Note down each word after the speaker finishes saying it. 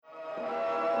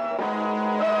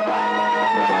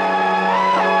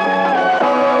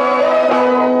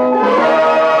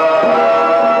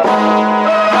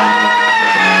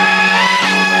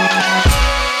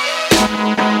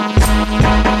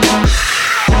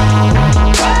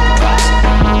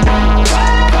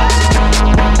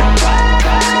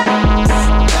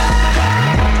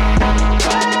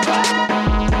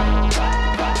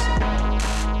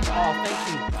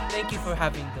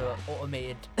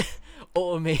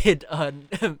Automated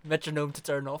metronome to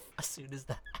turn off as soon as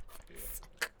that happens.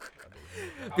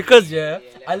 Because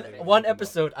one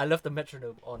episode I left the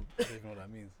metronome on. I don't even know what that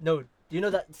means. No, do you know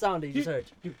that sound that you just heard?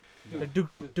 Like do.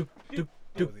 I wasn't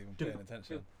even paying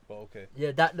attention. But okay.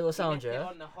 Yeah, that little sound.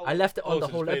 I left it on the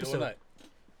so whole it's played all episode. night.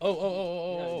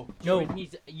 Oh. No,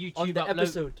 His YouTube on the upload.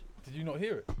 episode. Did you not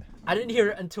hear it? I didn't hear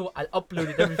it until I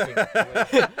uploaded everything.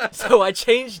 So I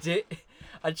changed it.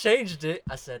 I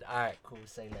said, alright, cool,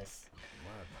 say less.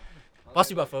 Pass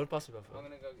me my phone. I'm gonna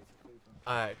go get some food.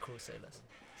 Alright, cool, say less.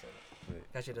 Wait.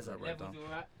 Actually, that's alright. Levels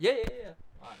alright? Yeah.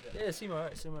 Alright, Yeah, seem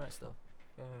alright still.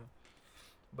 Yeah.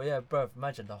 But yeah, bruv,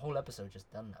 imagine the whole episode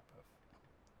just done that, bruv.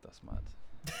 That's mad.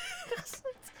 That's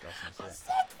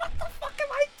insane. What the fuck am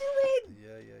I doing?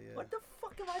 Yeah. What the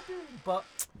fuck am I doing? But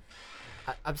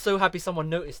I'm so happy someone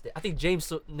noticed it. I think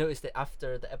James noticed it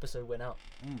after the episode went out.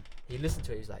 He listened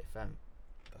to it. He's like, fam.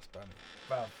 That's bad.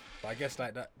 Bruv. But I guess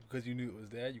like that, because you knew it was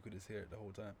there, you could just hear it the whole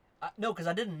time. No, because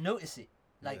I didn't notice it.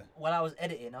 Like, Yeah. while I was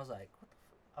editing, I was like, what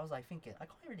the I was like thinking, I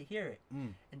can't really hear it.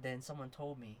 Mm. And then someone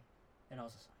told me, and I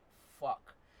was just like,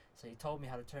 fuck. So he told me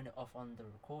how to turn it off on the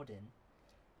recording,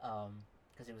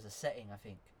 because it was a setting, I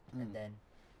think. And then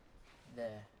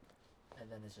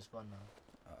it's just gone now.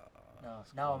 No,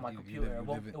 now on my computer,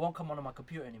 it won't come on my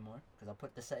computer anymore because I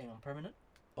put the setting on permanent.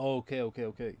 Oh, okay.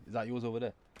 Is that yours over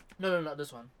there? No, not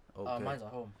this one. Okay. Mine's at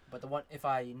home. But the one, if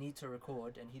I need to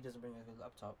record and he doesn't bring a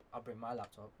laptop, I'll bring my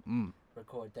laptop.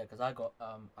 Record there because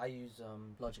I use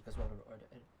Logic as well to record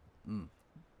it.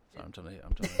 Sorry,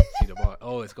 I'm trying to see the bar.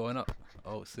 Oh, it's going up.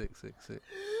 Oh, sick. Man,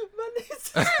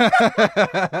 it's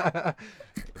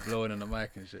Blowing on the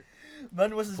mic and shit.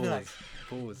 man was just like,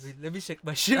 Pause. wait, let me check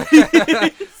my shit.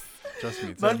 Trust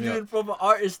me. Man doing from an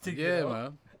artist to Yeah,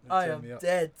 man. I Turn am me up.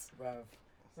 dead, bro.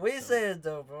 What you saying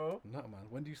though, bro? Nah, man.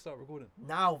 When do you start recording?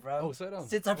 Now, bro. Oh, slow down.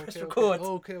 Since I pressed record.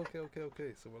 Oh,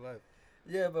 okay. So we're live.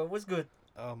 Yeah, but what's good?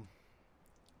 Yeah,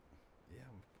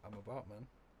 I'm about, man.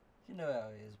 You know how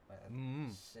it is, man.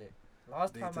 Mm. Shit.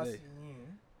 Last Day time to I day. seen you.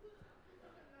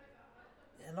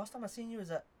 Yeah, last time I seen you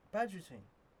was at Badger Swing.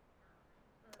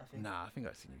 I think. Nah, I think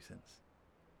I've seen you since.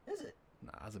 Is it?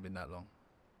 Nah, it hasn't been that long.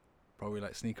 Probably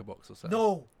like Sneaker Box or something.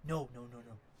 No.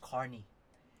 Carney.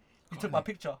 You took my Carney.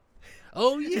 picture.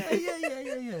 Oh yeah.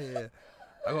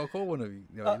 I got to call one of you.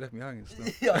 You left me hanging still.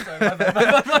 Yeah, sorry, my bad.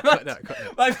 Cut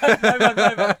that. My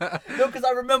bad. No, because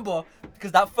I remember,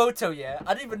 because that photo, I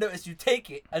didn't even notice you take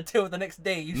it until the next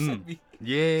day you sent me. Send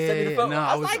me the Yeah. photo. No,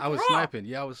 I I was was like, "Bruh." sniping.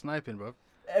 Yeah, I was sniping, bro.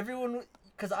 Everyone,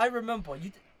 because I remember,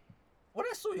 when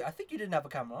I saw you, I think you didn't have a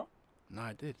camera. No,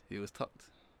 I did. It was tucked.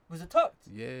 Was it tucked?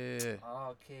 Yeah.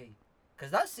 Okay.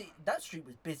 Because that street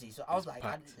was busy, so I was like,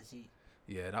 I packed. didn't see.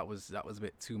 Yeah, that was a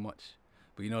bit too much.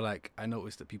 But like I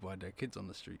noticed that people had their kids on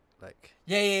the street. Like,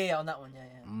 Yeah, on that one,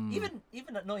 yeah.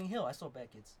 Even at Notting Hill, I saw bare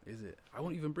kids. is it? I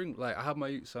won't even bring I have my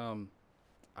youths. I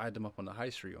had them up on the high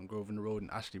street on Grosvenor Road and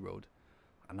Ashley Road,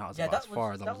 and that was about as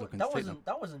far as I was looking to take them.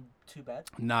 That wasn't too bad.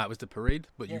 Nah, it was the parade,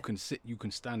 but Yeah. you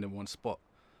can stand in one spot,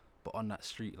 but on that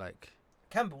street like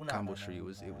Campbell Street, it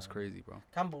was crazy, bro.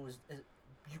 Campbell is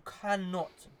you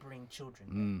cannot bring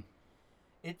children.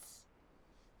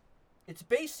 It's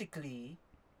basically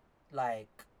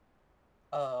like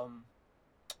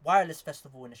wireless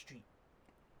festival in the street.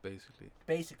 Basically,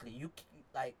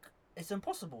 it's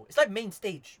impossible. It's like main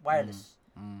stage wireless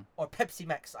or Pepsi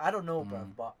Max. I don't know, bro,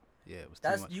 but Yeah, it was too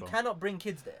much. you fun. cannot bring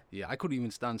kids there. Yeah, I couldn't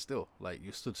even stand still. Like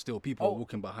you stood still, people were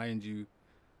walking behind you.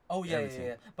 Oh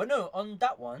yeah. But no, on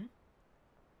that one,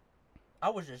 I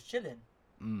was just chilling.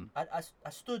 I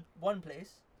stood one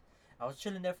place. I was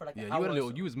chilling there for like an hour.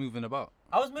 You was moving about.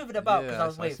 I was moving about because I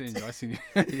was waved. I seen you.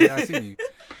 Yeah, I seen you.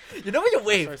 You know when you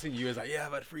wave? I seen you. Was like, yeah,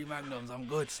 I've had 3 Magnums. I'm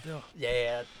good still.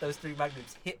 Yeah, those 3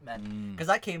 Magnums hit, man. Because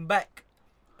I came back,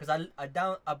 because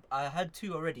I had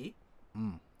 2 already,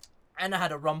 and I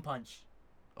had a rum punch.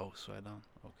 Oh, swear down.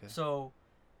 Okay. So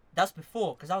that's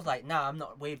before, because I was like, nah, I'm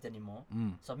not waved anymore.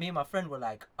 So me and my friend were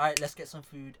like, all right, let's get some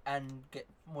food and get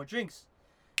more drinks.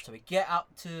 So we get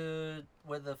out to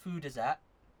where the food is at,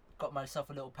 got myself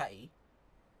a little patty.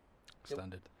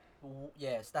 Standard.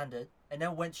 Yeah, standard. And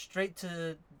then went straight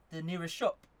to the nearest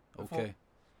shop. Okay.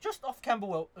 Just off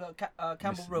Campbell Road.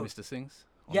 Mr. Singh's?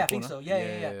 Yeah, I think so.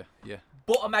 Yeah.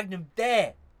 bought a Magnum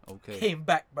there. Okay. Came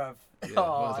back, bruv. Yeah, it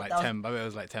was like 10. But it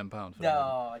was like £10. For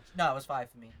No, it was 5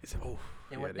 for me. It's, oh,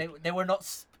 They were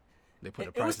not. They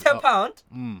put the It was prices £10.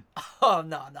 Mm. Oh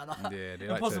no. Yeah, they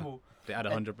Impossible. They add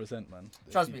 100%, man.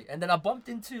 Trust me. And then I bumped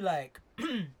into like.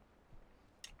 Who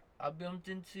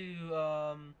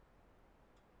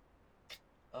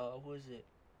is it?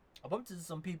 I bumped into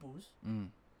some people's.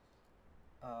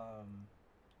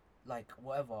 Like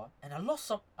whatever, and I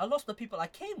lost the people I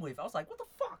came with. I was like, what the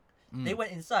fuck? They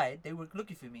went inside. They were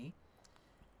looking for me.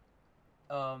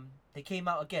 They came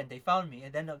out again. They found me,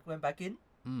 and then I went back in.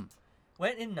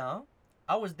 Went in now.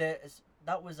 I was there.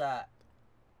 That was at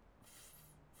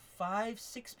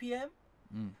 5-6 p.m.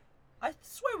 I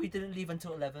swear we didn't leave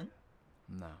until 11.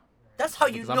 No. That's how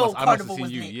you know Carnival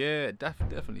was lit. Yeah,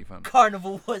 definitely, fam.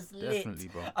 Carnival was lit. Definitely,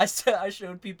 bro. I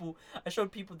showed people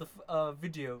the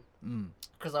video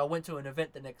because I went to an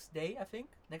event the next day. I think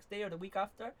next day or the week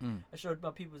after. I showed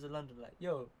my people in London like,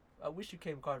 yo, I wish you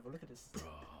came Carnival. Look at this. Bro,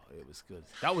 it was good.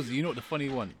 That was, you know, the funny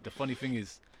one. The funny thing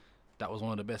is, that was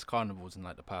one of the best carnivals in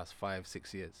like the past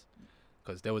 5-6 years,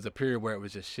 because there was a period where it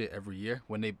was just shit every year.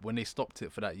 When they stopped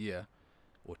it for that year.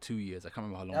 Or 2 years, I can't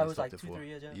remember how long they stopped it for. That was like 2-3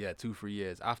 years, yeah. Yeah, 2-3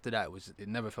 years. After that, it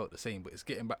never felt the same. But it's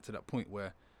getting back to that point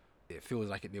where it feels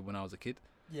like it did when I was a kid.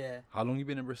 Yeah. How long you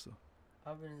been in Bristol?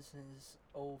 I've been since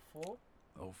 2004.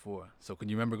 2004. So can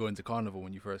you remember going to Carnival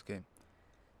when you first came?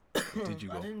 Did you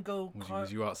go? I didn't go.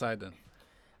 Was you outside then?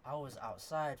 I was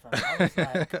outside, fam.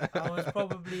 I was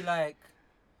probably like.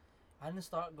 I didn't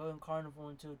start going Carnival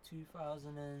until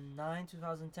 2009,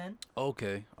 2010.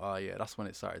 Okay. Oh yeah, that's when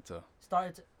it started to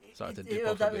dip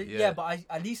off a bit. Yeah, but I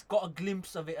at least got a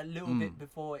glimpse of it a little bit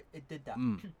before it did that.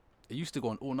 It used to go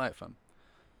on all night, fam.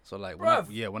 So like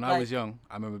when I was young,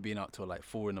 I remember being out till like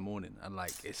 4 a.m. and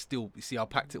like it's still, you see how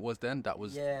packed it was then. That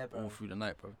was all through the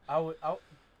night, bro.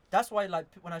 That's why like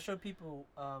when I showed people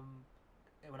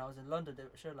when I was in London, they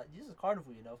showed like, this is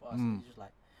Carnival, you know, for us. And it's just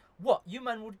like, what, you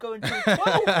man would go until 12,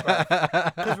 bro?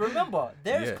 Because remember,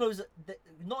 theirs close.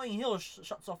 Notting Hill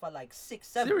shuts off at like 6,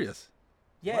 7. Serious?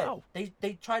 Yeah. Wow.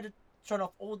 They try to turn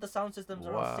off all the sound systems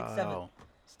around 6, 7.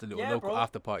 It's the little local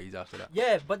after parties after that.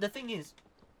 Yeah, but the thing is,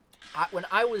 when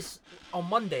I was on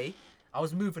Monday, I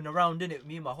was moving around in it.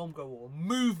 Me and my homegirl were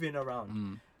moving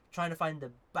around, trying to find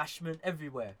the bashment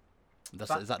everywhere.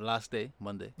 Is that last day,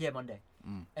 Monday? Yeah, Monday.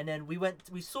 And then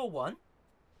we saw one.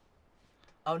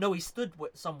 Oh no, we stood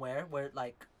somewhere where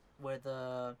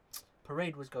the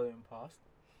parade was going past.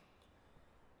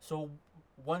 So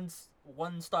one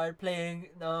started playing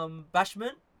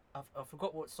bashment. I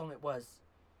forgot what song it was.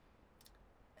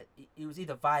 It was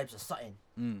either Vibes or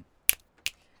something.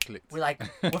 Clicked.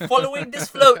 We're following this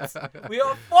float. We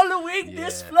are following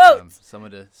this float. Some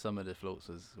of the floats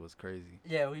was crazy.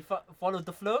 Yeah, we followed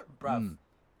the float, bruv.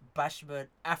 Bashment,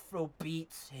 Afro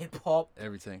beats, hip hop,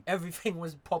 everything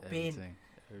was popping.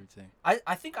 Everything.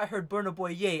 I think I heard Burna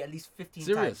Boy Ye at least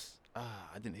 15 times.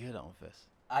 I didn't hear that on Fest.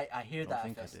 I hear that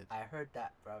on Fest. I heard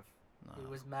that, bruv. It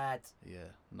was mad. Yeah,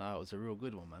 it was a real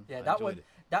good one, man. Yeah, that one.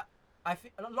 I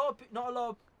think not a lot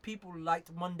of people liked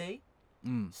Monday.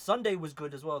 Sunday was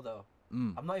good as well, though.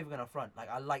 I'm not even gonna front. Like,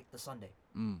 I liked the Sunday.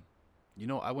 You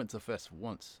know, I went to Fest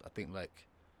once. I think like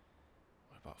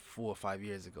about 4 or 5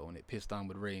 years ago, and it pissed down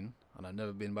with rain, and I've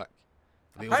never been back.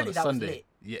 It was on a Sunday. Was lit.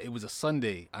 Yeah, it was a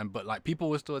Sunday, but like people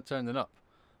were still turning up,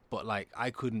 but like I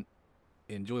couldn't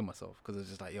enjoy myself because it's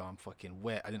just like, yo, I'm fucking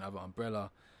wet. I didn't have an umbrella.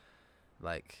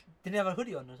 Like, didn't you have a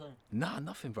hoodie on or something? Nah,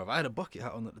 nothing, bro. I had a bucket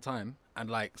hat on at the time and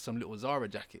like some little Zara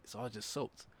jacket, so I was just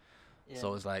soaked. Yeah. So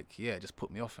I was like, yeah, it just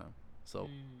put me off, fam. So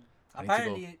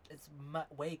apparently it's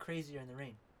way crazier in the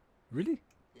rain. Really?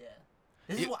 Yeah.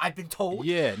 This is what I've been told.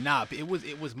 Yeah, but it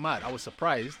was mad. I was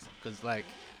surprised because like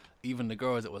even the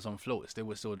girls that was on floats, they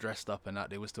were still dressed up and that.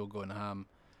 They were still going ham.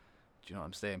 Do you know what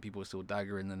I'm saying? People were still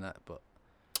daggering and that, but.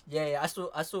 Yeah, I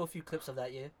saw a few clips of that,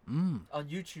 on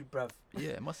YouTube, bruv. Yeah,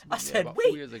 it must have been. I said, about wait,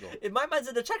 4 years ago. My man's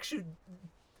in the tracksuit.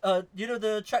 You know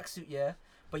the tracksuit, yeah,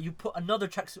 but you put another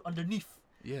tracksuit underneath.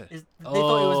 Yeah. They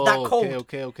thought it was that cold.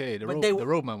 Okay. The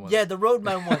roadman one. Yeah, the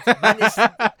roadman one.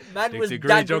 Man was the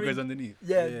grey joggers underneath.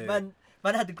 Yeah, man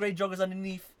had the grey joggers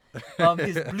underneath.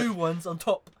 His blue ones on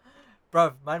top.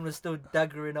 Bruv, man was still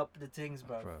daggering up the things,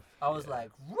 bruv. I was like,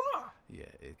 raw. Yeah,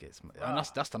 it gets. And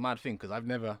that's the mad thing, because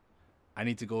I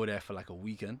need to go there for like a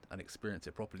weekend and experience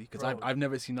it properly, because I've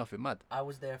never seen nothing mad. I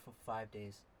was there for 5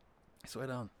 days. Swear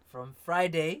down. From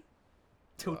Friday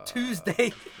till Tuesday.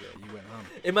 Yeah, you went home.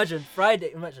 Imagine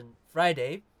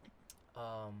Friday.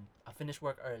 I finished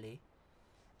work early,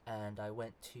 and I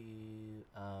went to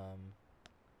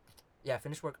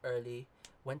finished work early.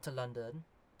 Went to London.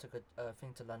 Took a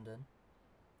thing to London.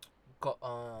 Got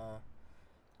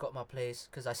got my place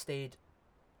because I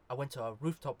went to a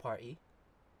rooftop party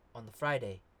on the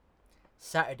Friday.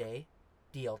 Saturday,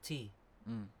 DLT.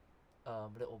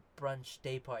 Little brunch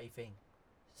day party thing.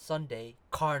 Sunday,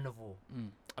 carnival.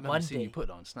 I remember seeing you put it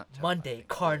on Snapchat. Monday,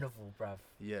 carnival, bruv.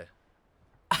 Yeah.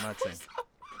 Mad thing.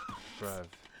 Bruv.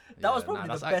 That was probably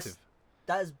the best.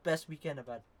 That is best weekend I've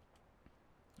had.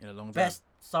 In a long time. Best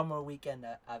summer weekend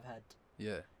that I've had.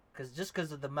 Yeah.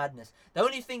 Because of the madness. The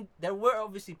only thing, there were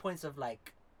obviously points of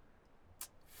like,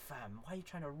 fam, why are you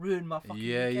trying to ruin my fucking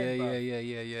weekend,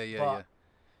 yeah.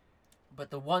 But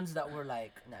the ones that were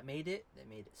like, that made it, they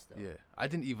made it still. Yeah. I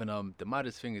didn't even, the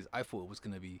maddest thing is I thought it was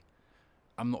going to be,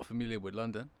 I'm not familiar with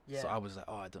London. Yeah. So I was like,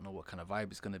 oh, I don't know what kind of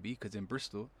vibe it's going to be. Because in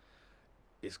Bristol,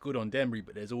 it's good on Denbury,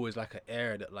 but there's always like an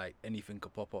air that like anything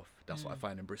could pop off. That's what I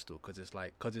find in Bristol. Because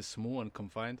it's small and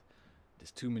confined,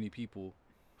 there's too many people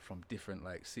from different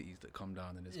like cities that come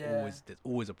down, and there's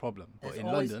always a problem. But in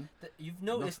London, you've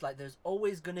noticed like there's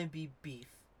always gonna be beef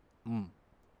with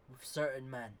certain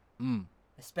men,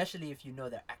 especially if you know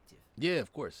they're active. Yeah,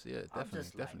 of course, yeah,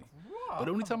 definitely. Like, but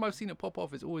the only time I've seen it pop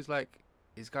off is always like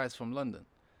it's guys from London,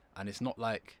 and it's not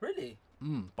like really.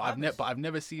 But I've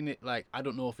never seen it like, I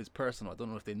don't know if it's personal. I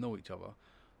don't know if they know each other,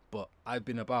 but I've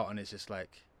been about and it's just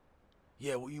like,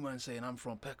 yeah, what you man saying? I'm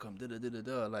from Peckham.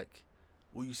 Like,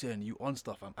 what you saying? You on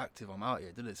stuff? I'm active. I'm out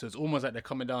here. So it's almost like they're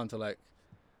coming down to like,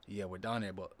 yeah, we're down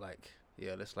here, but like,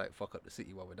 yeah, let's like fuck up the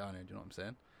city while we're down here. Do you know what I'm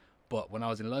saying? But when I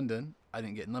was in London, I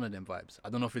didn't get none of them vibes.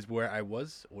 I don't know if it's where I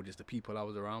was or just the people I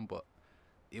was around, but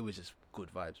it was just good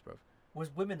vibes, bro. Was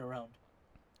women around?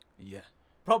 Yeah.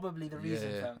 Probably the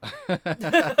reason, fam.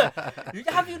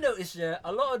 Have you noticed,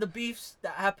 a lot of the beefs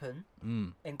that happen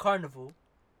in Carnival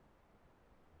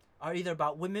are either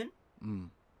about women,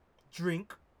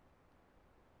 drink,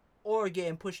 or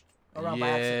getting pushed around by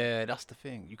accident. Yeah, that's the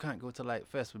thing. You can't go to like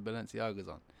Fest with Balenciagas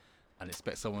on and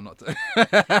expect someone not to.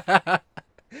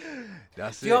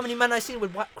 That's Do you know how many men I've seen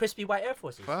with crispy white Air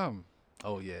Forces? Fam.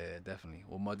 Oh yeah, definitely.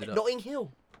 Or mudded up. Notting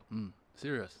Hill.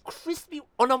 Serious. Crispy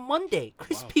on a Monday.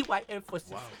 Crispy white Air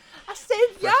Forces. Wow. I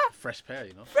said, Fresh pair,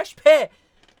 you know. Fresh pair.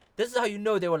 This is how you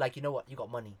know they were like, you know what, you got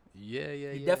money. Yeah.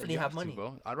 You definitely have money,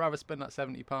 bro. I'd rather spend that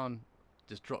 £70,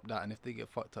 just drop that, and if they get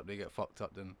fucked up, they get fucked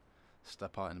up. Then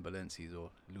step out in Balenci's or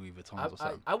Louis Vuittons or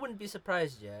something. I wouldn't be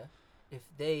surprised, if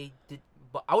they did.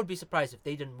 But I would be surprised if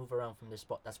they didn't move around from their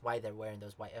spot. That's why they're wearing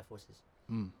those white Air Forces.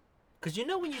 Because you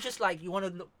know when you just like, you want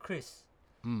to look Chris.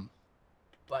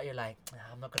 But you're like,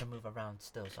 I'm not going to move around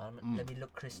still. So let me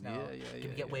look Chris now.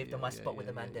 Get waved on my spot with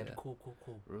the man there. Cool.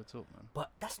 Real talk, man. But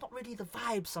that's not really the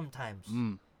vibe sometimes.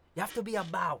 You have to be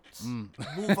about.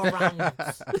 Move around.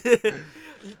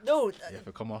 No. You have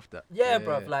to come off that. Yeah,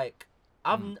 bruv. Like,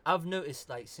 I've noticed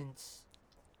like since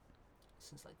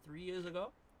like 3 years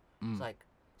ago, it's like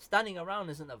standing around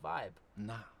isn't a vibe.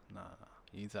 Nah.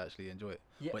 You need to actually enjoy it.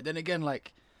 Yeah. But then again,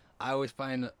 like, I always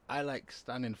find I like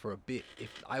standing for a bit. If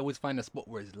I always find a spot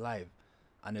where it's live,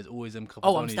 and there's always them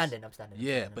couple. I'm standing.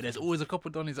 Yeah, but there's always a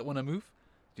couple Donnies that want to move.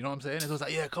 Do you know what I'm saying? It's always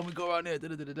like, yeah, can we go around there?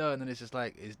 And then it's just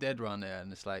like, it's dead around there,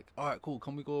 and it's like, all right, cool,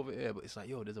 can we go over here? But it's like,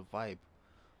 yo, there's a vibe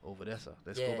over there, sir.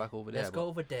 Let's go back over there. Let's go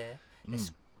over there.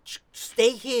 Let's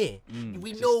stay here.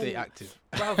 We know. Stay active.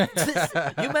 Bro,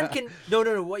 you man can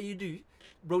no. What you do?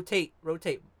 Rotate.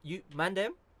 You man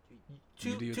them.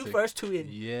 Two first, two in.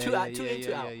 Two out.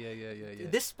 Yeah.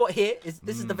 This spot here is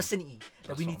is the vicinity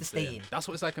that we need to stay in. That's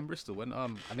what it's like in Bristol. When I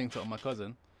linked up with my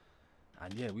cousin,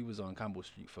 and yeah, we was on Campbell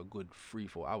Street for a good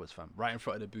 3-4 hours, fam, right in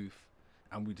front of the booth,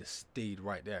 and we just stayed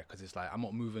right there because it's like, I'm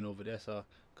not moving over there, sir.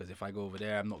 Because if I go over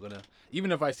there, I'm not gonna.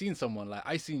 Even if I seen someone, like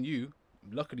I seen you,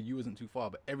 luckily you wasn't too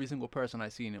far, but every single person I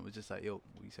seen, it was just like, yo,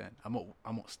 what you saying? I'm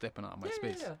not stepping out of my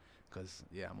space because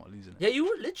I'm not losing it. Yeah, you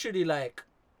were literally like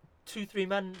 2-3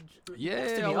 men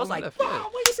next to me. I was like, wow,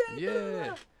 what are you saying?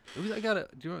 Yeah. It was like, do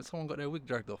you remember someone got their wig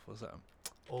dragged off or something?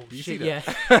 Oh, Did you shit, see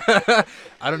that? yeah.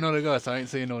 I don't know the girl, so I ain't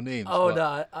saying no names. Oh,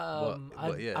 but,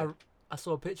 no. yeah. I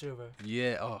saw a picture of her.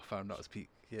 Yeah, fam, that was peak.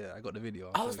 Yeah, I got the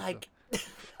video. I was like,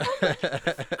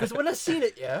 because when I seen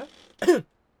it,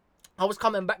 I was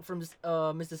coming back from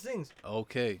Mr. Singh's.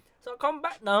 Okay. So I come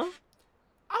back now.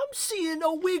 I'm seeing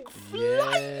a wig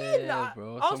flying. Yeah,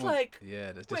 bro. I was like,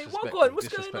 wait, what's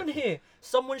going on here?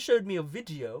 Someone showed me a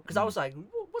video because I was like,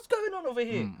 what's going on over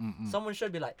here? Someone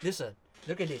showed me like, listen,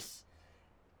 look at this.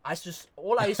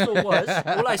 All I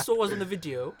saw was on the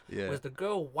video was the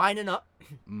girl winding up.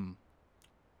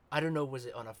 I don't know, was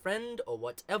it on a friend or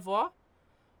whatever?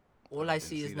 All I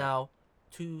see is now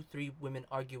 2-3 women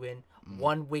arguing.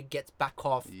 One wig gets back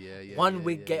off. One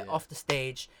wig get off the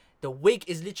stage. The wig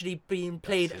is literally being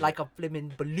played like a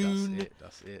flipping balloon.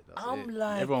 That's it. I'm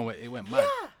like, everyone it went mad.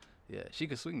 Yeah, she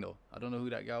could swing though. I don't know who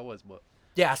that girl was, but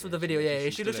Yeah, I saw the video. Yeah,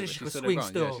 she looks like she could swing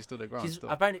still. Yeah, she stood her ground She's still.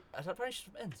 apparently she's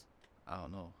from Ends. I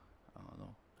don't know.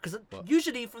 Because But-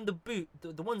 usually from the booth,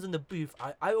 the ones in the booth,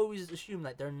 I always assume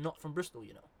like they're not from Bristol,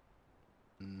 you know.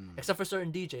 Except for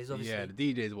certain DJs, obviously. Yeah, the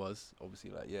DJs was obviously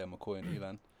like McCoy and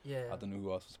Elan. Yeah. I don't know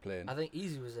who else was playing. I think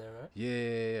Easy was there, right?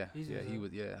 Yeah. Easy was He there.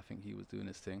 was. Yeah, I think he was doing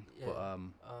his thing. Yeah. But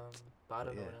But I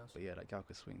don't know yeah, what else. but yeah, that gal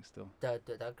could swing still. That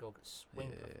girl could swing.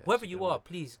 Yeah, bro. Whoever she you could are, work.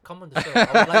 please come on the show.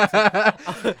 I would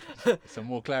like to. Some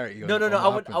more clarity. No. on I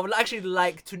what would actually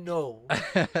like to know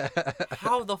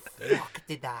how the fuck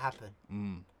did that happen?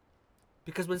 happened.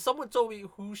 Because when someone told me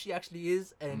who she actually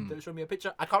is and they showed me a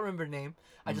picture, I can't remember her name.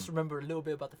 I just remember a little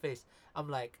bit about the face. I'm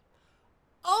like,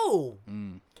 oh,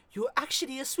 you're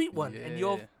actually a sweet one, and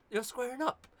Yeah. you're squaring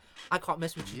up. I can't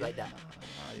mess with you like that.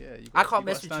 Yeah, you I got- can't you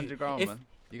mess gotta with stand you. your ground, If- man.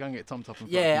 You can't get thumped up in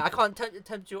front Yeah, of I people. can't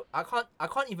tempt you. I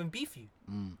can't even beef you.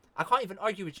 I can't even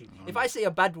argue with you. If I say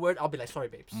a bad word, I'll be like, sorry,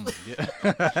 babes.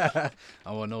 Yeah.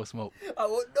 I want no smoke. I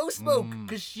want no smoke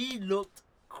because she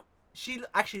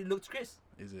actually looked Chris.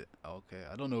 Is it? Okay.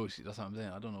 I don't know who she. That's what I'm saying.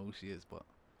 I don't know who she is, but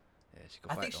yeah, she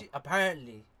can I fight. think she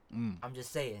apparently. Mm. I'm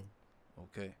just saying.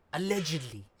 Okay.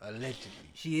 Allegedly, Allegedly.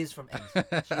 she is from Ends.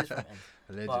 She is from Ends.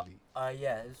 Allegedly. But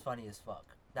yeah, it was funny as fuck.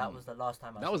 That was the last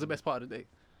time. That was the best part of the day.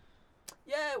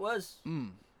 Yeah, it was.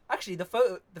 Mm. Actually, the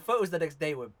photos the next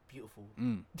day were beautiful.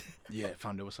 Mm. Yeah,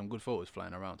 found there was some good photos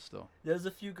flying around still. There's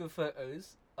a few good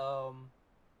photos.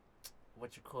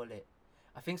 What you call it?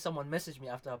 I think someone messaged me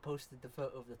after I posted the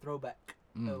photo of the throwback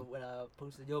when I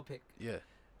posted your pic. Yeah.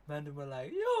 Man, they were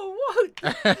like, "Yo, what?"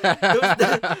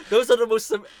 those are the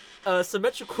most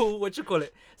symmetrical. What you call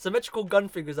it? Symmetrical gun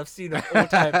fingers I've seen of all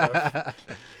time, bro.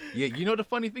 Yeah, you know the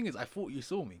funny thing is, I thought you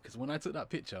saw me because when I took that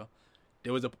picture,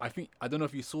 there was I don't know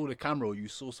if you saw the camera or you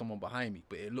saw someone behind me,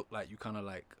 but it looked like you kind of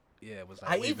like, yeah, it was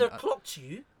like. I waving either at- clocked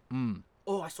you,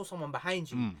 or I saw someone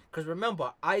behind you. Because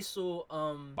remember, I saw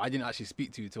But I didn't actually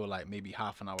speak to you till like maybe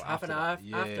half an hour half after. an hour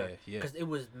that. after, Yeah. because it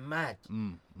was mad.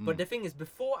 But the thing is,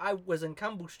 before I was in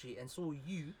Campbell Street and saw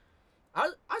you, I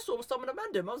saw someone at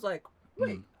Mandem. I was like,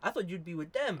 wait, I thought you'd be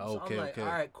with them. So Okay, I'm like, okay. all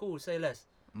right, cool, say less.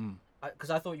 Because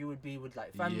I thought you would be with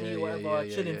like family Yeah, or whatever,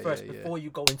 yeah, chilling yeah, first yeah, yeah. before you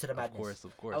go into the madness.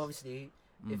 Of course. Obviously,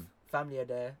 if family are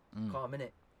there, calm in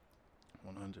it.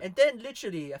 100. And then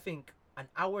literally, I think an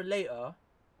hour later,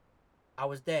 I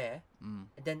was there, and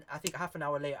then I think half an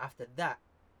hour later after that,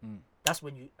 that's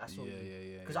when I saw you.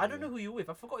 Yeah. Because I don't know who you were with.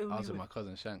 I forgot who you I were was with with. my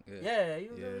cousin Shank. Yeah. Yeah,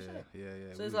 you were Yeah. with Shank.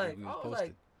 Yeah. So it's like, we I was was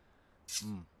like, posted.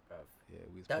 bruv. Yeah,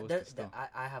 we was posted still.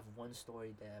 I have one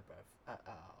story there, bruv.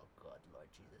 Oh God, Lord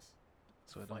Jesus.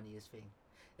 So I don't- Funniest thing.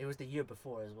 It was the year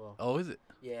before as well. Oh, is it?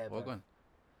 Yeah, Well bruv. gone.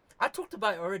 I talked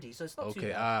about it already, so it's not too Okay.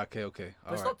 bad. Okay.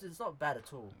 But All right. it's not bad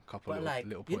at all. Couple But little,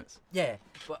 little you- points. Yeah,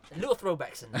 but little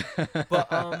throwbacks in there.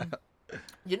 But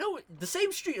you know, the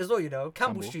same street as well. You know,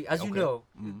 Campbell Street, as you Okay. know.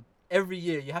 Every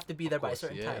year you have to be there Of by a course,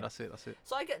 certain yeah, time. that's it.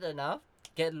 So I get there now,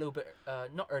 get a little bit,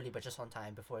 not early, but just on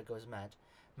time before it goes mad.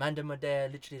 Mandem were there,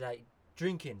 literally like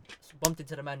drinking. So bumped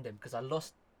into the Mandem because I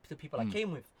lost the people I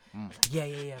came with. I was like,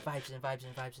 yeah, vibes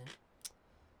in.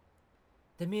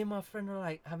 Then me and my friend are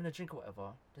like having a drink or whatever.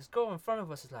 This girl in front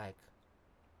of us is like,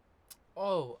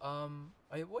 oh,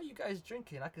 what are you guys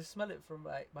drinking? I can smell it from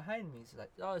like behind me. She's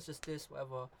like, oh, it's just this,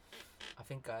 whatever. I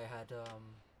think I had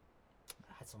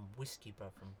some whiskey, bro,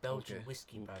 from Belgian Okay.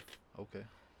 whiskey, bro. Okay.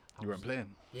 I You weren't was-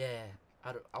 playing. Yeah,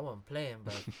 I wasn't playing,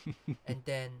 bro. And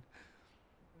then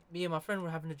me and my friend were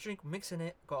having a drink, mixing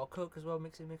it. Got a Coke as well,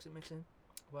 mixing.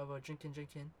 Whatever,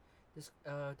 drinking. This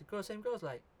the same girl's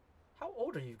like, how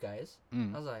old are you guys?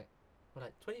 I was like, we're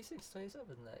like 26, 27,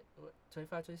 like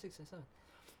 25, 26, 27.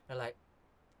 They're like,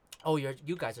 oh,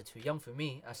 you guys are too young for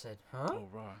me. I said, huh? Oh,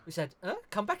 right. We said,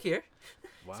 come back here.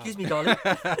 Wow. Excuse me, darling.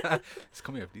 Just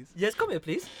come here, please. Yes, come here,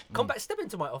 please. Come back, step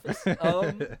into my office.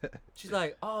 She's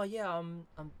like, oh yeah, I'm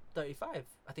 35.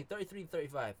 I think 33,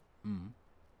 35.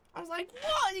 I was like,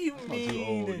 what do you That's not mean? too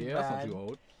old. Yeah, that's not too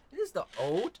old. It is the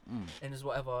old, and it's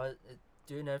whatever,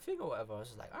 doing their thing or whatever. I was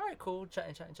just like, all right, cool,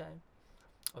 chatting.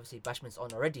 Obviously, bashment's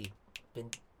on already.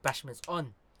 Bashment's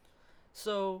on.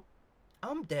 So,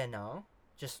 I'm there now,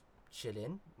 just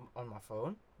chilling on my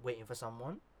phone, waiting for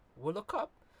someone. We'll look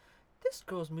up. This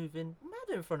girl's moving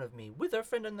mad in front of me with her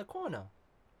friend in the corner.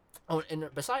 Oh,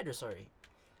 beside her, sorry.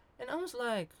 And I was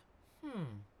like,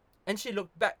 And she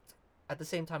looked back at the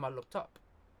same time I looked up.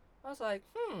 I was like,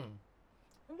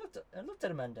 I looked at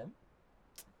the man then.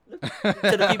 Looked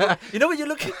to the people. You know when you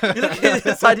look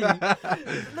inside of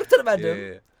you. Looked at the man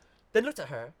Yeah. then looked at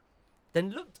her. Then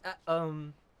looked at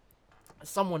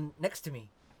someone next to me.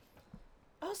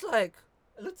 I was like,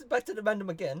 I looked back to the random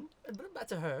again and looked back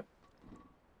to her.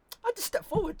 I just step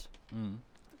forward.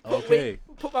 Okay.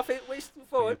 Put my waist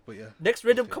forward. But yeah. Next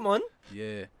rhythm, Okay. come on.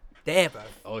 Yeah. There, bro.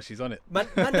 Oh, she's on it. Man,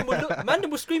 them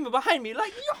was screaming behind me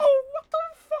like, yo, what the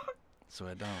fuck?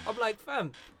 Swear down. I'm like,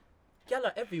 fam, y'all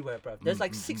are everywhere, bro. There's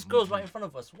like 6 girls right in front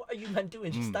of us. What are you man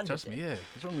doing? Just standing Trust there. me, yeah.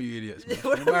 What's wrong with you idiots, man?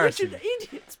 What are Embarrassing. you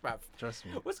idiots, bruv? Trust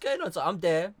me. What's going on? So I'm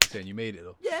there. Saying you made it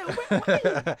though. Yeah,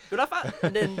 where but I found,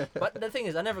 and then, but the thing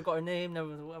is, I never got her name, never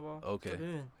whatever. Okay.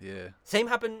 Yeah. Same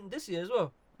happened this year as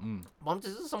well. Mm. Mom,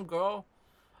 this is some girl,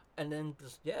 and then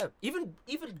just even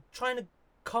trying to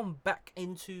come back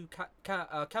into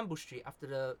Campbell Street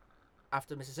after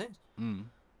Mrs. Haynes. Mm.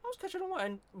 I was catching on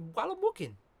and while I'm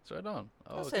walking, Swear down.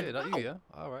 Oh, I okay. said, That wow. you, yeah.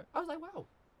 All right. I was like, wow.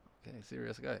 Okay,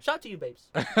 serious guy. Shout out to you, babes.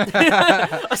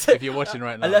 I said, If you're watching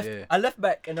right now, yeah. I left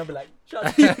back and I'll be like, shout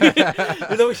out to you.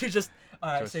 You know, you just,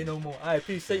 alright, Trust say me. no more. Alright,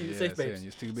 please say Yeah, safe, babes. saying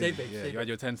you're too Safe, busy. babes, Yeah, safe, you had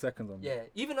your 10 seconds on me. Yeah,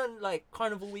 even on like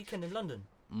Carnival weekend in London,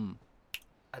 Mm.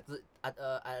 at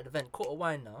an event, Quarter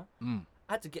Wine now, Mm.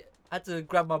 I had to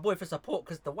grab my boy for support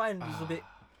because the wine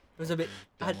was a bit.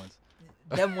 I Them had- ones.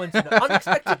 Them ones, you know,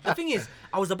 unexpected. The thing is,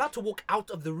 I was about to walk out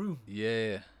of the room.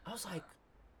 Yeah. I was like,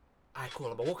 alright, cool.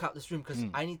 I'm gonna walk out this room because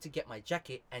I need to get my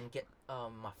jacket and get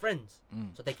my friends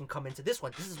so they can come into this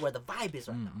one. This is where the vibe is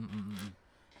right now.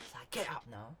 So I get out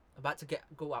now. About to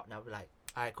go out now. We're like,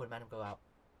 alright, cool, man, go out.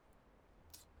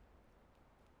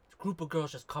 Group of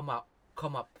girls just come up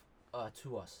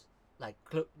to us, like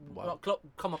Wow.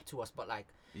 come up to us, but like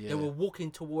Yeah. they were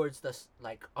walking towards us,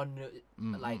 like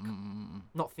like Mm.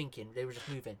 not thinking. They were just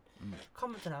moving.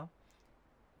 Come to now.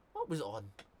 What was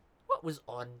on?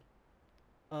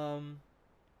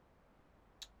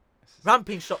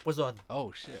 Ramping Shop was on.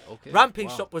 Oh shit. Okay. Ramping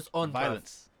Wow. Shop was on.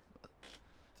 Violence.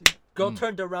 Bruv. Girl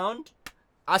turned around.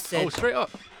 I said. Oh, straight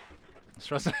up.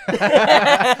 Trust me.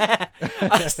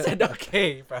 I said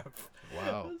okay, bro.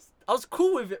 Wow. I was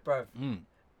cool with it, bro. Mm.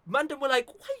 Man, them were like,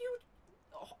 "Why you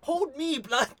hold me,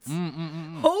 blood?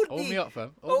 Hold Hold me me. up,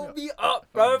 fam. Hold me up,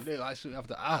 Fam, bro. I shouldn't have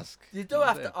to ask. You don't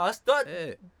have to ask that,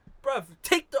 Yeah. bro.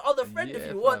 Take the other friend if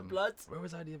Yeah, you want, fam. blood." Where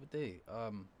was I the other day? I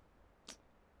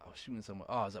was shooting somewhere.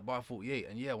 Oh, I was at Bar 48,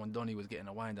 and yeah, when Donnie was getting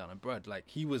a wind down, and blood, like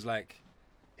he was like,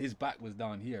 his back was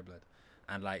down here, blood,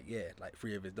 and like yeah, like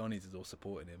 3 of his Donnies is all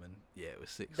supporting him, and yeah, it was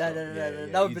sick. That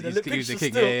would be the lit he was the picture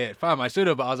king. still. Yeah, fam, I should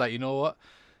have, but I was like, you know what?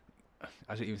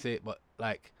 I shouldn't even say it, but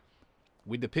like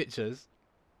with the pictures,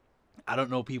 I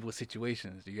don't know people's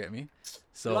situations. Do you get me?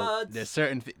 So Bloods. there's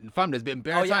certain fam. There's been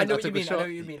bare Oh yeah, I times know I what you took a mean. I shot. know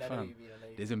what you mean. I know fam. what you mean.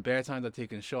 There's been bare times I've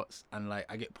taken shots and like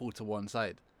I get pulled to one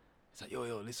side. It's like, yo,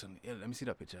 listen, yeah, let me see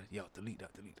that picture. Yo, delete that.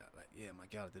 Like, yeah, my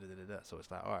gal, da. So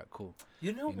it's like, all right, cool.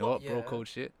 You know You know what, Yeah. bro, code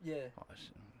shit. Yeah. Oh, I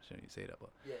shouldn't even say that,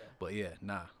 Yeah. but yeah,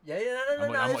 nah. Yeah. No.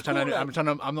 I'm not it's trying cool, to. like-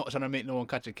 I'm not trying to make no one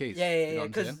catch a case. Yeah. You know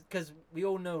what I'm saying? Because we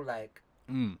all know like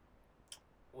Mm.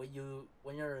 when you're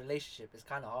in a relationship, it's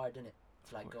kind of hard, isn't it?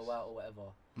 To like go course. out or whatever.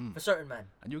 Mm. For certain man.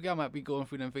 And your gal might be going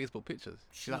through them Facebook pictures.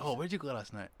 She's like, oh, Jesus. where'd you go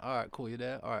last night? All right, cool. You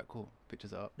there? All right, cool.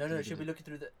 Pictures are up. No, she'll be looking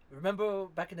through the. Remember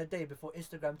back in the day before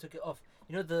Instagram took it off.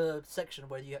 You know the section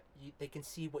where they can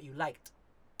see what you liked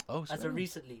Oh, as so of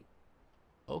recently.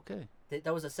 okay.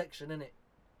 That was a section in it.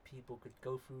 People could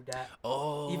go through that.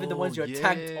 Oh, Even the ones you're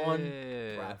tagged on,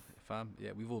 yeah. bruv. Fam,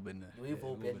 yeah, we've all been there. We've Yeah,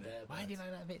 all been there, Why bruv. do you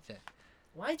like that picture?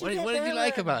 Why'd you What, get what did you that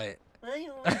like one? about it? What are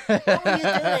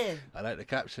you doing? I like the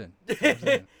caption. You know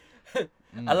what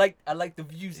I'm saying? I like the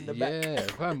views in the back. Yeah,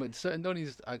 fam, but certain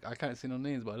Donnies, I can't say no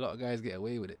names, but a lot of guys get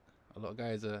away with it. A lot of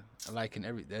guys are liking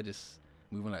they're just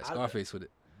moving like I- Scarface with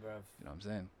it. Bruv. You know what I'm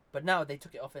saying? But now they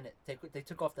took it off in it. They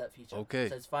took off that feature. Okay.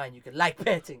 So it's fine. You can like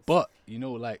bare things. But you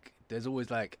know, like there's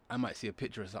always like I might see a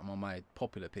picture of something on my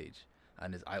popular page,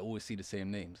 and I always see the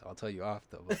same names. I'll tell you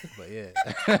after, but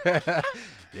yeah,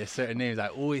 there's certain names I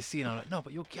always see, and I'm like, no,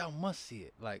 but your girl must see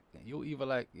it. Like you're either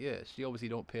like, yeah, she obviously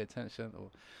don't pay attention, or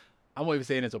I'm not even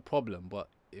saying it's a problem, but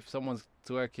if someone's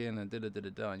twerking and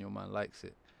da and your man likes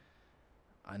it,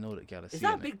 I know that girl is Is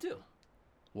seeing that a big it. deal?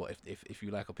 What if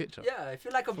you like a picture? Yeah, if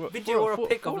you like a For- video for- or a for-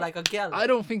 pic of for- like a girl. I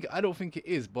don't think it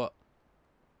is, but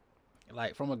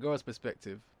like from a girl's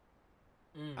perspective,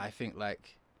 I think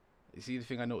like you see the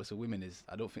thing I notice with women is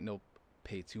I don't think they'll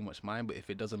pay too much mind, but if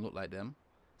it doesn't look like them,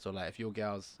 so like if your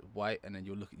gal's white and then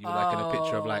you're liking a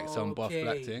picture of like some buff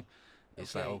black okay. thing,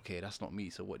 it's like Okay. okay, that's not me.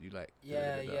 So what do you like?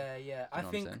 Yeah. You I know what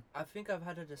I'm saying? think I've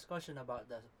had a discussion about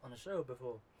that on the show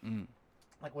before. Mm.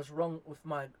 Like what's wrong with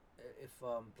my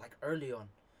like early on,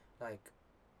 like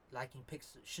liking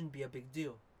pics shouldn't be a big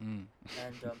deal. Mm.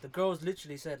 And the girls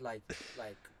literally said like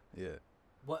Yeah.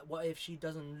 what if she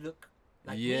doesn't look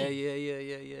like Yeah.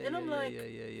 me? And I'm like,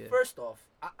 yeah. First off,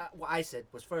 what I said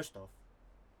was first off,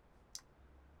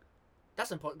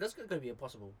 that's going to be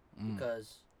impossible Mm.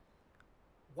 because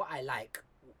what I like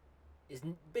is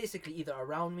basically either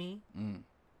around me,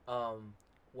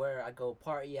 where I go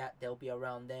party at, they'll be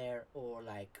around there, or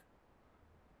like,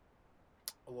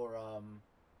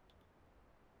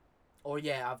 or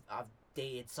yeah, I've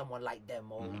dated someone like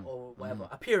them, or whatever,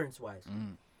 appearance wise.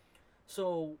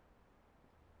 So,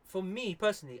 for me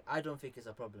personally, I don't think it's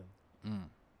a problem.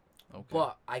 Okay.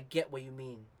 But I get what you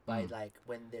mean by like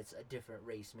when there's a different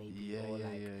race, maybe, or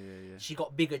like she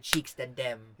got bigger cheeks than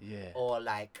them, or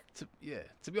like to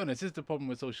be honest, this is the problem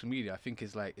with social media. I think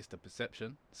it's like it's the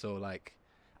perception. So like,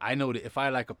 I know that if I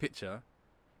like a picture,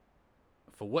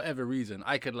 for whatever reason,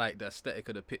 I could like the aesthetic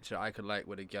of the picture. I could like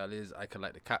where the girl is. I could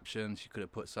like the caption. She could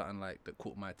have put something like that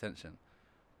caught my attention.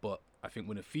 But I think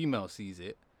when a female sees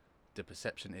it, the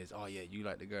perception is, oh yeah, you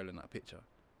like the girl in that picture.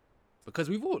 Because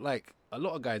we've all, like, a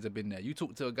lot of guys have been there. You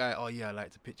talk to a guy, oh yeah, I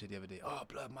liked a picture the other day. Oh,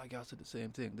 blood, my girl said the same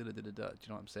thing. Da, da, da, da, da. Do you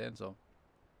know what I'm saying? So,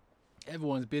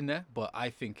 everyone's been there, but I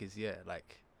think it's,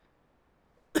 like,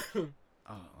 I don't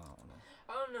know.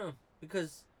 I don't know,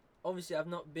 because obviously I've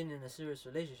not been in a serious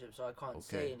relationship, so I can't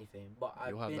say anything. But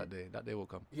You'll have that day. That day will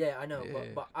come. Yeah, I know.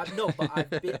 But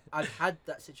I've had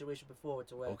that situation before,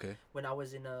 to where when I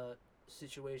was in a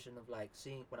situation of like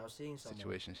when I was seeing someone.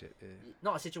 Situationship,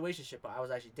 Not a situationship, but I was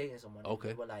actually dating someone. Okay.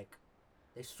 They were like,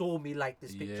 they saw me like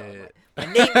this picture. Like,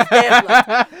 my name is there. I'm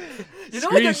like, you know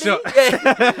what I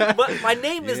mean? But my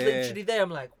name is literally there. I'm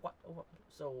like, what?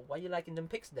 So why are you liking them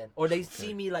pics then? Or they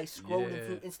see me like scrolling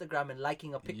through Instagram and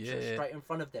liking a picture straight in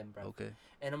front of them, bro. Okay.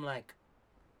 And I'm like,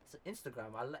 it's an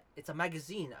Instagram. It's a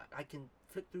magazine. I can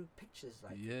flip through pictures.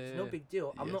 Like, it's no big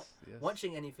deal. I'm not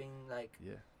watching anything like.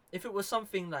 Yeah. If it was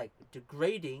something like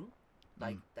degrading,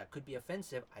 like that could be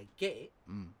offensive, I get it.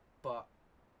 But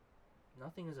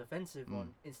nothing is offensive on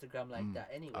Instagram like that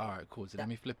anyway. All right, cool. So let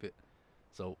me flip it.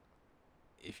 So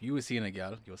if you were seeing a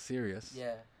girl, you're serious.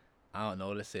 Yeah. I don't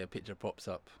know. Let's say a picture pops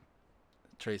up.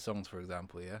 Trey Songz, for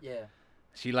example. Yeah. Yeah.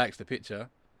 She likes the picture.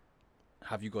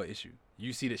 Have you got an issue?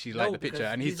 You see that she's liked the picture,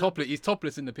 and he's topless. He's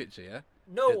topless in the picture. Yeah.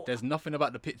 No. There's nothing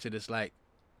about the picture that's like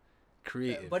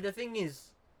creative. But the thing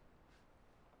is,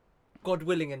 God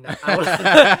willing in that,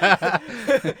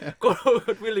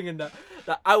 God willing in that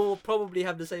I will probably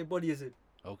have the same body as him.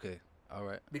 Okay, all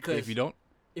right. Because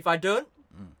if I don't,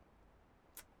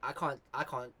 I can't.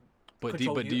 But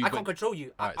control you. I can't control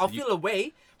you. Right, I'll feel a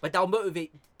way, but that'll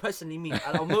motivate personally me.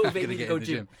 That'll motivate me to go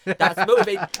gym. That's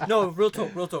motivate. No, real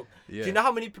talk. Yeah. Do you know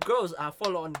how many girls I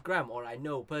follow on Gram, or I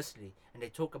know personally, and they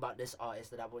talk about this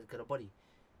artist that I was got a body,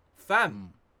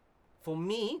 fam? For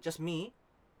me, just me.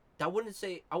 I wouldn't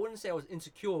say I was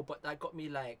insecure, but that got me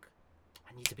like,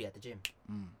 I need to be at the gym.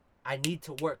 I need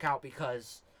to work out,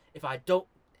 because if I don't,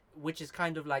 which is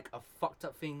kind of like a fucked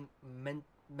up thing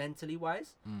mentally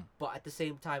wise, but at the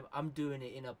same time, I'm doing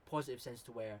it in a positive sense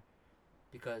to where,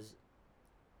 because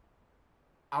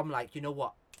I'm like, you know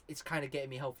what, it's kind of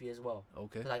getting me healthy as well.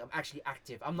 Okay. Like I'm actually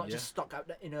active. I'm not just stuck out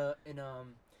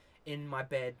in my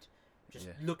bed. Just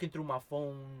looking through my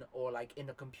phone, or like in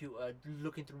the computer,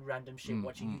 looking through random shit,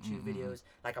 watching YouTube videos.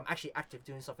 Like I'm actually active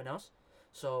doing something else.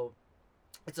 So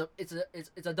it's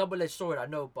a double-edged sword, I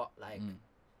know, but like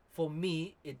for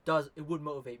me, it would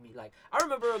motivate me. Like I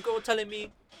remember a girl telling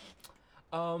me,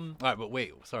 Alright, but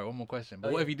wait, sorry, one more question.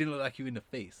 But what if he didn't look like you in the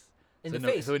face? In the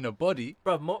face. So in the body,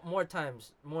 bro. More time,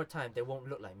 they won't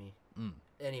look like me.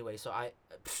 Anyway, so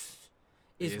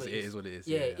it is what it is.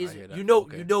 Yeah, you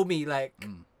know me, like.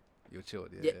 You're chilled,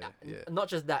 yeah. Not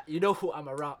just that, you know who I'm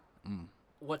around.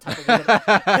 What type of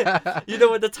women? You know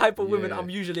what the type of women I'm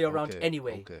usually around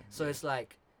anyway. Okay. So it's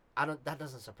like, that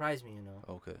doesn't surprise me, you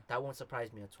know. Okay. That won't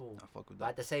surprise me at all. I fuck with that. But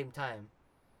at the same time,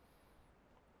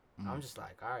 I'm just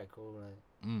like, all right, cool.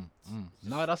 Like,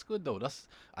 no, that's good though.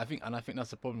 I think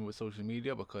that's the problem with social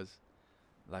media, because,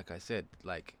 like I said,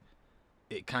 like,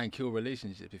 it can kill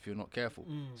relationships if you're not careful.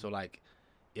 So like,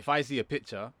 if I see a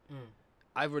picture.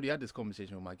 I've already had this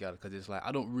conversation with my gal, because it's like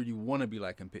I don't really want to be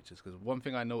liking pictures, because one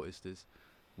thing I noticed is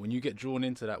when you get drawn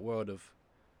into that world of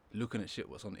looking at shit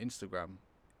what's on Instagram,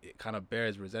 it kind of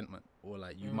bears resentment, or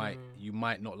like you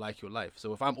might not like your life.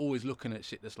 So if I'm always looking at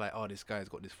shit that's like, oh, this guy's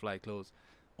got this fly clothes,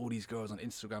 all these girls on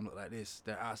Instagram look like this,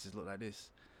 their asses look like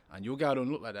this, and your gal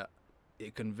don't look like that,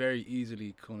 it can very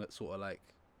easily kind of sort of like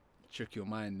trick your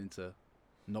mind into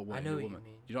not wanting a woman.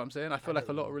 You know what I'm saying? I feel like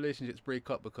a lot of relationships break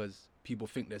up because people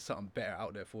think there's something better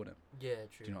out there for them. Yeah,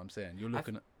 true. Do you know what I'm saying? You're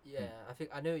looking at. Yeah, I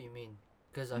think I know what you mean,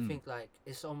 because I think like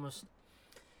it's almost.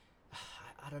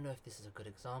 I don't know if this is a good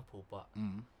example, but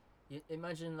you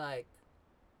imagine like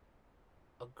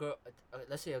a girl.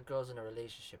 Let's say a girl's in a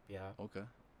relationship, yeah. Okay.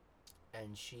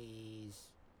 And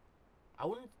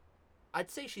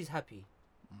I'd say she's happy.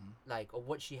 like, or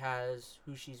what she has,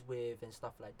 who she's with, and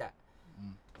stuff like that.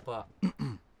 Mm. But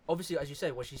obviously, as you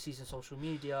said, what she sees in social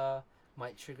media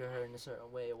might trigger her in a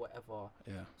certain way or whatever.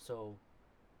 Yeah. So,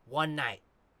 one night,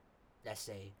 let's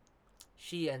say,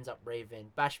 she ends up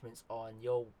raving, bashment's on,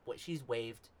 what she's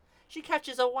waved. She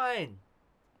catches a wine.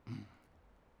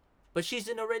 But she's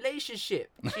in a relationship.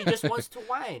 She just wants to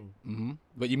wine. Mm-hmm.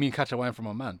 But you mean catch a wine from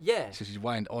a man? Yeah. So she's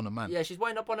wined on a man? Yeah, she's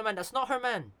winding up on a man. That's not her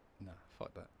man. Nah,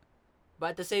 fuck that.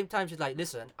 But at the same time, she's like,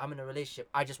 listen, I'm in a relationship.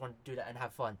 I just want to do that and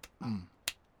have fun. Mm.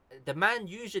 The man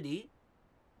usually...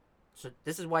 So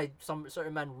this is why some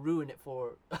certain men ruin it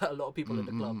for a lot of people in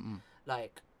the club.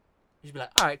 Like, you'd be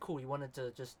like, all right, cool. You wanted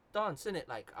to just dance, innit?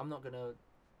 Like, I'm not going to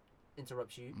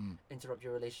interrupt you, interrupt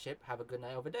your relationship. Have a good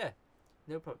night over there.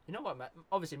 No problem. You know what, man?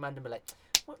 Obviously, man, they'll be like,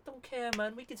 what? Don't care,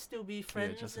 man. We can still be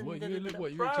friends. Yeah, just, and what, you look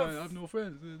what, you're trying to have no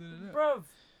friends. Bruv,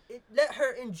 let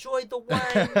her enjoy the wine,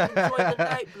 enjoy the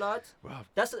night, blood. Bruv.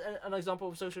 That's an example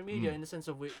of social media in the sense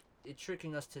of it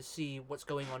tricking us to see what's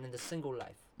going on in the single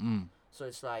life. So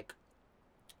it's like,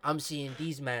 I'm seeing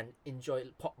these men enjoy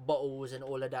pop bottles and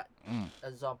all of that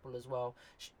example as well.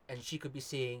 And she could be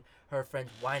seeing her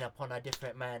friends wine up on a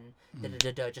different man,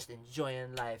 just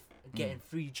enjoying life, getting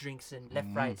free drinks and left,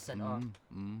 right, center.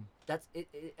 That's it,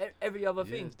 every other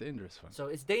thing. It's dangerous, man. So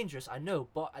it's dangerous, I know,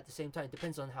 but at the same time, it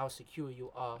depends on how secure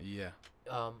you are. Yeah.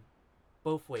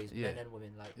 Both ways, men and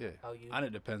women. Like, how you... And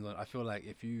it depends on, I feel like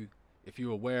if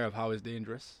you're aware of how it's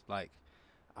dangerous, like,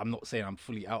 I'm not saying I'm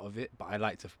fully out of it, but I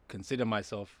like to consider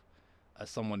myself as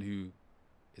someone who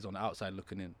is on the outside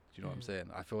looking in. Do you know what I'm saying?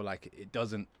 I feel like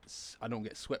I don't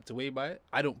get swept away by it.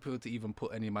 I don't feel to even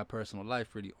put any of my personal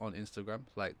life really on Instagram.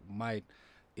 Like, mine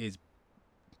is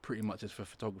pretty much just for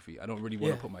photography. I don't really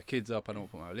want to put my kids up. I don't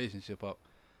put my relationship up.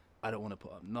 I don't want to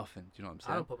put up nothing. Do you know what I'm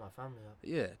saying? I don't put my family up.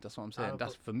 Yeah, that's what I'm saying.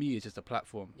 That's for me, it's just a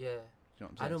platform. Yeah. Do you know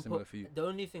what I'm saying? Similar for you. The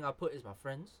only thing I put is my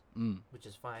friends, which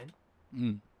is fine.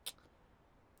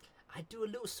 I do a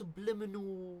little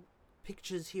subliminal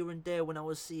pictures here and there when I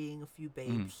was seeing a few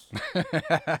babes.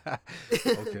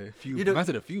 Okay, few. I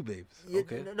said a few babes.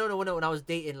 Okay. No. When I was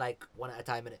dating, like, one at a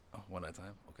time, innit? Oh, one at a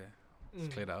time. Okay.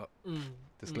 Let's clear that up.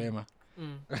 Disclaimer.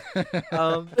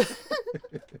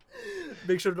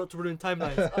 Make sure not to ruin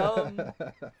timelines.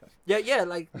 Yeah.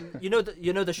 Like, you know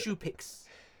the shoe pics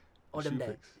on them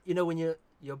there. You know when you're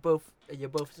both in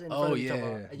front of each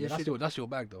other. Yeah. That's your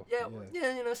bag though. Yeah,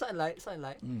 you know, something like.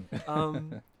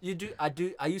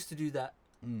 I used to do that.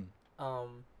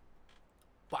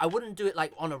 But I wouldn't do it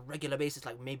like on a regular basis,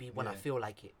 like maybe when I feel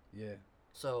like it. Yeah.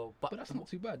 So, but that's not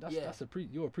too bad.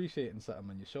 You're appreciating something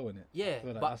and you're showing it. Yeah, I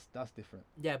feel like that's different.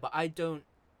 Yeah, but I don't.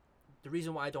 The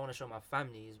reason why I don't want to show my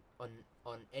family is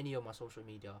on any of my social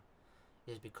media,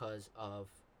 is because of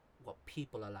what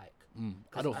people are like.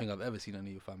 I don't think I've ever seen any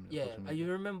of your family. Yeah,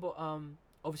 you remember?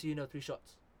 Obviously you know 3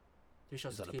 Shots. 3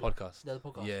 Shots. Is that the podcast? The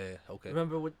podcast. Yeah. Okay.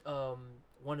 Remember with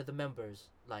one of the members,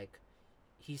 like,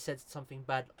 he said something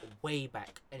bad way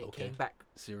back, and it came back.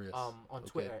 Serious. On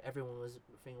Twitter, everyone was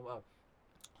thinking about.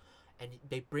 And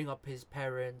they bring up his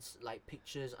parents, like,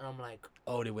 pictures, and I'm like,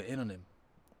 oh, they were in on him.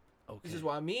 Okay. This is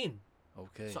what I mean.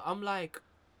 Okay. So I'm like,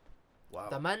 wow.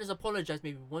 The man has apologized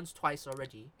maybe once, twice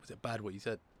already. Was it bad what you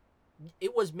said?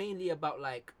 It was mainly about,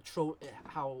 like,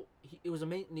 it was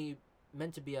mainly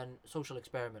meant to be a social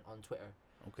experiment on Twitter.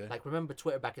 Okay. Like, remember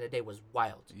Twitter back in the day was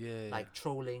wild. Yeah. Like,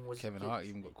 trolling was... Kevin Hart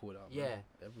even got called out. Yeah. Man.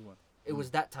 Everyone. It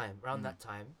was that time, around that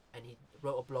time, and he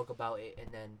wrote a blog about it,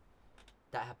 and then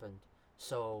that happened.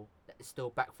 So it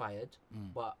still backfired,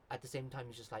 but at the same time,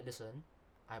 he's just like, listen,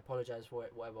 I apologize for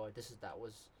it, whatever. That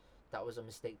was a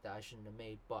mistake that I shouldn't have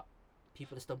made, but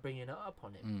people are still bringing it up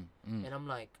on it, and I'm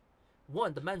like,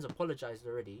 one, the man's apologized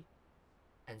already,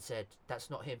 and said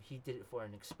that's not him. He did it for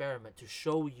an experiment to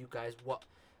show you guys what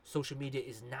social media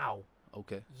is now.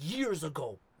 Okay. Years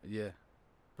ago. Yeah.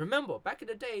 Remember, back in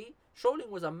the day, trolling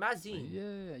was a mazine.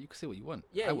 Yeah, you can say what you want.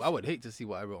 Yeah, I would hate to see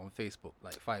what I wrote on Facebook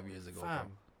like 5 years ago. Fam.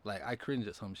 Bro. Like, I cringe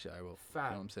at some shit I wrote. Fam. You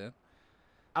know what I'm saying?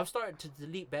 I've started to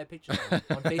delete bad pictures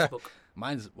on Facebook.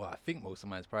 I think most of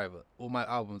mine's private. All my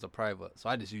albums are private, so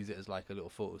I just use it as like a little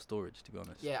photo storage, to be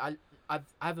honest. Yeah, I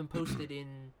haven't posted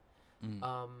in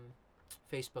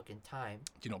Facebook in time.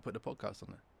 Do you not put the podcast on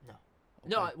there? No. Okay.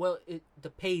 No, well, the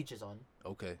page is on.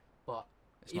 Okay. But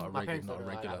it's even not my parents not don't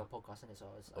know regular. I have a podcast in it, so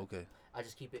it's like, Okay. I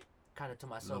just keep it kind of to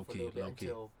myself Low-key, a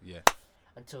little bit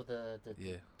until the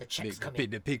checks come in.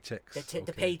 The big checks.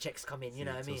 The paychecks come in, you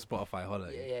know what I mean? So Spotify holler.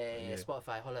 Yeah.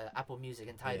 Spotify holler, Apple Music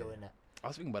and Tidal in that. I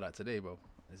was thinking about that today, bro.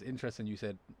 It's interesting you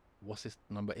said, what's this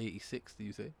number 86, do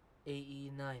you say?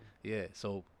 89. Yeah,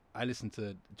 so I listened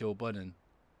to Joe Budden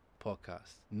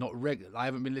podcast. Not regular. I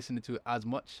haven't been listening to it as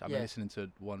much. I've been Yeah. listening to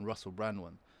one Russell Brand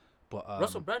one, but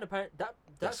Russell Brand apparently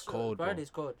that's cold, Brand bro. is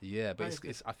cold. Yeah, but Brand it's, is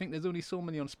it's. I think there's only so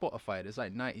many on Spotify. There's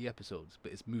like 90 episodes,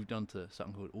 but it's moved on to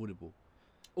something called Audible.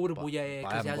 Audible, But- yeah, but I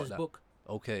because he haven't has got his that. book.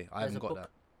 Okay, I There's haven't a got book. that.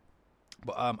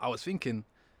 But I was thinking,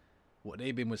 what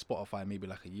they've been with Spotify maybe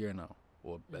like a year now,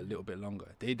 or a Mhm. little bit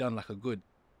longer. They done like a good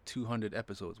 200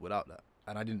 episodes without that,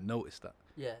 and I didn't notice that.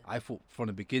 Yeah. I thought from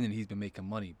the beginning he's been making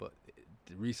money, but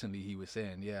recently he was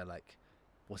saying, yeah, like,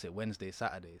 what's it, Wednesday,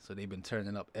 Saturday. So they've been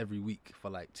turning up every week for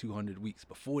like 200 weeks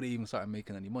before they even started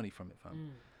making any money from it, fam.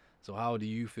 Mm. So how do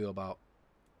you feel about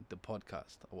the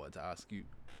podcast? I wanted to ask you,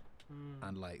 Mm.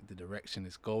 and like the direction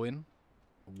it's going,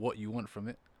 what you want from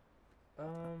it.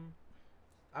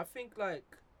 I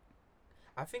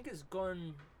think it's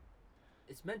gone.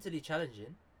 It's mentally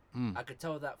challenging. Mm. I could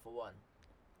tell that for one,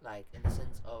 like in the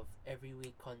sense of every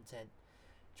week content,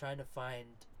 trying to find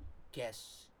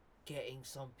guests, getting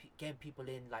people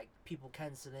in, like people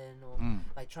canceling or Mm.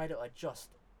 like try to adjust.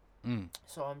 Mm.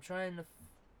 So I'm trying to,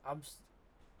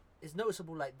 it's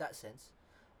noticeable like that sense,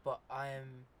 but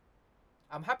I'm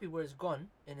happy where it's gone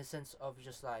in the sense of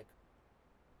just like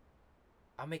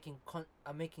I'm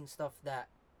making stuff that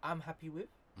I'm happy with,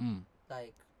 Mm.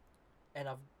 like, and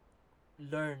I've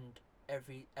learned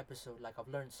every episode, like I've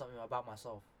learned something about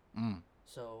myself. Mm.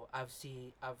 So I've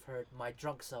heard my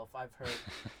drunk self, I've heard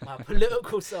my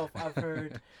political self, I've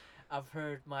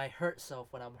heard my hurt self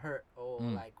when I'm hurt or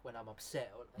like when I'm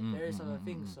upset or like various other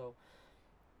things. So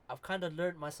I've kind of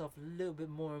learned myself a little bit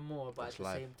more and more, but That's at the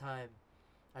life.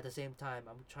 same time,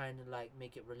 I'm trying to like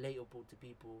make it relatable to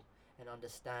people and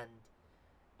understand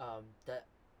that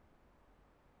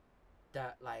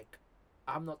like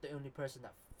I'm not the only person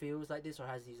that feels like this or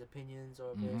has these opinions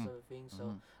or various other things.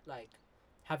 So like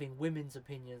having women's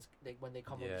opinions, like when they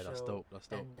come on the show, that's dope. That's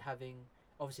dope. and having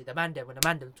obviously when the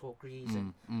man them talk grease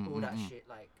and all that shit,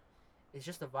 like it's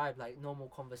just a vibe, like normal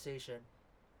conversation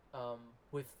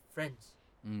with friends.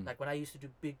 Like when I used to do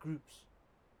big groups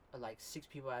like 6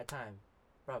 people at a time,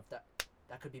 bruv, that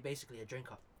could be basically a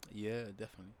drink up. Yeah,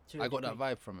 definitely. To a I got that degree.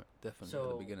 vibe from it, definitely, at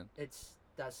the beginning.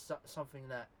 That's something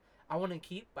that I want to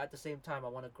keep, but at the same time I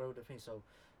want to grow the thing. So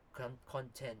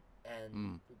content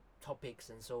and topics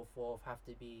and so forth have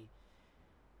to be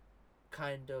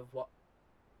kind of what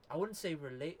I wouldn't say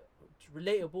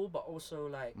relatable, but also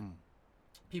like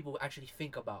people actually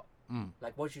think about.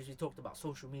 Like what we talked about,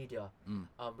 social media,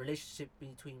 relationship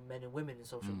between men and women in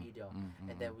social media,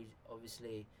 and then we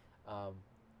obviously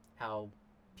how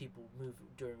people move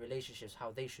during relationships,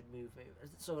 how they should move.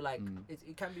 So like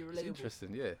it can be relatable. It's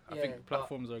interesting, yeah. I Yeah, think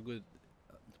platforms are good.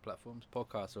 Platforms,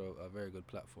 podcasts are a very good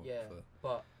platform Yeah, for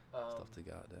but stuff to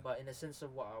get out there. but in the sense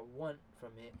of what I want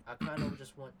from it, I kind of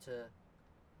just want to.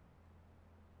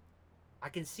 I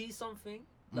can see something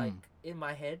like in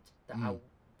my head that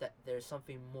that there's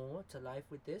something more to life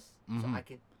with this, so I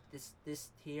can this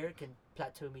here can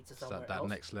plateau me to It's somewhere at that else.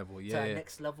 next level, To yeah. that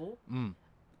next level. Mm.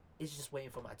 It's just waiting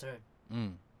for my turn.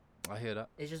 I hear that.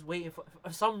 It's just waiting for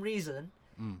some reason.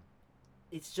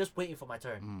 It's just waiting for my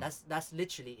turn. That's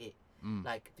literally it.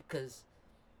 Like, because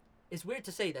it's weird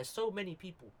to say there's so many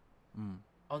people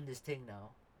on this thing now.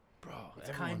 Bro, It's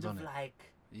everyone's kind of on it.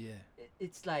 like Yeah.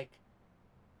 it's like,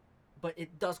 but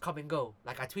it does come and go.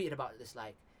 Like I tweeted about this.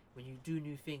 Like when you do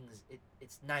new things,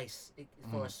 it's nice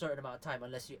for a certain amount of time,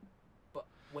 but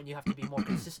when you have to be more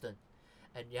consistent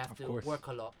and you have Of to course. work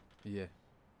a lot, Yeah.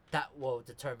 that will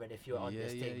determine if you're on Yeah,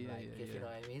 this yeah, thing. yeah, Like yeah, if yeah. you know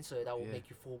what I mean. So that will Yeah. make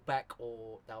you fall back,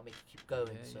 or that will make you keep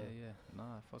going. Yeah, so. yeah.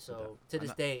 Nah, fuck with So that. to And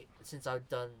this day, since I've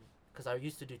done, because I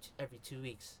used to do every 2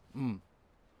 weeks.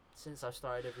 Since I've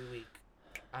started every week,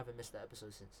 I haven't missed that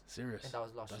episode since. Serious. And that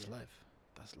was last That's year. life.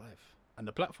 That's life. And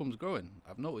the platform's growing.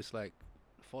 I've noticed like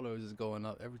followers is going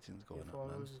up. Everything's going Your up, man.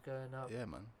 followers is going up. Yeah,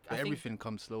 man. I But think- everything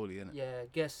comes slowly, innit?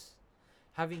 Yeah,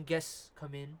 having guests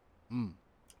come in,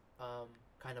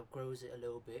 kind of grows it a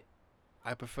little bit.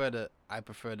 I prefer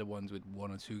the ones with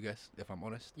 1 or 2 guests, if I'm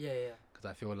honest, Yeah. because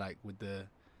I feel like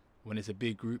when it's a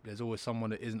big group, there's always someone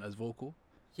that isn't as vocal.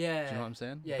 Yeah. Do you know what I'm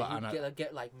saying? Yeah, But, you and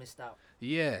get like missed out.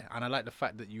 yeah, and I like the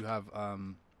fact that you have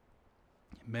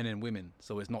men and women,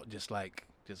 so it's not just like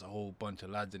just a whole bunch of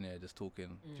lads in there just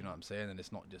talking. Do you know what I'm saying? And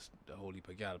it's not just the whole heap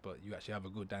of gal, but you actually have a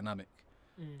good dynamic.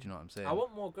 Do you know what I'm saying? I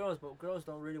want more girls, but girls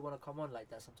don't really want to come on like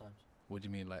that sometimes. What do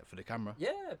you mean, like for the camera?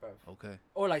 Yeah, bro. Okay.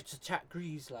 Or like to chat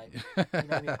grease, like you know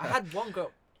what I mean. I had one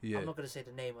girl. Yeah. I'm not gonna say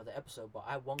the name of the episode, but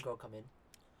I had one girl come in,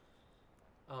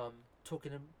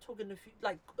 talking a few,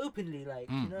 like openly, like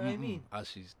you know what I mean. As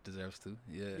she deserves to.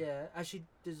 Yeah. Yeah, as she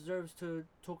deserves to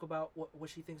talk about what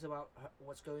she thinks about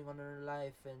what's going on in her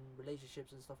life and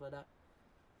relationships and stuff like that.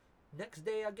 Next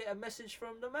day, I get a message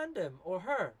from the mandem or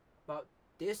her about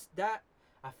this, that.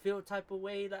 I feel type of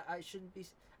way that I shouldn't be.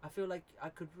 I feel like I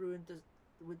could ruin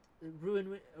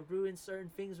certain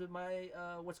things with my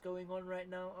what's going on right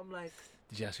now. I'm like,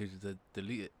 Did you ask you to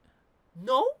delete it?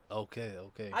 no. Okay.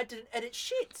 I didn't edit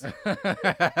shit.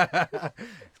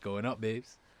 It's going up,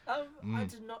 babes. I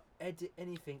did not edit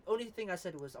anything. Only thing I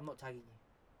said was, I'm not tagging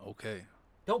you. Okay.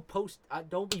 Don't post.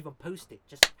 Don't even post it.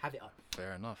 Just have it up.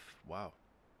 Fair enough. Wow.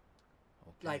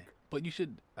 Okay. Like, but you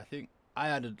should. I think I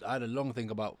had a long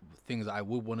think about things that I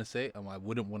would want to say and I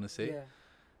wouldn't want to say. yeah.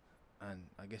 And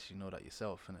I guess you know that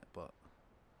yourself, innit? But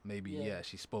maybe Yeah.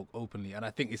 she spoke openly, and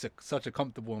I think it's such a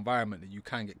comfortable environment that you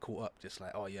can get caught up. Just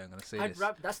like, oh yeah, I'm gonna say this.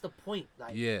 That's the point.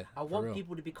 Like, Yeah. I for want real.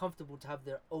 people to be comfortable to have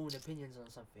their own opinions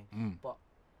on something. But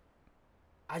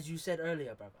As you said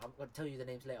earlier, bro, I'm gonna tell you the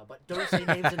names later. But don't say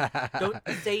names. Don't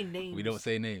say names. We don't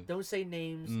say names. Don't say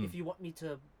names. If you want me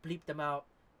to bleep them out,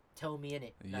 tell me in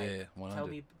it. Like, Yeah, 100. tell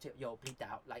me, yo, bleep that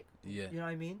out. Like, Yeah. you know what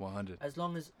I mean? 100. As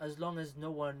long as no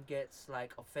one gets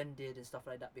like offended and stuff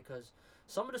like that, because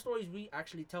some of the stories we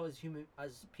actually tell as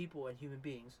people and human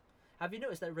beings, have you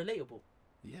noticed that relatable?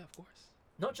 Yeah, of course.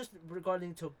 Not just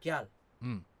regarding to gyal,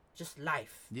 just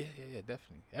life. Yeah,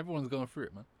 definitely. Everyone's going through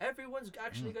it, man. Everyone's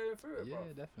actually going through it, Yeah, bro.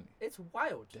 definitely. It's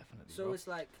wild. Definitely. So bro. it's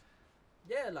like,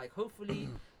 yeah, like hopefully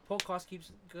podcast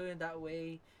keeps going that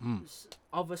way.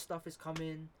 Other stuff is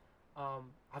coming.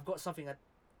 I've got something at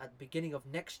the beginning of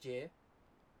next year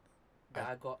that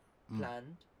I got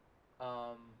planned.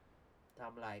 That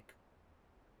I'm like,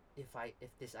 if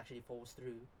this actually falls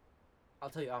through, I'll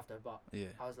tell you after. But Yeah.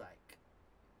 I was like,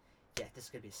 yeah, this is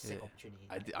gonna be a sick opportunity.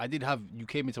 I did have, you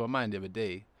came into my mind the other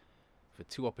day for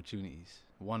 2 opportunities.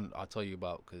 One I'll tell you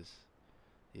about because,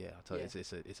 I'll tell you,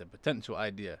 it's a potential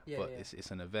idea, but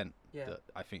it's an event that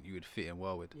I think you would fit in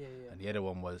well with. Yeah. And the other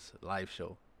one was live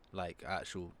show, like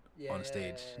actual on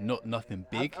stage, yeah. not nothing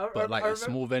big, I but like a remember-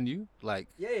 small venue, like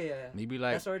Yeah. maybe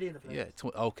like That's already in the plan.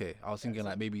 okay. I was thinking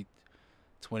like maybe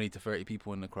 20 to 30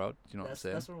 people in the crowd. Do you know what I'm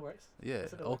saying? That's what it works. Yeah.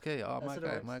 That's what it works. Okay. Oh, That's my what it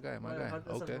guy. works. My guy. That's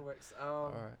how Okay. it works.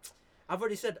 All right. I've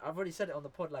already said it on the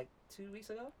pod like 2 weeks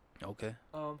ago. Okay.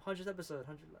 100th episode,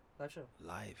 100 live show.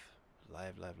 Live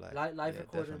Live recording,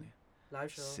 definitely.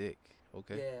 live show. Sick.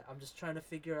 Okay. Yeah, I'm just trying to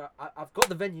figure out. I've got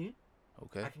the venue.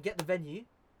 Okay. I can get the venue.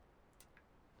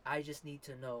 I just need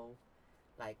to know,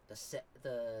 like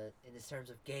in terms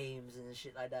of games and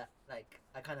shit like that. Like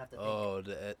I kind of have to think. Oh,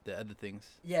 the other things.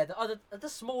 Yeah, the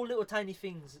small little tiny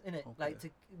things in it, Okay. like to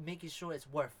making sure it's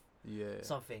worth Yeah.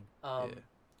 something. Yeah.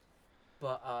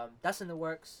 But that's in the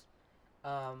works.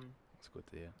 It's good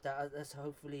to hear.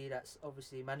 That's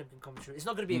obviously Mandem can come through. It's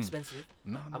not gonna be expensive.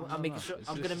 No. I'm making sure. It's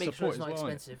I'm just gonna make sure support it's not as well,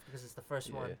 innit? expensive because it's the first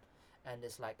Yeah. one, and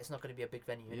it's like it's not gonna be a big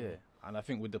venue. Yeah. Anyway. And I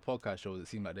think with the podcast shows, it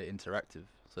seemed like they're interactive.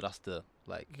 So that's the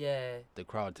Yeah. the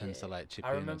crowd tends to like chip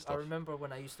I in and stuff. remember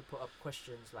when I used to put up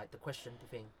questions, like the question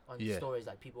thing on Yeah. stories,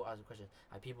 like people asking questions,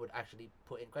 like people would actually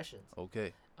put in questions.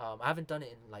 Okay. I haven't done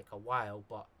it in like a while,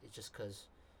 but it's just because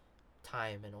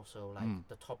time and also like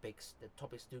the topics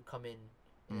do come in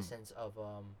the sense of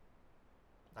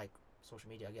like social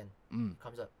media again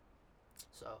comes up.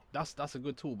 So That's a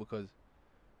good tool because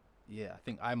I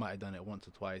think I might have done it once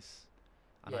or twice,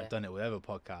 and I've done it with other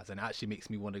podcasts, and it actually makes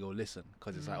me want to go listen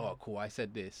because it's like, oh cool, I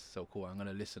said this, so cool, I'm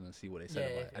gonna listen and see what they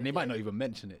said about it, and they might not even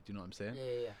mention it. Do you know what I'm saying?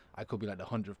 Yeah. I could be like the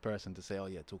 100th person to say, oh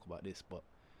yeah, talk about this, but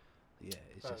it's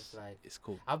Bro, just like, it's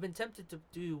cool. I've been tempted to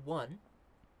do one.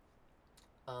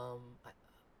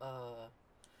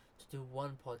 To do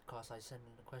one podcast, I sent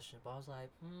in a question, but I was like,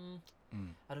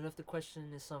 I don't know if the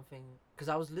question is something, because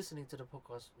I was listening to the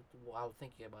podcast while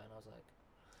thinking about it, and I was like,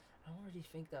 I don't really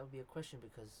think that would be a question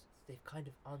because they've kind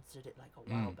of answered it like a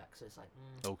while back, so it's like,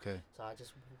 Okay. So I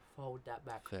just hold that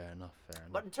back. Fair enough.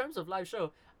 But in terms of live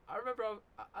show, I remember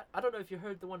I don't know if you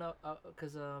heard the one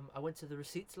because I went to the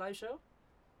Receipts live show.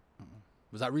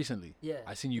 Was that recently? Yeah.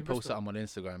 I seen you in post Bristol. something on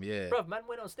Instagram. Yeah. Bruv, man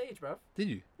went on stage, bruv. Did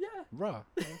you? Yeah. Bruh.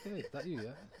 Okay. That you? Yeah.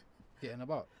 Getting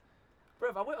about.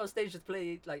 Bruv, I went on stage to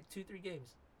play like 2-3 games.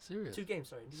 Serious. 2 games,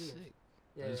 sorry. 2 games. Sick.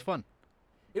 Yeah. It was fun.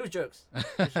 It was jokes. It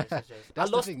was jokes. That's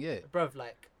I lost, the thing. Yeah. bruv.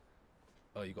 Like.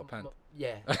 Oh, you got panned.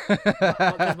 Yeah.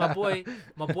 Because my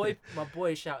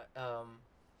boy shout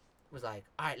was like,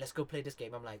 all right, let's go play this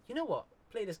game. I'm like, you know what?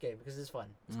 Play this game because it's fun.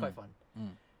 It's quite fun.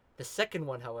 The second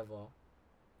one, however,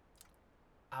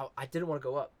 I didn't want to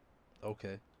go up,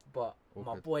 Okay. but my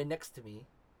Awkward. boy next to me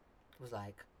was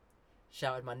like,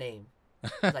 shouted my name. I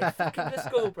was like, fucking let's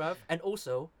go, bruv. And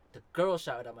also, the girl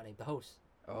shouted out my name, the host,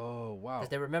 Oh wow. because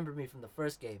they remembered me from the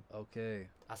first game. Okay.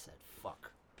 I said,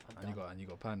 fuck. I'm And done. you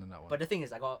got panned on that one. But the thing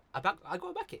is, I got to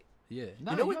back it. yeah.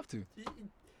 No, know you what- have to.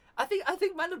 I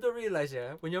think man don't realize,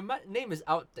 yeah, when your name is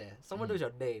out there, someone knows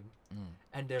your name,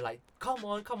 and they're like, come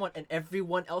on, and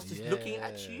everyone else is looking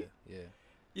at you. Yeah.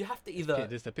 You have to either.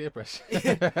 There's the peer pressure.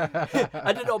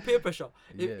 I don't know peer pressure.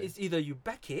 It's either you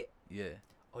back it,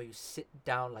 or you sit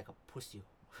down like a pussy.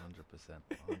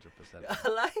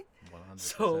 100%. Like, 100%.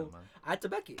 so man. I had to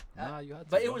back it. Nah, you had to.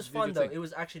 But it bro. was You did fun your though. thing. It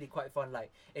was actually quite fun.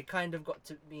 Like, it kind of got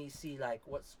to me see like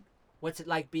what's it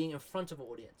like being in front of an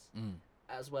audience,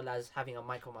 as well as having a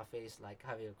mic on my face, like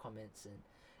having comments and,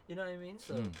 you know what I mean.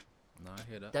 So No, I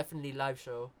hear that. definitely live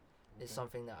show is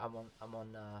something that I'm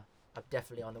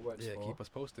definitely on the works Yeah, for. keep us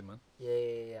posted, man.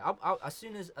 Yeah. I'll as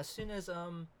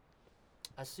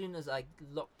soon as I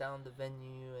lock down the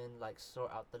venue and like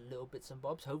sort out the little bits and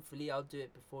bobs, hopefully I'll do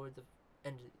it before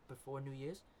New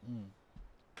Year's.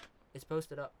 It's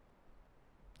posted up.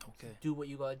 Okay. Do what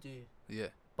you gotta do. Yeah.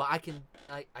 But I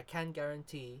can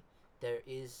guarantee there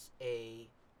is a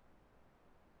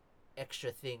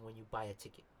extra thing when you buy a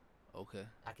ticket. Okay.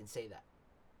 I can say that.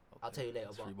 Okay. I'll tell you later.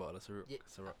 That's But free bottle of syrup. Yeah.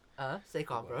 Syrup. Stay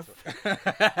calm, bro. Bottle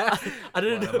I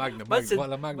didn't of know. Magnum. Man said-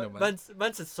 Bottle of Magnum, man.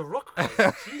 Man said Ciroc.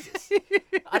 Jesus.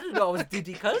 I didn't know I was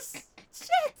Diddy, cuz.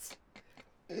 Shit.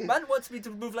 Man wants me to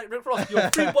move like Rick Ross. Your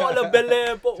free bottle of Bel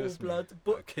Air, bottle Trust me. blood.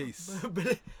 A case.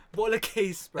 Bottle of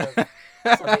case, bro.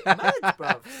 Sorry, mad,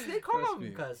 bro. Stay Trust calm, me.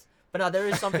 cuz. But now there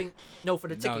is something. No, for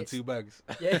the Down tickets. 2 bags.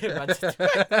 Yeah, man.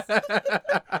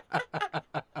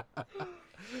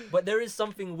 But there is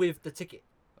something with the ticket.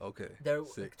 Okay. There,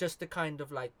 Sick. just to kind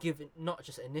of like give it, not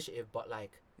just initiative, but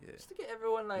like Yeah. just to get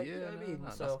everyone like, you know what I mean.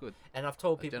 That's So, good. and I've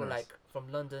told That's people generous. like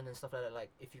from London and stuff like that, like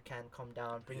if you can come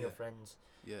down, bring your Yeah. friends.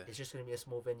 Yeah. It's just gonna be a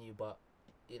small venue, but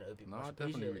you know, it'd be No, much I'd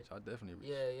definitely appreciated. reach. I'd definitely reach.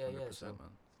 Yeah. 100%, So, man.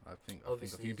 I think a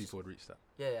obviously few it's- people would reach that.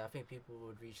 yeah, I think people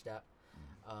would reach that.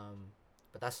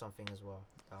 But that's something as well.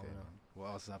 I Okay, wanna- man. What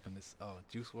else has happened this? Oh,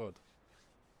 Juice WRLD.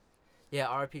 Yeah,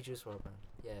 RIP Juice WRLD, man.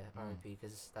 Yeah, RIP,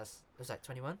 because it was like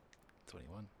 21.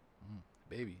 21.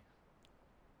 Baby.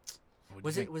 What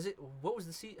Was it? What was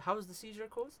the how was the seizure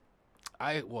caused?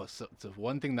 So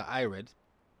one thing that I read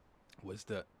was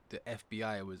that the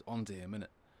FBI was onto him, innit?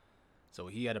 So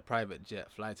he had a private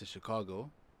jet fly to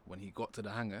Chicago. When he got to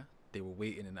the hangar, they were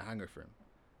waiting in the hangar for him.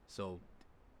 So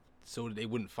that they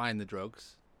wouldn't find the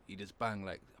drugs, he just banged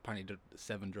like apparently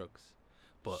 7 drugs.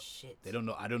 But Shit. they don't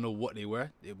know. I don't know what they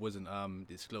were. It wasn't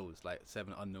disclosed. Like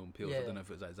 7 unknown pills. I Yeah. don't know if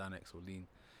it was like Xanax or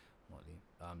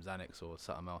Xanax or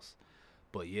something else.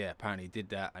 But yeah, apparently he did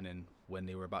that. And then when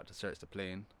they were about to search the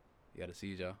plane, he had a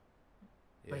seizure.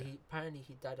 Yeah. But apparently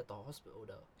he died at the hospital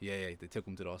though. Yeah, they took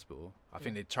him to the hospital. I Yeah.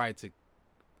 think they tried to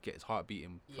get his heart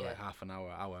beating for like Yeah. half an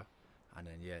hour, and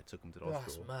then took him to the That's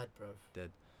hospital. mad, bro.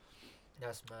 Dead.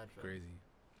 That's mad, bro. Crazy.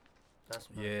 That's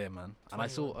mad. Yeah, man. And I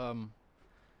saw 21.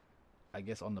 I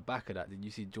guess on the back of that, did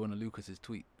you see Joyner Lucas's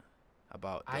tweet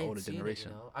about the I ain't older seen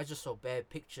generation? it, you know. I just saw bare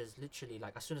pictures, literally.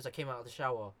 Like as soon as I came out of the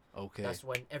shower, Okay. that's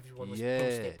when everyone was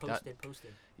Yeah, posting.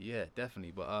 Yeah,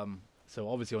 definitely. But so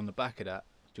obviously on the back of that,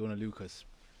 Joyner Lucas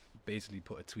basically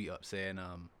put a tweet up saying,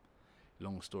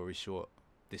 long story short,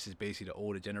 this is basically the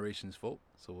older generation's fault.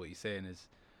 So what he's saying is,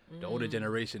 the older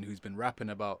generation who's been rapping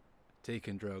about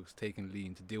taking drugs, taking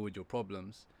lean to deal with your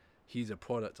problems, he's a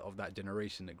product of that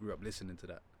generation that grew up listening to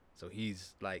that. So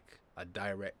he's like a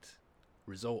direct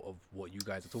result of what you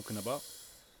guys are talking about.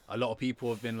 A lot of people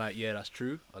have been like, yeah, that's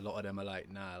true. A lot of them are like,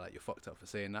 nah, like you're fucked up for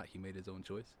saying that. He made his own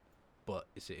choice. But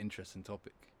it's an interesting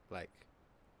topic. Like,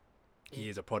 he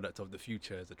is a product of the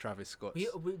future as a Travis Scott.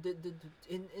 It's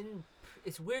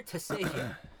weird to say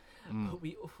here, but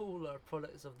we all are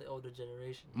products of the older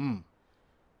generation.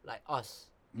 Like us.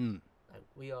 Like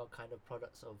we are kind of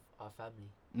products of our family.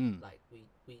 Like we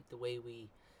the way we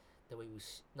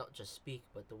not just speak,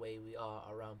 but the way we are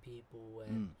around people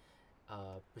and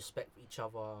respect each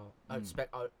other.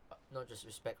 Not just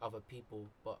respect other people,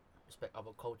 but respect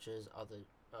other cultures, other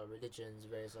religions,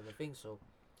 various other things. So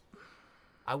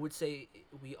I would say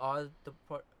we are the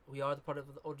product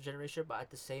of the older generation, but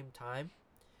at the same time,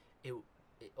 it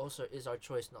also is our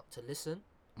choice not to listen,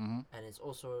 and it's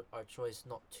also our choice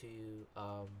not to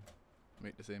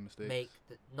make the same mistake.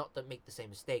 Not to make the same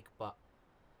mistake, but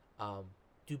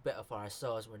do better for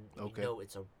ourselves when we know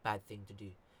it's a bad thing to do.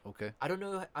 Okay. I don't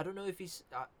know if he's.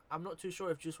 I'm not too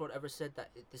sure if Juice WRLD ever said that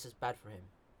this is bad for him.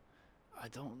 I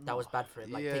don't know. That was bad for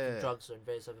him, like taking drugs and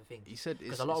various other things. He said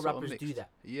because a lot of rappers do that.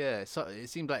 Yeah, so it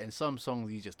seems like in some songs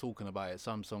he's just talking about it.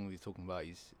 Some songs he's talking about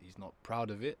he's not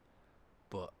proud of it,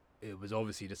 but it was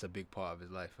obviously just a big part of his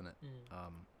life, innit?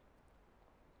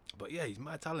 But yeah, he's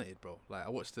mad talented, bro. Like I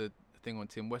watched the thing on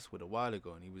Tim Westwood a while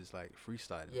ago, and he was like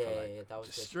freestyling. Yeah, for, like, that was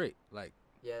just good. straight, like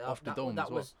Yeah, off the dome that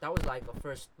as well. was like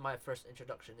my first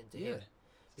introduction into him.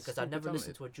 because I Super never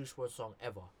listened talented. to a Juice WRLD song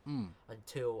ever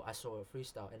until I saw a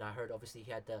freestyle, and I heard obviously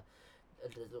he had the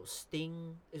little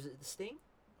Sting. Is it the Sting?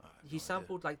 I have He no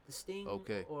sampled like the Sting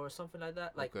Okay. or something like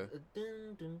that. Like Okay.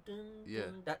 dun, dun, dun, Yeah.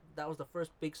 dun. That was the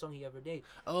first big song he ever did. idea.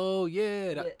 Oh yeah,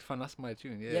 Yeah. fun. That's my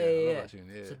tune. Yeah, Yeah, I love yeah. that tune.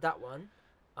 Yeah. So that one,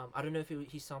 I don't know if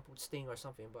he sampled Sting or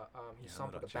something, but he Yeah, I know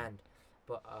sampled that a tune. band.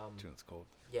 But Tune's cold.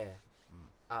 yeah,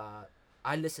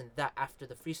 I listened that after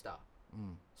the freestyle,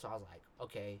 Mm. so I was like,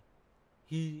 okay,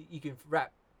 he can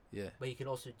rap, Yeah. but he can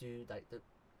also do like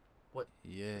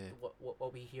Yeah.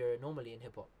 what we hear normally in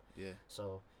hip hop. Yeah.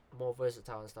 So more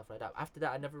versatile and stuff like that. After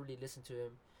that, I never really listened to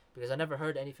him because I never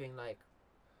heard anything like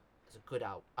it's a good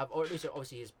album. Or at least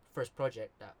obviously his first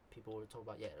project that people were talking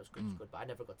about. Yeah, it was good, it was good. But I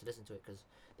never got to listen to it because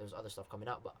there was other stuff coming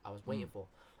out. But I was waiting for.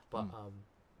 But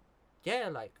yeah,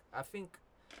 like I think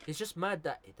it's just mad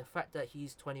that the fact that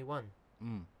he's 21.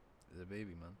 He's a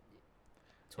baby, man.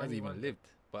 He 21. hasn't even lived.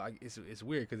 But it's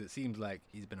weird because it seems like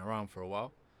he's been around for a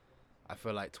while. I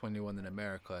feel like 21 in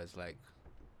America is like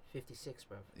 56,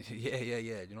 bro. yeah.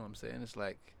 You know what I'm saying? It's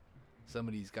like some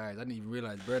of these guys. I didn't even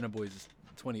realize Burna Boy is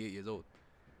 28 years old.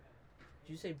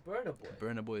 Did you say Burna Boy?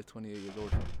 Burna Boy is 28 years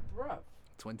old. Bro.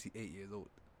 28 years old.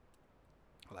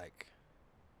 Like,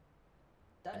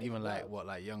 That and is even like wild. what,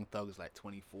 like Young Thug is like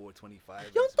 24,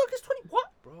 25. Young Thug is 20.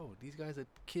 What? Bro, these guys are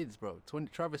kids, bro.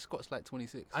 Travis Scott's like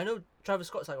 26. I know Travis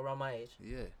Scott's like around my age.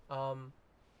 Yeah.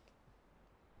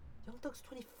 Young Thug's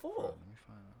 24. Bro, let me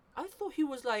find out. I thought he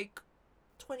was like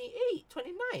 28,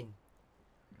 29.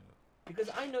 Because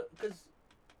I know, because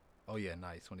Oh yeah,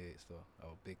 nah, he's 28 still.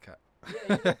 Oh, big cat.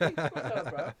 yeah, he's a big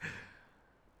brother,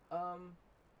 bro.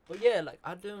 But yeah, like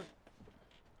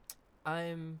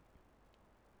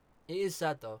it is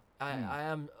sad though.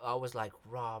 I was like,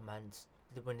 raw man.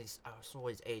 When I saw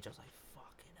his age, I was like,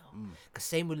 fucking hell. Cause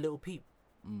same with Lil Peep.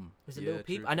 Was it Yeah, Lil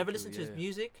Peep? true, I never true, listened to his yeah.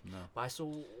 music, No. but I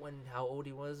saw how old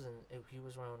he was, and he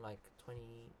was around like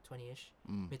 20-ish,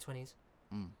 mid 20s.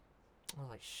 I was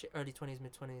like, shit, early 20s,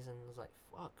 mid 20s, and I was like,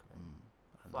 fuck, man.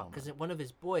 Fuck, because one of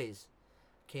his boys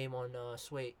came on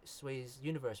Sway's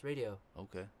Universe Radio.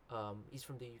 Okay. He's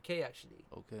from the UK actually.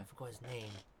 Okay. I forgot his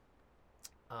name.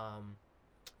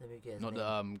 Let me get his Not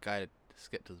name. the guy,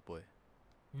 Skepta's boy,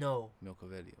 No.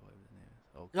 Milcavelli or whatever his name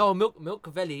is. Okay. No,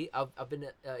 Milcavelli. I've been.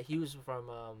 He was from.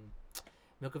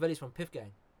 Milcavelli's from Piff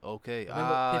Gang. Okay.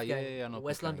 Remember Piff Yeah, Gang, yeah, I know.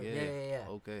 West Piff Gang, London. Yeah.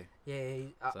 Okay.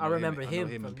 Yeah. So I remember I know him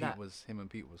him from and that. Him and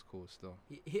Pete was cool still.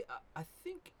 I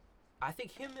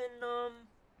think him and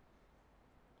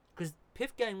because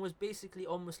Piff Gang was basically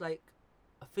almost like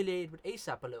affiliated with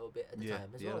ASAP a little bit at the time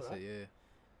as well, that's right? it.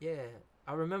 Yeah. Yeah,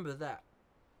 I remember that.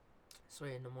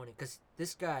 Sorry, in the morning, because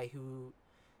this guy who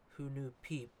knew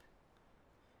Peep,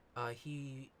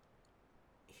 he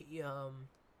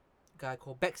guy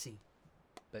called Bexy.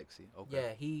 Bexy. Okay.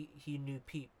 Yeah, he knew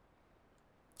Peep,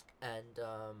 and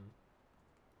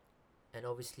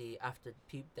obviously after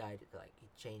Peep died, like he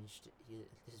changed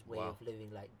his way of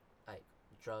living, like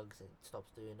drugs, and stops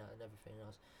doing that and everything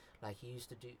else. Like he used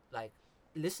to do, like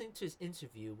listening to his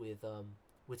interview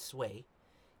with Sway,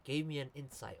 gave me an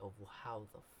insight of how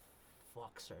the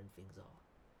fuck certain things are,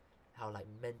 how like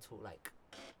mental, like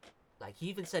he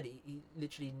even said he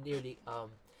literally nearly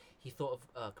he thought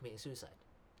of committing suicide.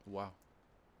 Wow.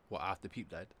 What, after Peep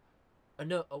died?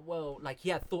 No, well, like he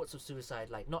had thoughts of suicide,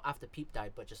 like not after Peep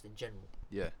died, but just in general.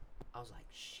 Yeah. I was like,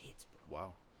 shit, bro.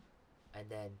 Wow.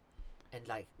 And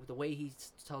like the way he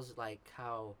tells like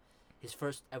how his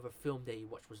first ever film that he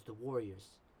watched was The Warriors.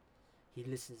 He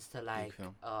listens to like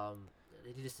film.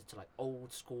 he listens to like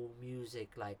old school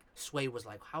music. Like Sway was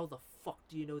like, how the fuck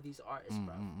do you know these artists,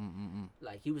 bro?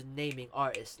 Like he was naming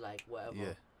artists like whatever.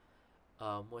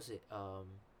 Yeah. Was it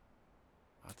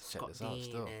I have to check Scott this out Dean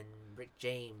still. and Rick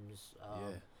James?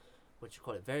 Yeah. What you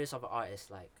call it? Various other artists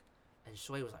like, and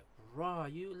Sway was like, raw,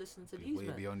 you listen to these Way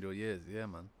man. beyond your years. Yeah,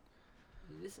 man.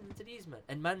 You listen to these man,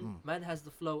 and man has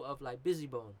the flow of like Busy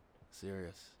Bone.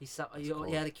 Serious. He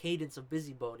cold. had a cadence of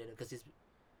Busy Bone in it because his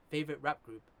favorite rap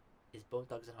group is Bone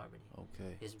Thugs and Harmony.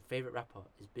 Okay. His favorite rapper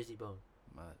is Busy Bone.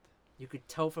 Mad. You could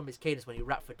tell from his cadence when he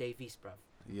rapped for Dave East, bruv.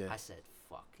 Yeah. I said,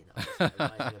 fuck, you know, this guy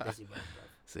reminds me of Busy Bone, bruv.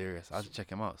 Serious. I have to check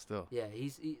him out still. Yeah,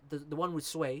 the one with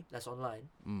Sway that's online.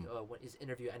 Mm. When his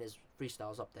interview and his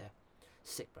freestyles up there,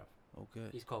 sick, bruv. Okay.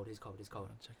 He's cold. I'll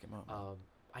check him out. Man.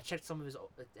 I checked some of his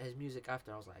music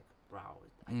after. I was like, bro,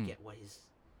 I get what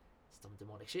some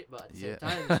demonic shit, but at the same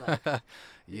time, it's like,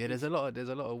 yeah. There's a lot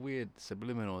of weird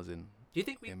subliminals in. do you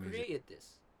think we music. created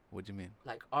this? What do you mean?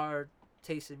 Like our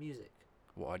taste in music?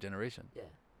 What, our generation? Yeah,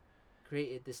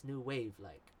 created this new wave,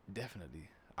 like. Definitely.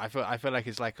 I feel like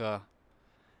it's like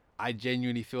I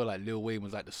genuinely feel like Lil Wayne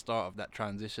was like the start of that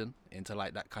transition into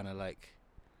like that kind of like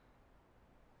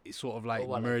it's sort of like Or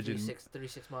what, merging. like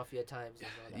 36 Mafia times. And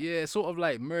all that. Yeah, sort of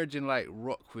like merging like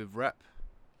rock with rap.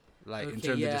 Like in Okay,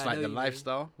 terms yeah, of just I like know the what you mean.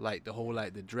 lifestyle, like the whole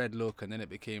like the dread look, and then it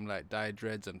became like dye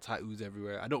dreads and tattoos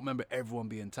everywhere. I don't remember everyone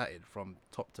being tatted from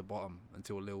top to bottom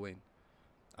until Lil Wayne.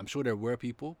 I'm sure there were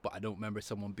people, but I don't remember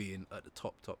someone being at the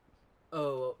top.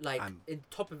 Oh, like in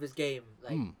top of his game,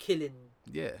 like killing.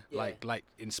 Yeah, Yeah. like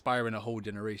inspiring a whole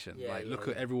generation. Yeah, like yeah, look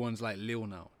at everyone's like Lil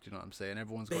now. Do you know what I'm saying?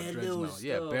 Everyone's got Bare dreads now. Lils,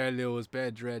 Yeah, though. bare Lils,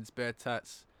 bare dreads, bare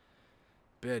tats,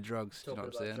 bare drugs. Do you know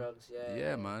Talking what I'm about saying? drugs,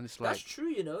 Yeah, man. It's That's like true,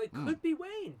 you know. It could be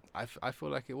Wayne, I feel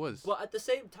like it was. but at the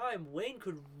same time, Wayne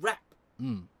could rap.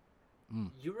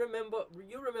 You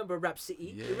remember Rap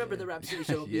City? Yeah. You remember the Rap City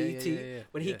show on Yeah, BET yeah,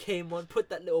 when he yeah. came on, put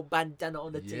that little bandana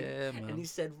on the thing, Yeah, man. and he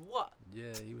said, "What?"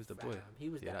 Yeah, he was the boy. Fam, he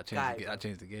was Yeah, that that guy. changed. That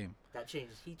changed the game. That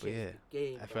changed. He But changed yeah, the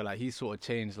game. I bro. feel like he sort of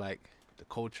changed like the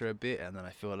culture a bit, and then I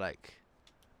feel like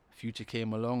Future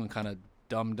came along and kind of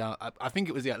dumbed down. I think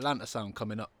it was the Atlanta sound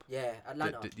coming up. Yeah,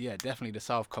 Atlanta. Yeah, definitely the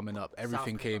South coming up.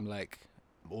 Everything came came like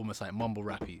almost like mumble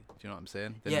rappy. Do you know what I'm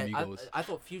saying? Then Yeah, Migos. I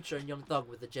thought Future and Young Thug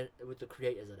with the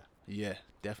creators of that. Yeah,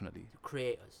 definitely, The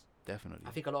creators. definitely.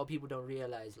 I think a lot of people don't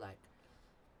realize like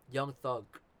Young Thug.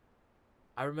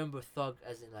 I remember Thug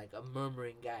as in like a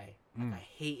murmuring guy. Like, I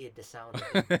hated the sound of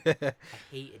him. I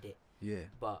hated it. Yeah,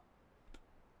 But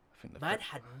I think the man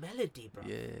had melody, bro.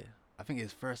 yeah, I think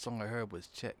his first song I heard was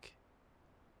Check.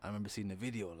 I remember seeing the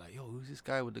video, like, yo, who's this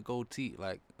guy with the gold teeth,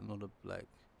 like, another like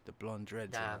the blonde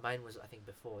dreads. Nah, and mine was I think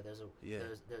before. There's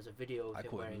a video of I him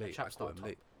caught wearing him a late. trap star top.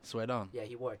 Swear down. Yeah,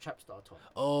 he wore a trap star top.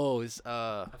 Oh, it's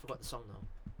I forgot the song now.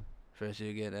 first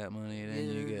you get that money, then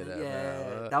you get that.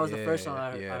 Yeah, that was the first song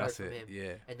I heard that's from it. him.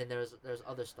 Yeah. And then there's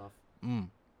other stuff. Mm.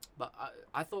 But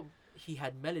I thought he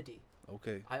had melody.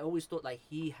 Okay. I always thought like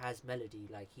he has melody,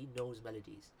 like he knows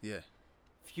melodies. Yeah.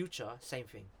 Future, same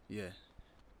thing. Yeah.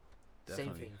 Same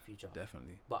Definitely. thing, Future.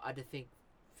 Definitely. But I don't think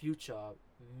Future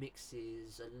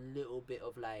mixes a little bit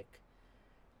of like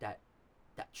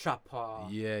that trapper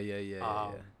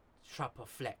Yeah. trapper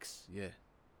flex. Yeah.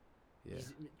 Yeah.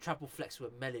 He's trapper flex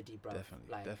with melody, bro. Definitely.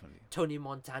 Like Definitely. Tony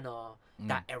Montana,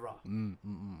 that era.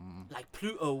 Like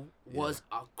Pluto was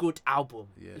a good album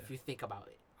Yeah. if you think about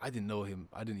it. I didn't know him.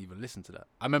 I didn't even listen to that.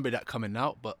 I remember that coming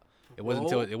out, but it wasn't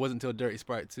Bro. until Dirty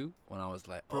Sprite 2 when I was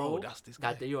like, Bro, oh, that's this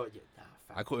guy. Nah, fam.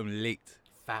 I caught him late.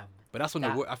 Fam. But that's when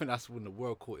That- I think that's when the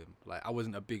world caught him. Like I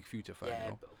wasn't a big Future fan. Yeah, You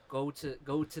know? but go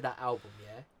to that album,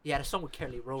 yeah? He had a song with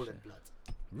Kelly Rowland, blood.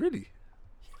 Really?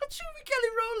 What you with Kelly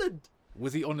Rowland?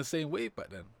 Was he on the same wave back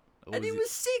then? Or And he was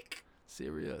sick.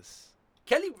 serious.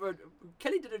 Kelly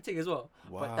did her thing as well.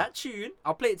 Wow. But that tune,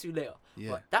 I'll play it to you later.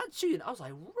 Yeah. But that tune, I was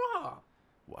like, rah.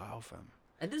 Wow, fam.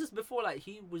 And this is before like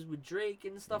he was with Drake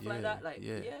and stuff like Yeah, that. Like,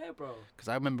 yeah. yeah, bro. Because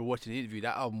I remember watching the interview.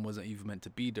 That album wasn't even meant to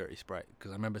be Dirty Sprite.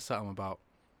 Because I remember something about.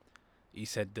 He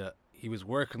said that he was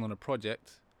working on a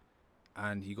project,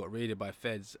 and he got raided by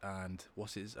feds. And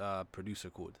what's his producer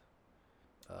called?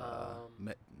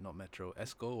 Not Metro,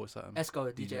 Esco or something.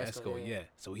 Esco, DJ DJ Esco, yeah.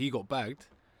 So he got bagged,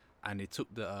 and they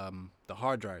took the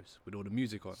hard drives with all the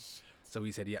music on. So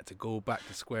he said he had to go back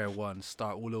to square one,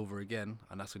 start all over again,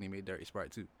 and that's when he made Dirty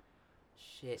Sprite 2.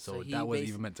 Shit. So he that wasn't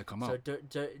even meant to come So out.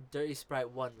 Dirty Sprite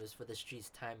 1 was for the streets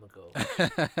time ago.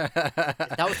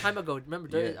 That was time ago. Remember,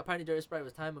 apparently Dirty Sprite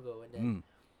was time ago. And then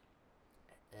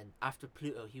and after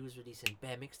Pluto, he was releasing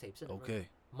bare mixtapes. Okay.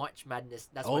 March Madness.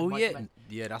 That's Oh when yeah,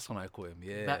 yeah. That's when I caught him.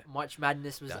 Yeah. March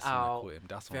Madness was That's when I out. caught him.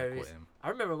 That's when I caught him. I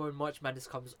remember when March Madness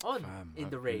comes on Fam, in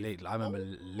the raid. I remember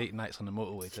late nights on the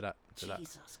motorway to that.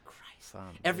 Jesus Christ. Fam,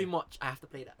 Every yeah. March I have to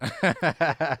play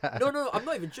that. No, I'm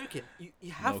not even joking.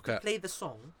 You have No to cap. play the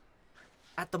song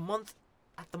at the month.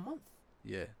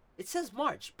 Yeah. It says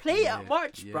March. Play it at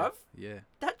March, yeah, bruv. Yeah.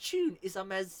 That tune is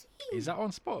amazing. Is that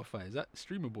on Spotify? Is that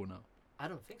streamable now? I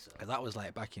don't think so. Because that was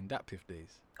like back in DatPiff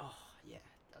days. Oh yeah.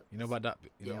 You know about that?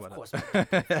 You Yeah, know of about course.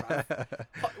 that?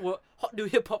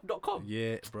 Hotnewhiphop.com.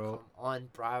 Yeah, bro. Come on,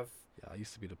 bruv. Yeah, I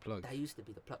used to be the plug. That used to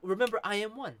be the plug. Remember I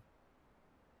Am One?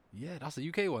 Yeah, that's the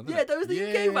UK one. Isn't Yeah, it? that was the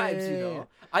UK vibes, you know.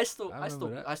 I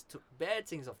remember that. took bad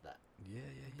things off that. Yeah,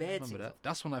 Bad I remember things. that.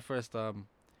 That's when I first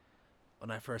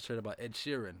heard about Ed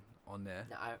Sheeran on there.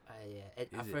 No,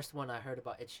 the first one I heard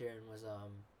about Ed Sheeran was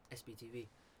SBTV.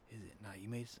 Is it? Nah, you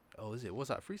made. Oh, is it? What's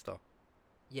that freestyle?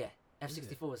 Yeah, Is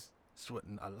it? F64s.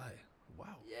 Sweating, I lie. Wow.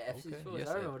 Yeah, Okay, F64s. yes,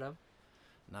 I Ed. remember them.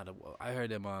 Nah, I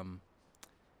heard him.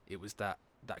 It was that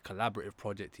collaborative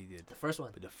project he did. The first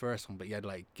one. But the first one, but he had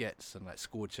like Getz and like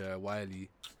Scorcher, Wiley.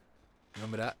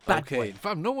 Remember that? Bad okay, Boy.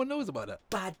 fam, no one knows about that.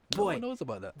 Bad No boy. one knows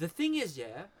about that. The thing is,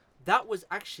 yeah, that was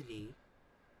actually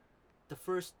the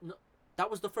first. No, that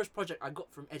was the first project I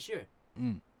got from Ed Sheeran.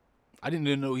 I didn't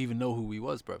even know who he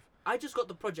was, bruv. I just got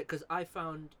the project because I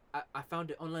found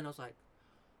it online. I was like,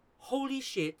 holy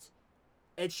shit,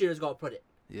 Ed Sheeran's got a project.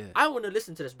 Yeah. I want to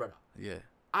listen to this, brother. Yeah.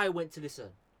 I went to listen.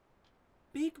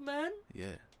 Big man.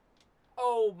 Yeah.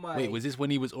 Oh my. Wait, was this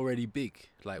when he was already big?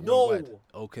 Like No. worldwide?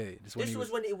 Okay. This was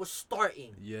when it was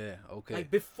starting. Yeah. Okay.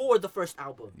 Like before the first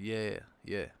album. Yeah.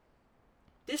 Yeah.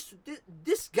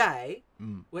 This guy,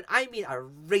 when I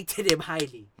rated him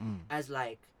highly as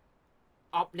like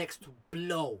up next to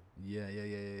Blow. Yeah.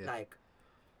 Like,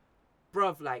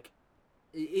 bruv, like,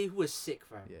 it was sick,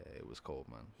 fam. Yeah, it was cold,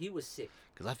 man. He was sick.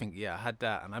 Because I think, I had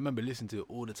that, and I remember listening to it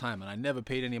all the time, and I never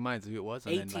paid any mind to who it was.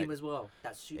 And A-Team as well.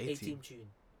 That's A-Team. A-Team tune.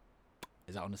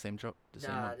 Is that on the same drop?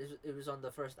 Nah, it was on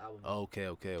the first album. Oh, okay. Yeah.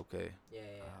 Okay.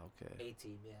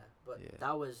 A-Team, yeah. But Yeah.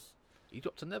 that was... He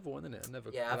dropped another one, didn't it? Another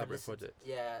Yeah, I haven't collaborative listened. project.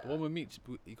 Yeah. The one with Meek,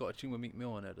 he got a tune with Meek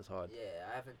Mill on it. That's hard. Yeah,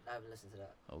 I haven't listened to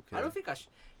that. Okay. I don't think I should.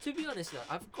 To be honest, though,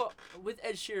 I've got with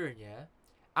Ed Sheeran. Yeah,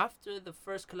 after the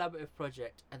first collaborative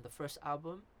project and the first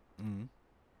album,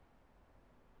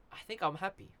 I think I'm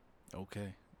happy.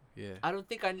 Okay. Yeah. I don't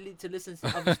think I need to listen to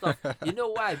other stuff. You know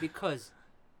why? Because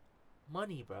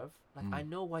money, bruv. Like I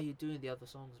know why you're doing the other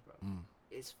songs, bruv.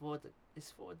 It's for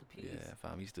the peas. Yeah,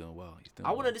 fam, he's doing well.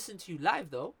 I want to listen to you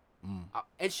live though.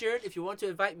 Ed Sheeran, if you want to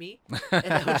invite me and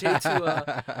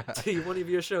LJ to one of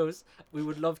your shows, we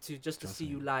would love to just to see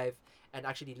you live and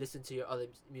actually listen to your other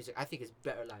music. I think it's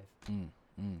better live.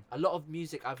 A lot of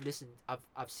music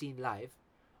I've seen live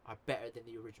are better than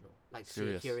the original. Like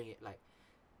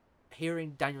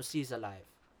hearing Daniel Caesar live.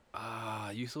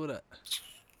 Ah, you saw that,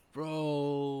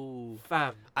 bro?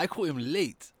 Fam, I caught him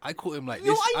late. I caught him like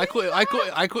No, this. I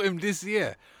I caught him this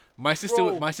year. My sister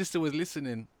was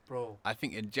listening. bro. I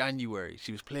think in January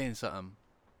she was playing something,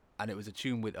 and it was a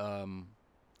tune with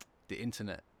the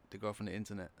internet, the girl from the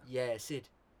internet. Yeah, Sid.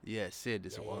 Yeah, Sid.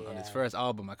 It's on his Yeah. first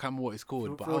album. I can't remember what it's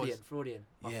called, but Freudian.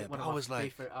 Yeah, One but of I my was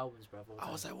like- favorite albums, bro.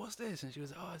 I was like, "What's this?" And she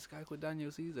was like, "Oh, it's a guy called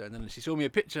Daniel Caesar." And then she showed me a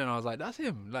picture, and I was like, "That's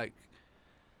him!" Like,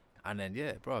 and then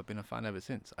bro, I've been a fan ever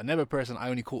since. Another person I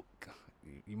only caught.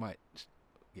 You might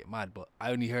get mad, but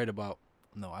I only heard about.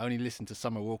 No, I only listened to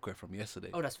Summer Walker from yesterday.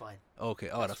 Oh, that's fine. Okay.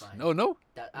 Oh, that's that's fine. no.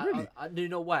 That Really? I do you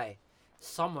know why?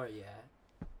 Summer, yeah.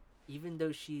 Even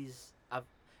though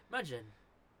imagine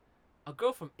a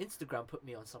girl from Instagram put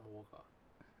me on Summer Walker.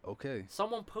 Okay.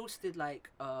 Someone posted like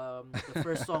the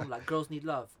first song, like "Girls Need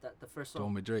Love." The first The one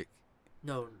song. with Drake.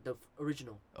 No, the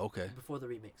original Okay. before the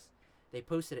remix. They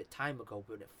posted it time ago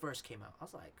when it first came out. I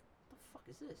was like, "What the fuck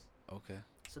is this?" Okay.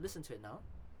 So listen to it now.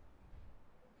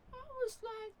 I was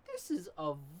like, "This is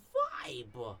a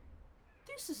vibe.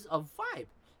 This is a vibe."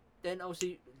 Then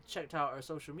obviously checked out her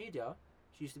social media.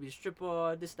 She used to be a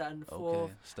stripper, this, that, and the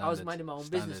fourth. Okay. I was minding my own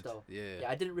business though. Yeah.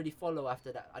 I didn't really follow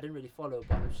after that. I didn't really follow,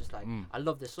 but it was just like, I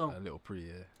love this song. A little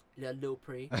pre, Lil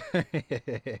Pre.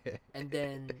 yeah. And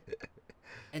then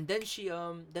she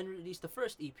then released the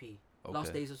first EP, Last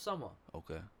Okay. Days of Summer.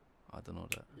 Okay. I don't know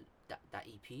that. That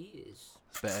EP is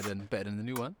Better than the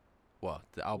new one. What,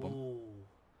 the album? ooh.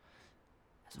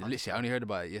 That's hard to Literally, I only heard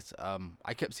about it. Yes.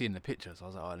 I kept seeing the pictures. I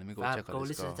was like, oh, let me go Fam, check out go this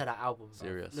listen girl. to that album. Bro.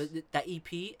 Serious. That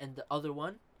EP and the other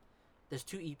one. There's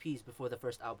 2 EPs before the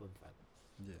first album, fam.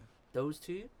 Yeah. Those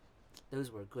 2,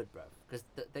 those were good, bro. Because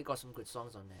they got some good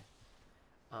songs on there.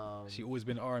 She always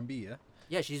been R&B, yeah.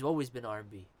 Yeah, she's always been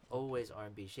R&B. Always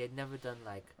R&B. She had never done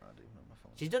like. I don't even know my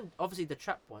phone. She's done obviously the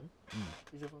trap one.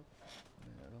 Is your phone?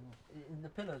 Yeah, I don't know. In the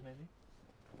pillows, maybe.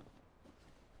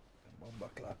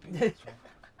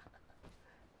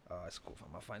 It's cool.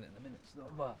 I might find it in a minute. Still.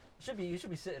 But you should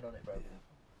be sitting on it, bro.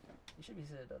 You should be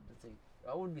sitting on the thing.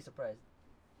 I wouldn't be surprised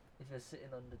if you're sitting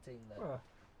on the thing like.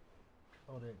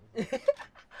 Oh, there.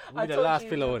 I the told last you,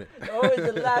 pillow on it. Always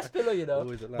the last pillow, you know.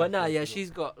 Always the last But nah, yeah, pillow. she's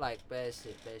got like bare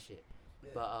shit.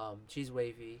 But she's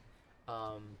wavy.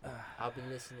 I've been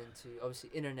listening to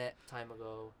obviously Internet time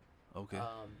ago. Okay.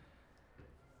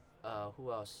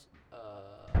 Who else?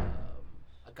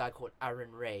 A guy called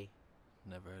Aaron Ray.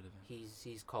 Never heard of him.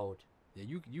 He's cold. Yeah,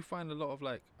 you find a lot of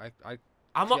like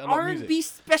I'm get an a lot of R&B music.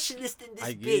 specialist in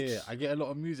this bitch. I get a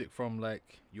lot of music from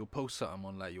like you'll post something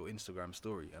on like your Instagram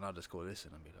story and I'll just go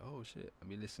listen and be like, oh shit, I'll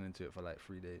be listening to it for like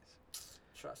 3 days.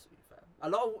 Trust me, fam. A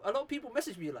lot of people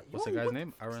message me like, What's the guy's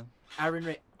name? Aaron Aaron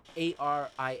Ray,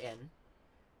 ARINRAY.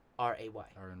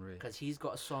 Ray. Because he's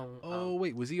got a song. Oh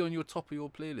wait, was he on your top of your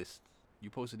playlist? You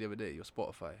posted the other day, your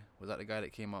Spotify. Was that the guy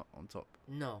that came out on top?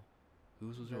 No.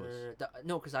 Whose was yours?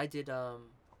 No, because I did Your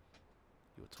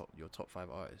top 5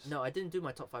 artists. No, I didn't do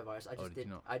my top 5 artists. I just did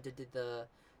you not? I did the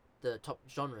top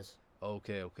genres.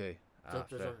 Okay. Top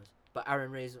Fair. genres. But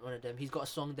Aaron Ray's one of them. He's got a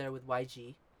song there with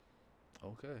YG.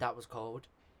 Okay. That was cold.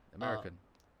 American.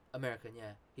 American,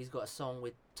 yeah. He's got a song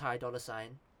with Ty Dolla $ign.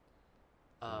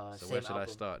 So same where should album.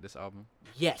 I start this album?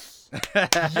 Yes.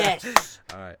 Yes.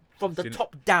 All right. From the Soon-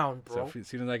 top down, bro. So as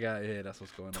soon as I get out of here, that's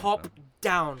what's going on. Top fam.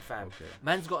 down, fam. Okay.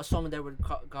 Man's got a song there with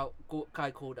a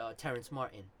guy called Terrence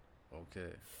Martin.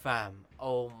 Okay. Fam.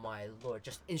 Oh my lord.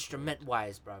 Just instrument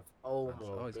wise, bruv. Oh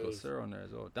Oh, my he's got days. Sir on there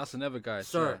as well. That's another guy.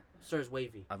 Sir's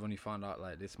wavy. I've only found out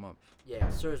like this month. Yeah,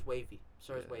 Sir's wavy.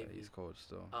 Sir's Yeah, wavy. He's cold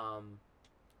still.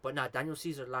 But nah, Daniel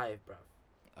Caesar live,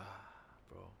 bruv.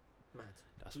 Bro. Mad.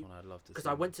 That's one I'd love to see. Because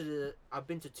I've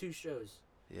been to 2 shows.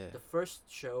 Yeah. The first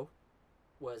show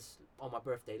was on my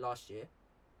birthday last year.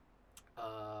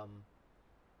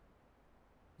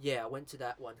 Yeah, I went to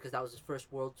that one because that was his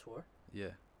first world tour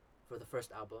Yeah. for the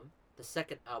first album. The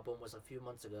second album was a few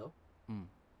months ago. Mm.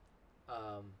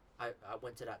 I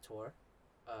went to that tour,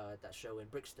 that show in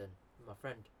Brixton with my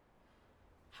friend.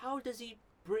 How does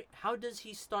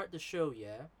he start the show?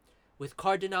 Yeah, with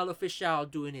Cardinal Official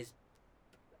doing his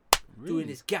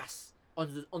gas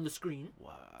on the screen.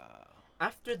 Wow.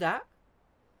 After that,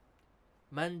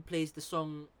 man plays the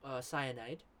song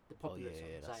Cyanide, the popular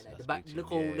song Cyanide, the back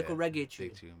little reggae tune.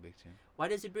 Big tune. Why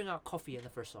does he bring out Coffee in the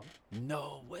first song?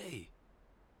 No way.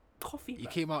 Coffee. He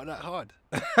bruv. came out that hard.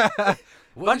 But-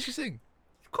 What did she sing?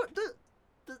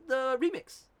 The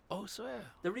remix. Oh, swear.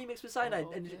 The remix with Cyanide.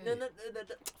 Oh, And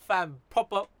okay. fam,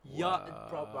 proper. Wow.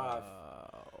 Proper.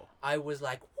 I was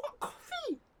like, what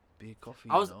Coffee? Big coffee.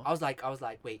 I was like,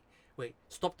 wait,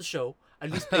 stop the show.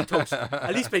 At least play Toast.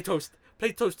 At least play Toast.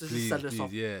 Play Toast to send us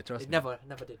off. Yeah, trust It me.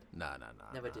 never did. Nah.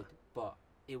 Never did. But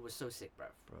it was so sick, bruv.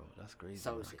 Bro, that's crazy.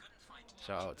 So man. sick.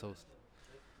 Shout out Toast.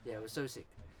 Yeah, it was so sick.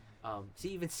 See,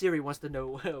 even Siri wants to know,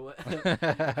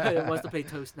 wants to play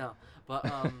Toast now.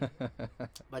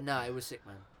 But nah, it was sick,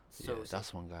 man. So yeah, sick.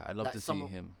 that's one guy. I'd love Like to see Summer-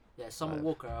 him. Yeah, Summer live.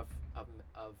 Walker, I've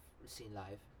seen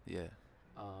live. Yeah,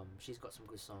 She's got some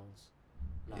good songs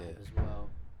live Yeah. as well.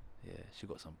 yeah. She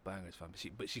got some bangers, fam.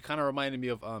 She kind of reminded me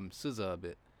of SZA a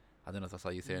bit. I don't know if that's how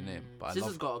you say her name, but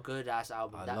SZA's got a good ass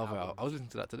album. I that love her. album, I was listening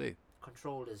to that today.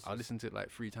 Control is. I listened to it like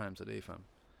 3 times a day, fam.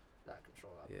 That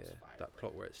Control album. Yeah, is fire, that bro.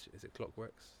 Clockworks. Is it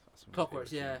Clockworks? That's my Clockworks,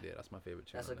 favourite yeah. tune. Yeah, that's my favorite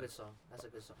tune. That's a on good there. song. That's a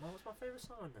good song. What was my favorite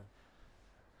song on there?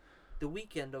 The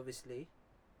Weeknd, obviously.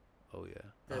 Oh yeah.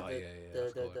 The, Oh the, yeah. the,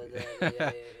 That's the, cool. the,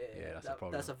 Yeah. yeah, That's a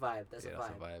problem. That's a vibe. That's Yeah, a that's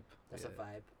vibe. a vibe. That's Yeah.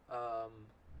 a vibe.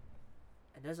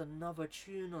 And there's another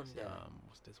tune on there.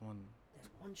 What's this one? There's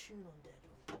one tune on there,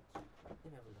 though. Let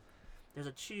me have a look. There's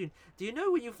a tune. Do you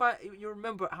know when you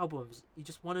remember albums, you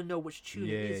just want to know which tune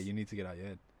Yeah, it is? you need to get out your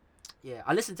head. Yeah,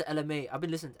 I listened to LMA. I've been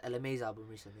listening to LMA's album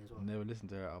recently as well. Never listened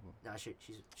to her album. Nah, she's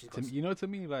got. To me, you know, to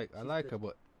me, like I she's like good. her,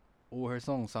 but all her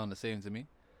songs sound the same to me.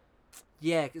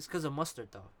 Yeah, it's because of Mustard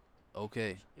though.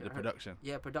 Okay, Yeah, the her- production.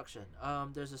 Yeah, production.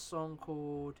 There's a song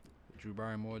called Drew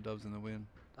Barrymore, Doves in the Wind,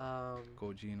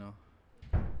 Go Gina.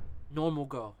 Normal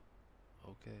Girl.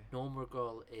 Okay, Normal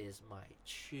Girl is my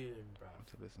tune, bro. I have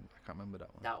to listen. I can't remember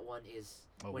that one. That one is.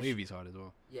 Oh, when Wavy's hard as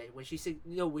well. Yeah, when she sing,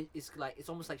 it's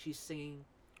almost like she's singing,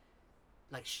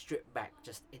 like stripped back,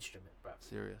 just instrument, bro.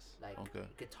 Serious. Like Okay,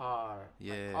 guitar. like,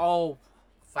 Yeah. oh,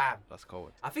 fam. that's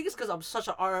cold. I think it's because I'm such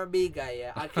an R&B guy.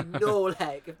 Yeah, I can know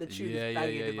like if the tune Yeah, is yeah,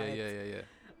 banging yeah, in my yeah, head. yeah.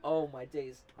 Oh my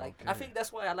days. Like I Okay. think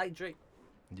that's why I like Drake.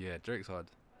 Yeah, Drake's hard.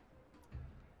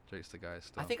 Drake's the guy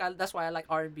still. I think that's why I like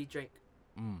R&B Drake.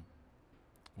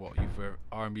 What, you for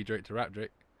R&B Drake to rap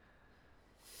Drake?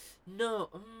 No,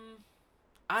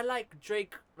 I like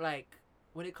Drake. Like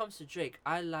when it comes to Drake,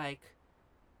 I like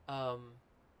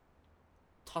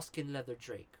Tuscan leather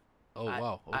Drake. Oh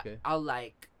wow, okay. I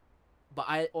like, but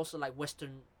I also like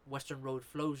Western Road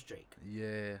Flows Drake.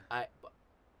 Yeah,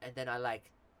 And then I like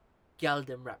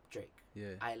Galdem rap Drake.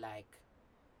 yeah. I like.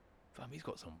 Fam, he's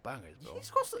got some bangers, bro.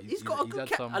 He's got a good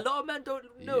had A lot of men don't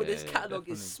know this Yeah, catalog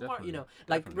is definitely, smart. You know, definitely,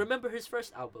 like definitely. remember his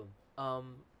first album,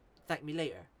 Thank Me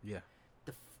Later. Yeah.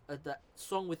 The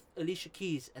song with Alicia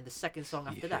Keys and the second song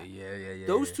after that. Yeah.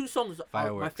 Those yeah. two songs are my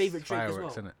Fireworks. favorite Drake as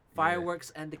Fireworks, well. innit?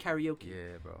 Fireworks and the karaoke.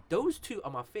 Yeah, bro. Those two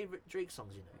are my favorite Drake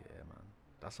songs. You know. Yeah, man.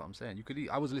 That's what I'm saying. You could.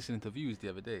 I was listening to Views the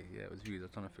other day. Yeah, it was Views. I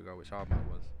was trying to figure out which album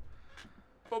it was.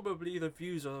 Probably the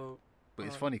views are. But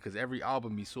it's funny because every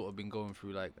album he's sort of been going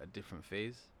through like a different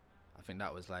phase. I think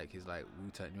that was like his like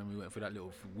Wu-Tang. Remember he went through that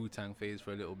little Wu-Tang phase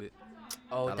for a little bit.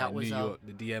 Oh, that that like, was New York,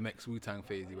 the DMX Wu-Tang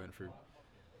phase he went through.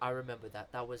 I remember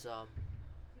that. That was Yeah,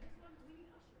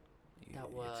 That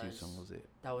two was- song was it?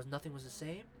 Nothing was the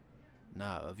same.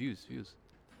 Nah, Views.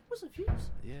 Was it views?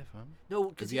 Yeah, fam. No,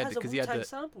 because he he had has the- a 'cause he had Wu-Tang the-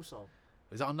 sample song.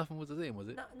 Is that on Nothing Was the Same? Was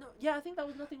it? No, yeah, I think that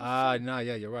was nothing. Was the Ah, same. nah,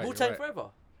 yeah, you're right. Wu-Tang you're right. Forever.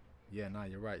 Yeah, nah,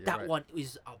 you're right. You're That right. one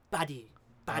is a baddie.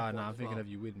 Bad one nah, I'm as thinking well. of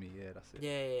You With Me. Yeah, that's it.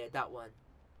 Yeah, that one.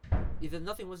 Either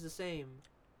nothing was the same.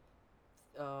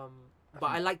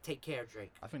 But I like Take Care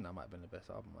Drake. I think that might have been the best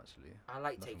album actually. I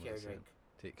like Nothing Take Care was the same. Drake.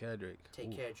 Take Care Drake. Take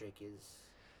Ooh. Care Drake is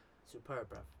superb,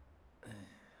 bruv. I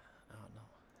don't know.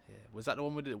 Yeah, was that the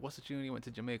one with it? What's the tune when he went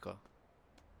to Jamaica?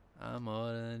 I'm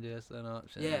more than just an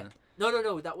option. Yeah.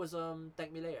 No. That was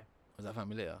Thank Me Later. Was that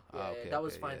Family Later? Yeah, okay, that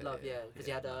was okay, Find Love. Yeah, because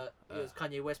he had it was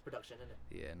Kanye West production,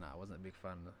 innit? Yeah, nah, I wasn't a big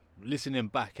fan. Listening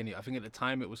back, I think at the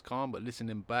time it was calm, but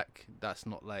listening back, that's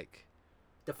not like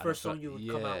The first song you would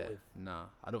come out with. Nah,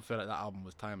 I don't feel like that album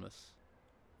was timeless.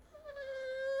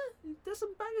 There's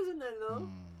some bangers in there though.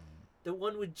 The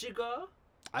one with Jigga.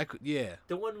 I could, yeah.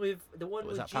 The one with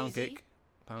Was that Jeezy. Pound Cake?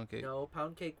 Pound Cake. No,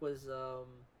 Pound Cake was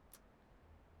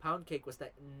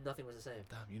that Nothing Was the Same.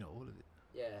 Damn, you know all of it.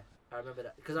 Yeah, I remember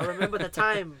that because I remember the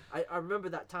time. I remember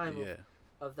that time Yeah.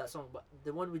 of that song. But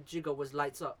the one with Jigga was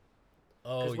Lights Up.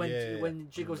 Oh Because when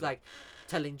Jigga was like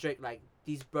telling Drake like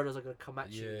these brothers are gonna come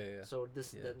at you. Yeah. So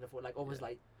this like almost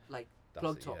like That's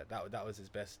plug it, top. yeah, that was his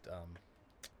best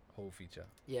whole feature.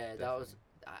 Yeah, that was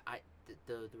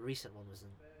the recent one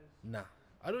wasn't. Nah,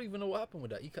 I don't even know what happened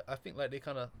with that. I think like they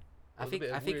kind of. I think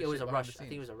it was a rush. I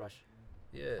think it was a rush.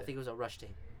 Yeah. I think it was a rush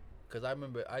thing. Because I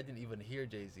remember I didn't even hear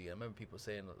Jay-Z. I remember people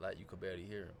saying like you could barely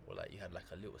hear him, or like you had like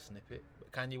a little snippet.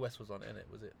 But Kanye West was on it,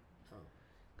 was it? Oh.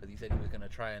 Because he said he was gonna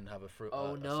try and have a fruit.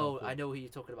 Oh a no, song I know who you're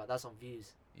talking about. That's on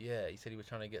Views. Yeah, he said he was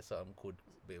trying to get something called,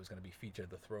 but it was gonna be Feature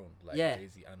the Throne, like Yeah.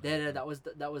 Jay-Z and. Yeah,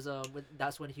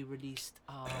 that's when he released.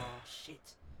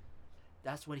 Shit.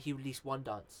 That's when he released One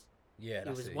Dance. Yeah, It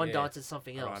that's was it, One yeah. Dance and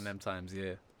something else. Around them times,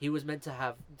 yeah. He was meant to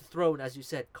have the throne, as you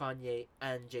said, Kanye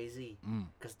and Jay-Z,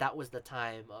 because that was the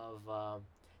time of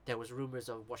there was rumors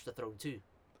of Watch the Throne 2.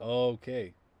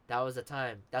 Okay. That was the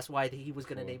time. That's why he was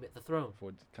gonna name it the Throne.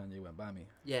 Before Kanye went by me.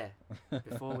 Yeah,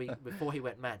 before he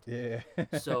went mad. Yeah.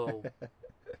 So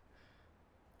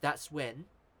that's when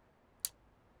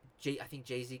I think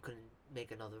Jay-Z couldn't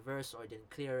make another verse or didn't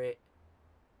clear it.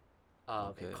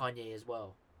 Okay. And Kanye as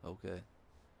well, Okay.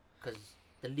 because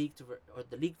the leaked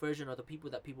version or the people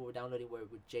that people were downloading were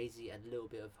with Jay-Z and a little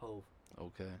bit of Hove.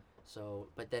 Okay. So,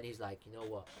 but then he's like, you know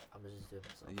what? I'm just doing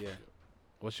myself. Yeah.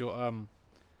 What's your I don't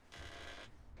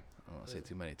want to say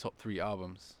too many. Top 3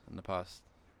 albums in the past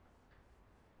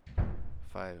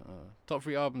 5. Top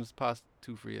 3 albums past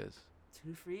 2-3 years.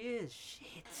 2-3 years.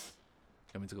 Shit.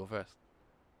 Want me to go first?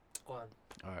 Go on.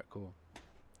 All right, cool.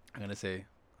 I'm gonna say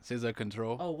Scissor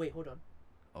Control. Oh wait, hold on.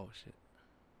 Oh shit.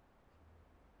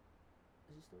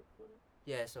 Is he still recording?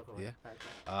 Yeah, it's still going. Yeah. Alright,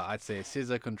 cool. I'd say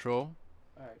Scissor Control.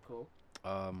 Alright, cool.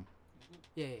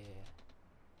 Yeah. Yeah.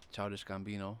 Childish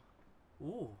Gambino,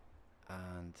 Ooh.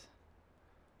 and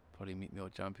probably Meet Me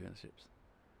World Championships.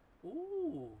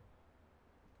 Ooh.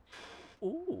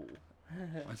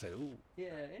 I said ooh. Yeah,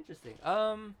 interesting.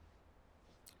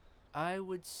 I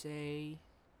would say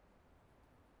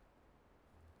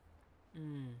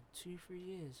 2-3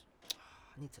 years.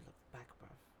 I need to look back, bro.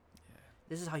 Yeah.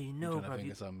 This is how you know, I'm trying bro. to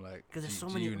think of some like. Because there's so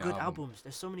many good albums.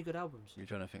 There's so many good albums. You're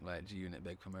trying to think like G Unit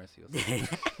Beg for Mercy or something.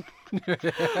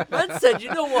 Man said,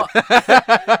 you know what?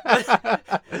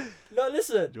 No,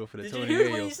 listen. Draw for the Did you Tony hear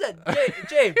Yayo. what he said?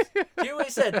 James, do you hear what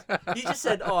he said? He just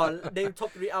said, oh, name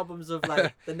top 3 albums of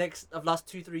like last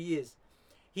 2-3 years.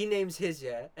 He names his,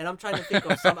 yeah, and I'm trying to think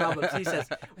of some albums. He says,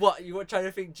 what, you were trying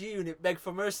to think G Unit Beg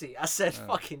for Mercy? I said,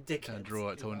 fucking Trying dickhead. to draw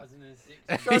it, Tony.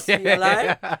 2006. Trust me, you're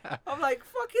lying. I'm like,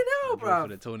 fucking hell, Draw for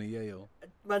bro. the Tony Yayo.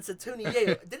 Man said Tony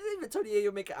Yayo. Didn't even Tony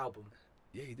Yayo make an album?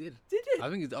 Yeah, he did. Did it? I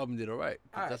think his album did alright.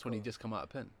 Alright, That's when he cool. just come out of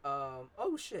pen.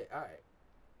 Oh shit, alright.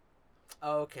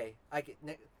 Oh, okay. I get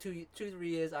 2-3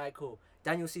 years, alright, cool.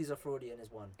 Daniel Caesar Freudian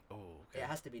is one. Oh, It okay.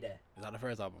 has to be there. Is that the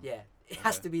first album? Yeah, it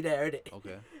has Okay. to be there, innit? Okay.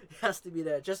 It has to be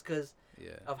there just because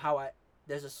Yeah. of how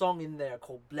there's a song in there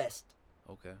called Blessed.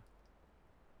 Okay.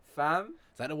 Fam?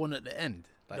 Is that the one at the end?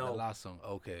 Like No. the last song?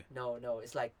 Okay. No,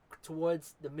 it's like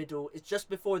towards the middle. It's just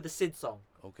before the Sid song.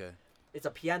 Okay. It's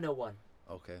a piano one.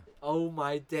 Okay. Oh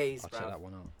my days, I'll bro. check that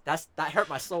one out. That hurt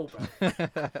my soul, bro.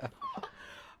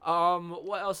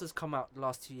 What else has come out the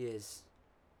last 2 years?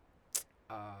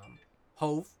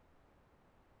 Hove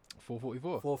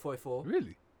 444. 444.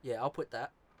 Really? Yeah, I'll put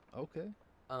that. Okay.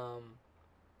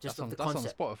 Just that's of on, the that's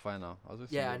concept. on Spotify now. I was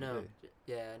listening Yeah, I the other know. day.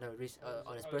 Yeah, I know.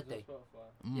 On his birthday.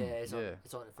 Mm, Yeah, it's on yeah.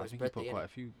 it's on for I his think he put birthday. quite innit? a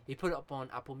few. He put it up on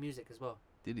Apple Music as well.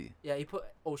 Did he? Yeah, he put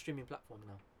all streaming platform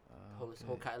now. Whole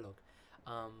Okay. catalog.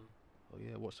 Oh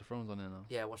yeah, Watch the Thrones on there now.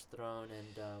 Yeah, Watch the Throne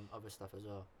and other stuff as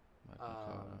well. Michael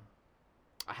Carter.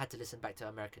 I had to listen back to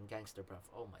American Gangster, bruv.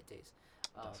 Oh my days.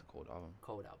 That's a cold album.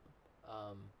 Cold album.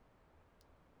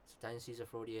 So Daniel Caesar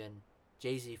Freudian,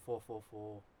 Jay-Z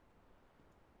 444.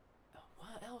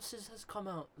 What else has come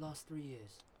out last 3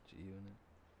 years? G Unit.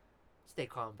 Stay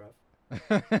calm, bruv.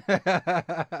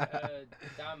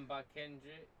 Damn by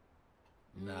Kendrick.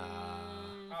 Nah.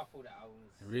 I thought that album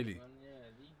was Really? sick, man. Yeah,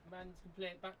 these man can play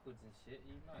it backwards and shit.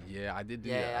 You know. Yeah, I did do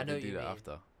Yeah, that. I know did what do you that mean.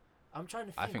 after. I'm trying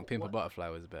to think. I think Pimp a what- Butterfly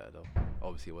was better though.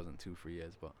 Obviously, it wasn't 2-3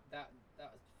 years, but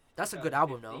That's a good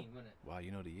album, though. 2015, wasn't it? wow,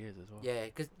 you know the years as well. Yeah,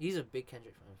 because he's a big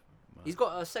Kendrick fan. Man. He's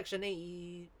got a Section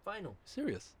 80 vinyl.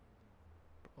 Serious.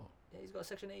 Bro, Yeah, he's got a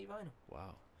Section 80 vinyl.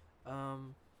 wow.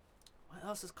 What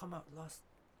else has come out last?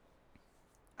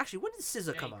 Actually, when did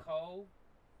SZA come out? Cole.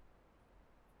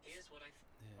 Yeah,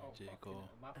 Oh, J. fucking Cole. hell,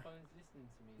 my phone's listening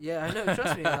to me. Yeah, I know.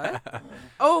 Trust me. Right?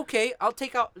 Oh, okay,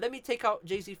 Let me take out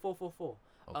Jay-Z 444.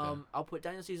 Okay. I'll put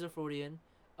Daniel Caesar Freudian,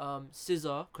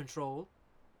 SZA Control,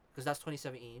 because that's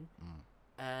 2017,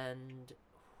 and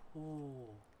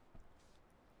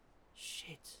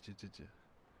shit.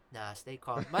 Nah, stay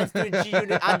calm. Man's doing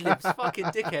G-Unit ad-libs. Fucking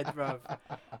dickhead, bruv.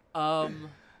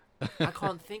 I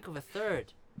can't think of a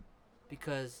third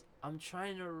because I'm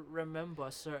trying to remember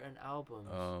certain albums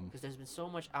because there's been so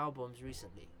much albums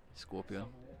recently. Scorpion.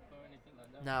 Summer Walker or anything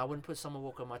like that? Nah, I wouldn't put Summer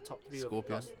Walker in my top 3 Scorpion. of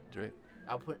plus. Drake.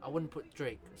 I wouldn't put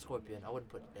Drake, Scorpion. I wouldn't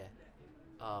put it there.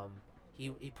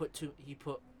 He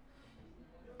put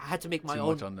I had to make my Too own.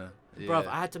 much on there. Yeah. Bruv,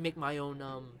 I had to make my own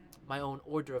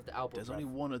order of the album. There's bruv. only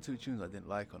 1 or 2 tunes I didn't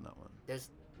like on that one. There's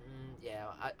yeah,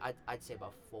 I'd say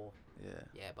about 4. Yeah.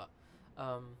 Yeah, but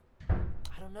I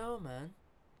don't know, man.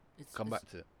 Come back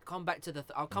to it. Come back to the.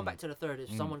 I'll come back to the third if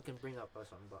someone can bring up or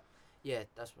something. But yeah,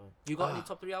 that's one. You got any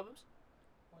top 3 albums?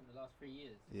 What, in the last 3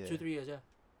 years? Yeah. 2-3 years, yeah.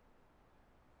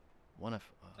 One of.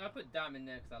 I put Damn in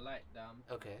there because I like Damn.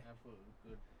 Okay. I thought it was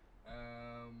good.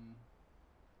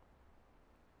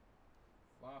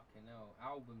 Fucking hell.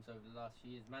 Albums over the last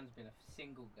few years. Man's been a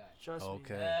single guy. Trust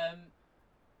Okay. me.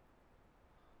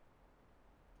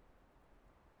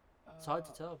 It's hard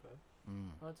to tell, bro.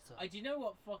 Hard to tell. Do you know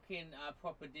what fucking I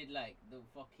proper did like? The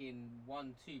fucking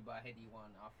 1-2 by Heady One.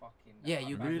 I fucking. Yeah, I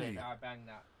you banged really? that. I banged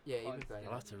that. Yeah, you I'll can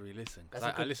I'll have to re-listen. 'Cause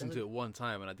That's a I good- listened that's to it one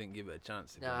time and I didn't give it a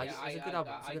chance. to be Nah, honest. it's a good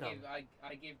album, it's a good album.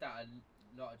 I give that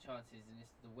a lot of chances, and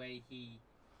it's the way he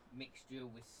mixed drill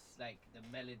with like the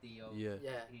melody of Yeah.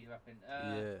 Yeah. he's rapping.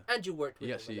 Yeah. And you worked with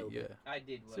He him a actually, little yeah. bit. I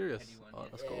did work Serious? Heady One. Oh, Yeah.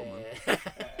 that's cool, man.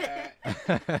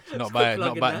 Yeah. not Stop biased,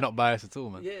 plugging that. not biased at all,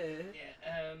 man. Yeah.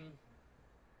 Yeah.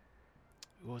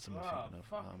 What was I Oh, thinking of?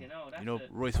 fucking hell, that's you know, a-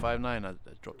 Royce 5'9" I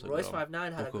dropped a Royce good album.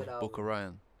 5'9" had a good album. Book of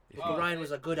Ryan. If Book you- of Ryan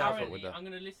was a good album. Apparently, with that. I'm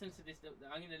gonna listen to this.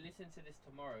 I'm gonna listen to this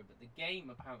tomorrow. But the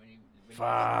game apparently.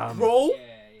 Fam. Bro.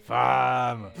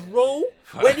 Fam. Bro,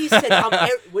 when he said I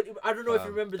don't know if you Fam,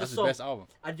 remember the that's song. his best album.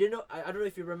 I don't know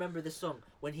if you remember the song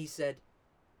when he said,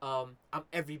 "I'm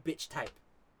every bitch type."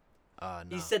 Nah,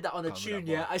 He said that on a can't tune.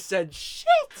 remember Yeah, that I said shit.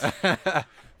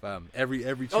 Fam, every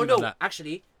tune Oh on no, that.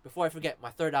 actually, before I forget,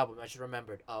 my third album I just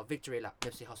remembered. Victory Lap,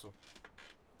 Nipsey Hussle.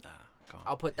 Nah, can't.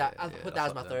 I'll put that. Yeah, I'll yeah, put that's that as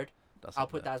up my there. third. That's I'll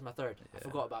up put there. that as my third. I Yeah,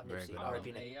 forgot about very Nipsey. good R.I.P.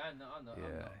 album. Nip.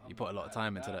 Yeah, you put a lot of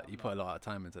time into that. You put a lot of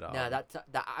time into that.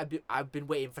 Nah, album. I've been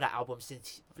waiting for that album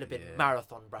since flipping Yeah.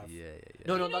 marathon, bruv. Yeah.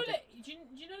 No, Do you know not that? Do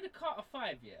you know the Carter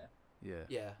 5? Yeah. Yeah.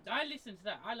 Yeah. I listened to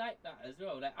that. I like that as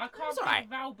well. Like I can't It's think alright.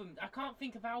 of albums. I can't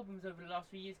think of albums over the last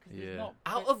few years because Yeah. there's not.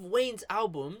 Out of Wayne's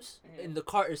albums Yeah. in the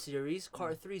Carter series,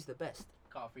 Carter 3 is the best.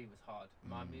 Carter 3 was hard.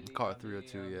 My Millie, Carter My 3 or Millie,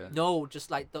 2, My yeah. Millie. No, just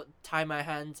like the Tie My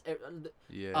Hands,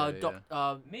 Yeah.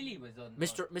 Millie was on.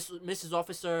 Mrs.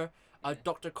 Officer, Yeah.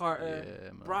 Dr. Carter,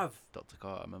 Yeah, man. bruv. Dr.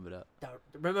 Carter, I remember that.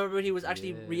 Remember when he was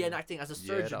actually Yeah. reenacting as a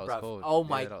surgeon, that was bruv? cold. Oh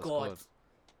my Yeah, that was god, cold.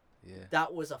 Yeah.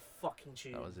 that was a fucking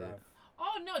tune, That was bruv. it.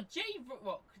 Oh no,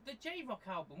 J-Rock, the J-Rock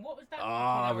album. What was that? Ah,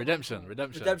 fucking album Redemption. called?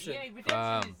 Redemption. Yeah, Redemption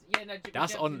Fam. is. Yeah, no,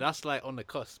 That's on. Redemption- That's like on the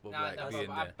cusp of Nah, like that's- being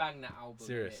I there. banged that album.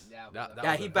 Serious. Yeah, That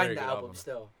Yeah, was he a banged very the good album album.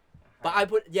 still. But I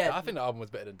put I think the album was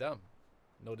better than Damn.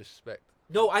 No disrespect.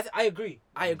 no, I agree.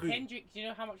 I agree. Kendrick, do you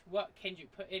know how much work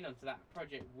Kendrick put in onto that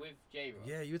project with J-Rock?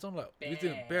 Yeah, you was on like you was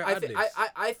doing bare I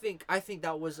think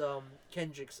that was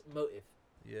Kendrick's motive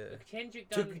Yeah, Kendrick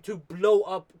done to blow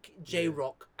up J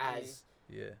Rock as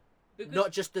yeah. because,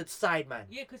 not just the sideman.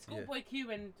 Yeah, because Schoolboy Q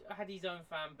had his own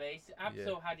fan base.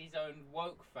 Absol had his own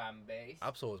woke fan base.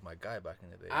 Absol was my guy back in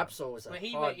the day. Absol was a But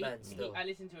hard man still. I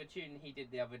listened to a tune he did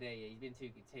the other day. He's been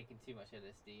taking too much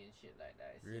LSD and shit like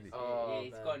that. It's Really? just- Oh, yeah,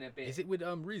 it's man. gone a bit. Is it with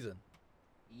Reason?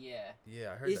 Yeah.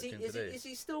 Yeah, I heard Is that he tune is he today. is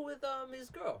he still with his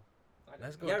girl? I don't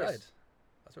Nice know. girl Yaris. died.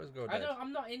 That's where his girl I died. don't.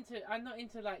 I'm not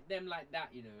into like them like that.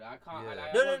 You know. I can't. Yeah.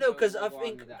 Like, No, I no, won't no. go Because I on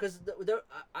think with that. because there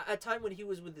at a time when he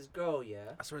was with his girl, yeah,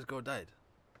 That's where his girl died.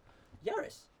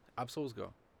 Yaris. Absol's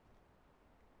girl.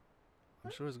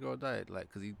 I'm sure his girl died.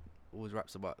 Like, cause he always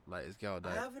raps about like his girl I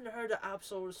died. haven't heard an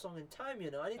Absol song in time, you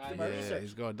know. I need to do my Yeah, research.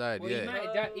 his girl died. Well, he Yeah, might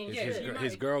have died- his, yeah, his, he gir- might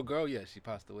his have- girl, yeah, she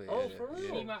passed away. Oh, yeah, for real?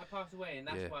 yeah. He might have passed away, and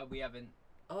that's Yeah. why we haven't.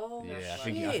 Oh, Yeah,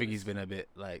 shit. I think he's been a bit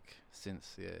like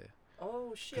since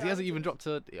Oh, shit. because he hasn't even dropped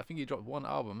I think he dropped one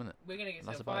album, innit? We're gonna get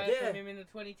That's some about fire it. from Yeah. him in the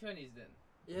 2020s then.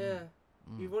 Yeah.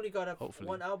 Mm. You've only got Hopefully.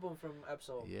 one album from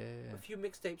Absol. Yeah. A few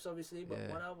mixtapes, obviously, but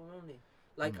Yeah. one album only.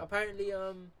 Like, Mm. apparently,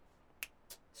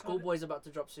 Schoolboy's about to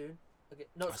drop soon. Okay,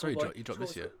 no, I saw he Schoolboy. he dropped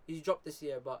this year. He's dropped this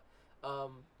year, but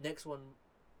next one,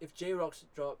 if J-Rock's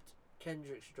dropped,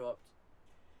 Kendrick's dropped,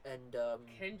 and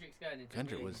Kendrick's going into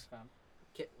Kendrick millions, was-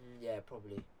 fam. yeah,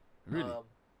 probably. Really?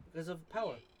 Because of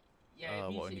Power. Yeah,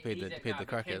 What, and he's he paid a- the nah, but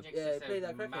crackhead? Kendrick's Yeah, he just paid a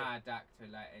that crackhead. mad actor,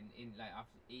 like, and in like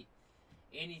after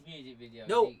in his music video.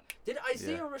 No. Did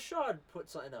Isaiah Yeah. Rashad put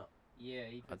something out He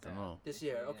I puts don't that know. out this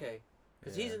year? yeah. Okay.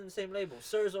 Because Yeah. he's in the same label.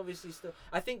 Sir's obviously still.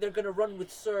 I think they're gonna run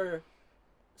with Sir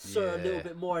a little Yeah.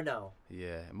 bit more now.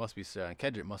 Yeah, it must be Sir. And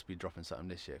Kendrick must be dropping something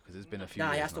this year because it's been a few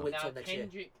Nah, he years has to now. wait Now, till next year.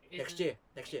 Kendrick Next isn't- year.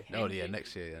 Next year. No, yeah, Kendrick-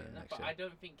 next year, yeah, no, next but year. I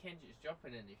don't think Kendrick's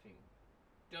dropping anything.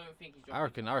 Don't think he's I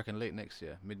dropping. reckon late next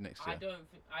year, mid next I year.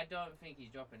 don't think he's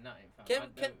dropping nothing. Fam.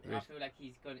 Can- I feel like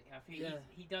he's gonna. I feel Yeah.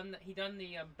 he done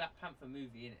the Black Panther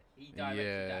movie, innit? He directed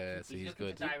Yeah, that. so He's he's looking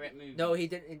good. to direct movie. No, he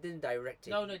didn't. He didn't direct it.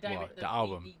 No, direct the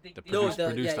album? The The No, produced the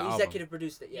album. executive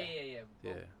produced it. yeah, Yeah. yeah.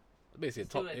 Yeah, Well, basically a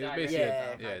Still top. a It was direct- basically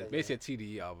Yeah, yeah, kinda, basically a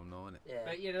TDE album, though, isn't it? Yeah.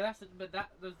 But yeah,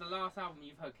 that was the last album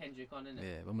you've heard Kendrick on, innit?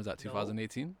 Yeah. When was that? No.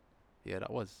 2018. Yeah,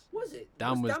 that was. Was it?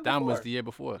 Dan was before? the year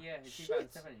before. Yeah, it's Shit.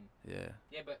 2017. Yeah.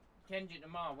 Yeah, but Kendrick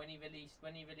Lamar, when they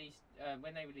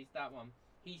released that one,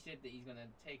 he said that he's gonna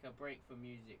take a break from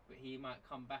music, but he might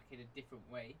come back in a different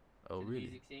way Oh to the really?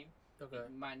 music scene. Okay.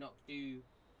 He might not do.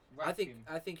 I think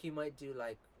rapping. he might do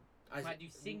like. He might do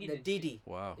singing The and Diddy.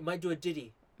 Wow. He might do a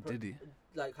Diddy. Did he?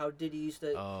 Like how Diddy used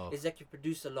to Oh. executive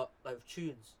produce a lot of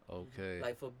tunes, Okay.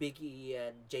 like for Biggie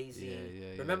and Jay Z.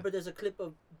 Yeah. Remember, there's a clip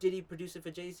of Diddy producing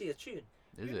for Jay Z a tune.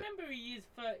 Is it? Remember, he is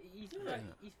 30. Yeah.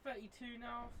 He's 32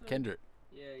 now. So Kendrick.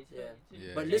 Yeah, he's Yeah. 32.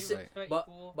 Yeah, But he's listen, like- but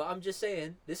 34. I'm just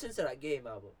saying, listen to that Game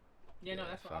album. Yeah, no, Yeah,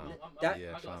 that's what fam. That- I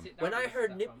gotta fam. sit down When I and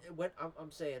heard listen to that, when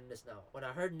I'm saying this now, when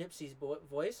I heard Nipsey's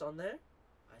voice on there,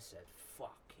 I said,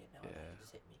 "Fucking hell, Yeah. that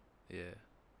just hit me." Yeah.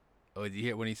 Oh, did you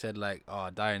hear when he said like, "Oh, I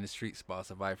die in the streets, but I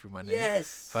survive through my name"?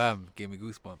 Yes. Fam, gave me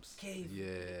goosebumps. Gave- yeah,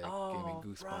 gave me oh,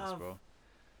 goosebumps, bruv. bro.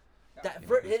 That Yeah,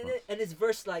 ver- and his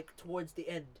verse like towards the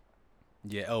end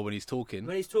Yeah. Oh, when he's talking.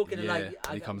 when he's talking and Yeah, like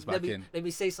and he comes let back me, in. Let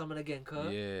me say something again,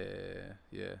 cuz.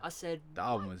 Yeah. I said The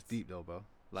album "What?" was deep though, bro.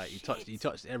 Like he Shit.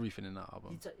 touched everything in that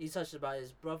album. He touched about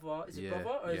his brother. Is it yeah, brother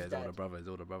or yeah, his his dad? older brother, his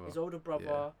older brother. His older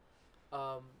brother.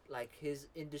 Like his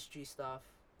industry stuff.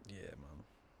 Yeah,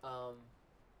 man.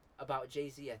 About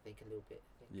Jay-Z, I think a little bit.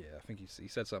 Yeah, I think he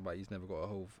said something about he's never got a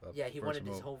whole. Yeah, he verse wanted of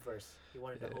his all. whole verse. He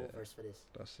wanted the whole Yeah. verse for this.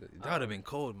 That's it. That would have been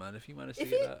cold, man. If you managed to If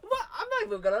get he, that. what? I'm not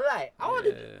even gonna lie.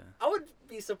 Yeah. I would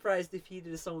be surprised if he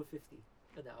did a song with 50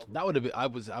 on the album. That would have been. I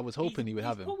was hoping he would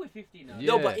have he's him. cool with 50 now. Yeah.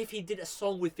 No, but if he did a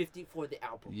song with 50 for the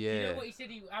album. Yeah. You know what he said?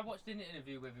 I watched an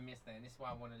interview with him yesterday, and this is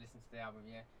why I want to listen to the album.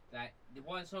 Yeah, like the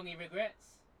one song he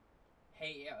regrets,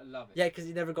 hate it or love it. Yeah, because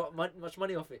he never got much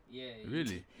money off it. Yeah.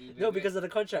 Really? No, because of the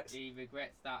contracts. he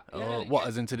regrets that. Oh, Yeah. what?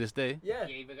 As in to this day? Yeah. Yeah,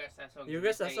 he regrets that song. He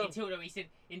regrets to that this song. day. Until he said,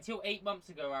 until 8 months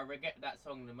ago, I regret that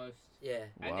song the most. Yeah.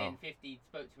 And Wow. then 50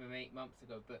 spoke to him 8 months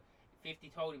ago, but 50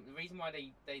 told him the reason why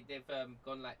they've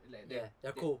gone like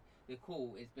They're cool. They're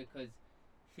cool is because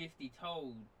 50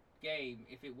 told Game,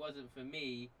 if it wasn't for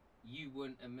me, you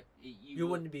wouldn't You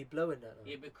wouldn't be blowing that.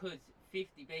 Yeah, because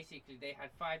 50 basically they had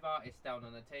 5 artists down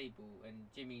on the table, and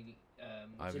Jimmy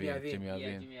Jimmy Iovine. Jimmy yeah,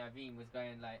 Iovine. Jimmy Iovine was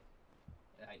going like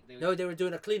they No, they were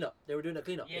doing a cleanup. Yeah, yeah,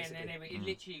 basically. and then they were, it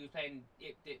literally was playing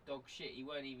Dip Dog shit. He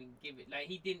weren't even give it like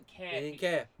he didn't care. They didn't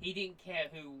care. He didn't care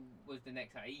who was the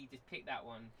next artist. He just picked that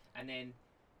one, and then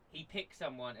he picked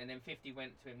someone, and then 50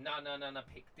 went to him. No,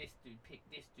 pick this dude, pick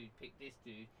this dude, pick this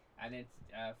dude, and then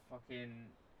fucking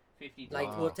 50. Like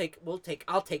Wow.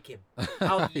 I'll take him.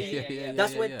 I'll, Yeah.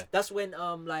 That's when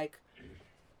like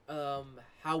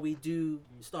how we do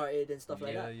started and stuff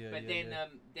like that. But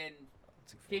then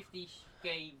 50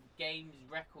 gave Game's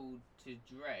record to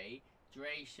Dre.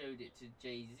 Dre showed it to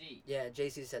Jay Z. Yeah,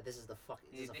 JC said this is the fuck.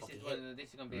 This is a This fucking is hit. this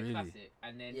is gonna be Really? a classic.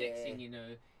 And then Yeah. next thing you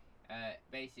know,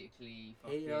 basically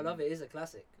Hey, I love it. It's a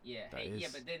classic. Yeah, That yeah,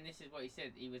 is- but then this is what he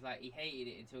said. He was like he hated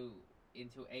it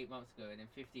until 8 months ago, and then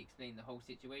 50 explained the whole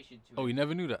situation to him. Oh, you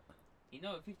never knew that? You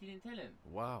know, 50 didn't tell him.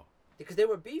 Wow. Because they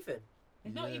were beefing.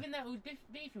 It's not Yeah. even that it was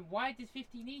beefing. Why does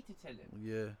 50 need to tell him?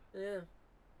 Yeah. Yeah.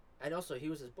 And also, he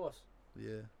was his boss.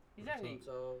 Yeah. Exactly.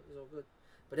 So it was all good.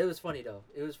 But it was funny though.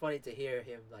 It was funny to hear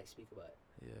him like speak about it.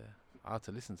 Yeah. I had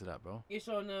to listen to that, bro. It's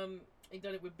on. He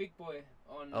done it with Big Boy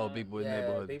on. Oh, Big Boy Yeah,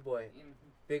 Neighborhood. Big Boy. Mhm.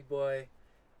 Big Boy.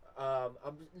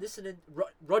 I'm listening.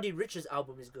 Roddy Ricch's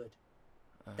album is good.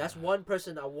 That's one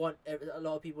person I want a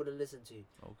lot of people to listen to.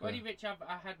 Okay. Roddy Ricch,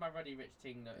 I had my Roddy Ricch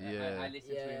thing. Yeah. I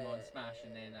listened to him on Yeah. Smash,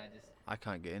 and then I just. I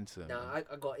can't get into him. Nah, man.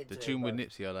 I got into The tune him, with bruv.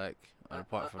 Nipsey I like, and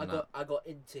apart from that. I got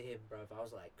into him, bro. I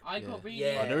was like, I Yeah. got really.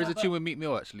 Yeah. Oh, there is a I got- tune with Meek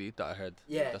Mill actually that I heard.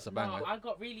 yeah, That's a banger. No, I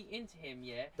got really into him,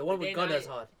 yeah. the one But with then Gunna's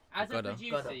hard. As a Gunna.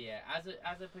 producer, Gunna. yeah,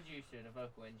 as a producer and a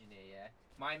vocal engineer, yeah,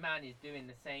 my man is doing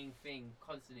the same thing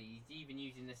constantly. He's even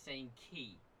using the same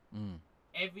key. Mm.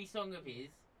 Every song of his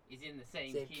is in the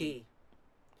same, Same key. key.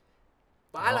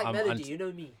 But I Oh, like I'm melody. anti- You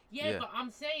know me. Yeah, Yeah. but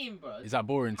I'm saying, bro. Is that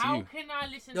boring to How you? can I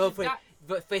listen No, to for that?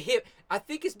 for him, I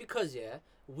think it's because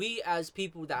we as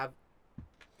people that have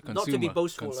not to be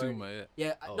boastful or Consumer,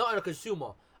 yeah, Oh. not a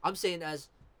consumer. I'm saying as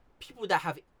people that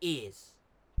have ears,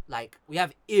 like we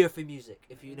have ear for music.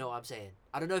 If you know what I'm saying,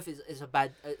 I don't know if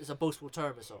it's a boastful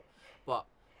term or so, but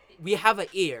we have an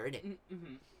ear in it.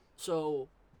 Mm-hmm. So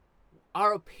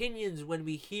our opinions when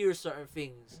we hear certain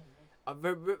things are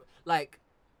very, like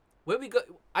when we go.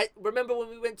 I remember when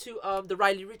we went to the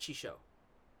Riley Ritchie show,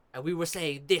 and we were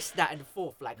saying this, that, and the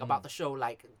fourth, like about the show,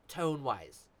 like tone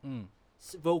wise, Mm.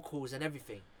 vocals and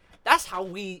everything. That's how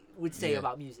we would say Yeah.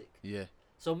 about music. Yeah.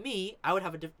 So me, I would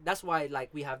have that's why like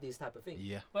we have these type of things.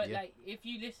 Yeah. But yeah. like, if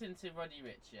you listen to Roddy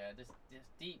Ricch, yeah, just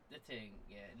deep the thing,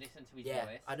 yeah, listen to his Yeah,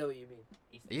 voice. I know what you mean.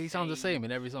 It's Yeah, he sounds the same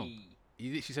in every song. key. He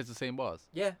literally says the same bars.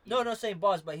 Yeah, no, not saying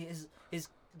bars, but his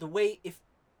the way if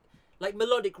like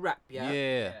melodic rap, yeah.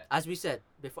 Yeah. As we said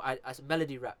before, as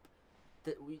melody rap,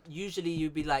 usually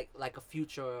you'd be like a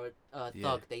Future Thug.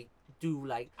 Yeah. They do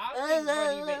like. I think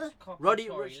Roddy Ricch copied Roddy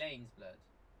Tory Ricch- Lanez blood.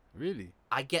 Really?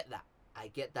 I get that. I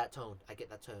get that tone.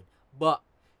 But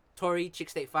Tory Chick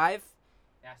State 5,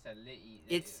 That's a litty.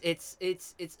 it's It's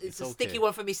a okay. sticky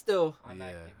one for me still. I like yeah.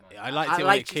 it, man. I liked I it when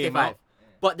like it Chick State came 5, out.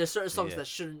 but there's certain songs Yeah. that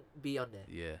shouldn't be on there.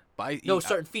 Yeah. But No,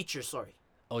 certain features. Sorry.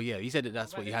 Oh yeah, he said that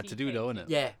that's What what you about had to the do though, T-Pain? innit?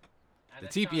 Yeah.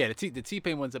 And The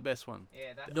T-Pain one's the best one.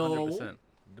 Yeah, that's No. 100%.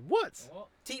 What? What?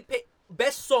 T-Pain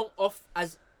best song off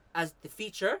as the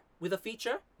feature with a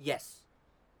feature. Yes.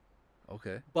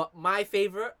 Okay. But my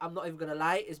favorite, I'm not even gonna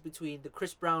lie, is between the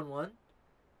Chris Brown one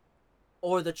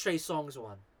or the Trey Songz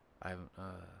one. I haven't.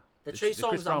 The The Trey Ch- the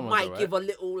Chris Songz I Brown one's might alright. give a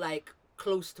little like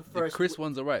close to The first. Chris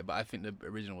one's alright, but I think the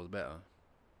original was better.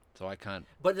 So I can't.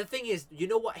 But the thing is, you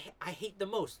know what I hate the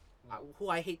most? Who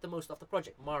I hate the most off the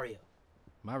project? Mario.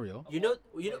 Mario. You know.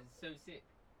 It's so sick.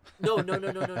 No.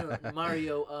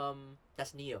 Mario.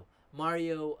 That's Neo.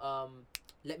 Mario.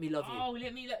 Let Me Love You. Oh,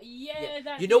 let me. Yeah,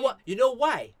 that's You know it. what? You know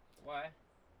why? Why?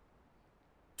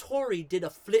 Tory did a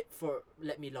flip for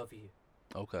Let Me Love You,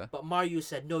 Okay. but Mario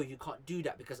said no, you can't do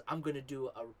that because I'm gonna do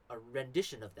a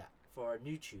rendition of that for a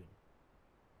new tune,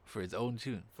 For his own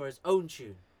tune. for his own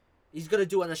tune. He's gonna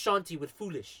do an Ashanti with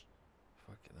Foolish.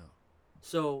 Fucking hell.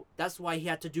 So that's why he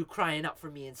had to do Crying Out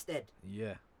for Me instead.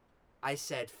 Yeah. I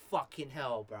said, fucking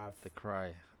hell, bruv. The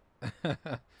cry.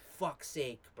 Fuck's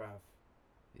sake, bruv.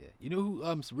 Yeah. You know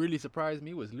who really surprised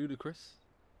me was Ludacris.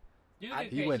 Ludacris,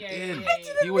 He went yeah, in. Yeah, I yeah,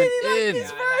 didn't He went really in. like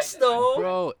his Yeah, I verse like that. though.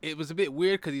 Bro, it was a bit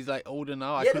weird because he's like older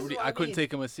now. I Yeah, couldn't that's what I couldn't mean.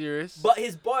 take him as serious. But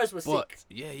his bars were But, sick.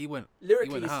 yeah, he went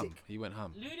Lyrically ham. sick. He went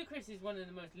ham. Ludacris is one of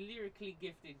the most lyrically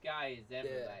gifted guys ever.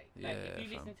 Yeah. Like Yeah, if you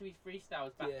listen fam. to his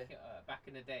freestyles back Yeah. back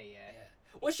in the day, yeah.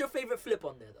 Yeah. What's your favorite flip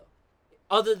on there though?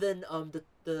 Other than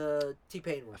the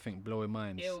T-Pain I one. think Blowing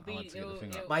Minds. It'll I be- want to get the it'll- thing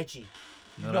it'll- up. My G.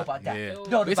 You No, know that- about that. yeah. You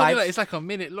know the It's only vibes. like it's like a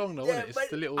minute long though, isn't it? It's but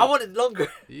the little. I wanted longer.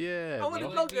 Yeah. I wanted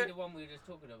bro. It longer. would be the one we were just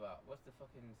talking about. What's the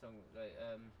fucking song? Like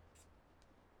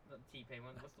not the T-Pain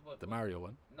one. What's the one? The Mario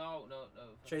one. No.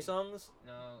 Trey fucking- Songz.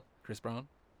 No. Chris Brown.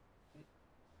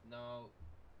 No.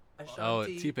 Oh,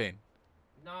 Ashanti. T-Pain.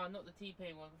 No, not the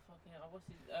T-Pain one. Fucking. What's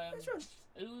his? Which one?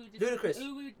 Ludacris.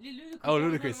 Ludacris. Ludacris. Oh,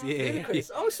 Ludacris, yeah.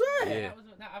 Ludacris. Oh, swear. Yeah. That was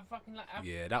that I fucking like.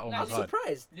 Yeah, that one Like, was I'm hard.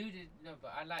 surprised. Luda, no,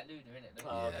 but I like Luda, innit?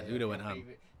 Oh, Yeah, okay. Luda went ham.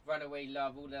 Runaway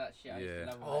Love, all that shit. I used Yeah.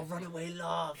 to love all Oh, that Runaway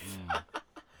Love.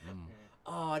 Mm.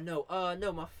 Oh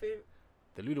no, my favorite.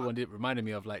 The Luda one did reminded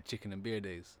me of like Chicken and Beer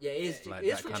days. Yeah, it is. Like It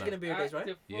is that from kinda- Chicken and Beer Days,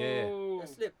 right? Yeah. That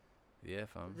slip. Yeah,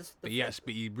 fam. This- the But he fl-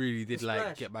 actually, he really did the like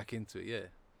splash. get back into it. Yeah.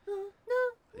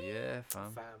 No. Yeah,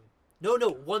 fam. Fam. No,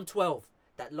 112.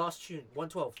 That last tune,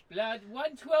 112. Blood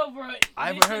 112, bro. I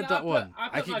haven't Listen, heard that one. I I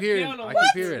put keep my hearing. girl on I one.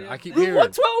 keep hearing. I keep Route hearing.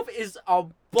 112 is a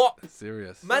bop.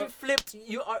 Serious. Man flipped.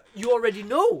 You already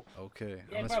know. Okay.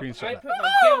 Yeah, I'm bro, gonna screenshot I that. put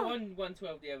my girl on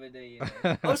 112 the other day.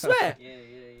 Yeah, I swear.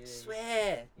 yeah.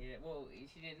 Swear. Yeah, well,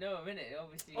 she didn't know a minute,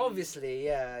 obviously. Obviously,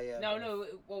 yeah. No,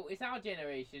 well, it's our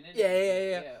generation, isn't Yeah.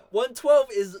 it? 112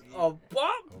 is a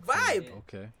bop Okay. vibe.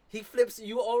 Okay. He flips.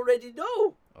 You already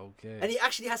know. Okay. And he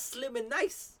actually has Slim and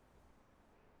Nice.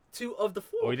 2 of the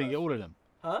 4. Oh, you didn't get all of them.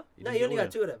 Huh? You No, didn't he get only all got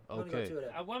of 2 of them. He only got Okay. 2 of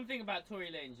them. One thing about Tory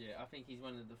Lanez, I think he's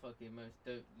one of the fucking most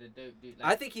dope dude.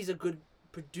 I think he's a good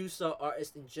producer,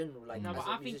 artist in general. Like, No, as but a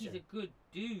I think musician. he's a good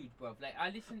dude, bruv. Like, I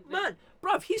listen. Man,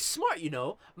 bruv, he's smart, you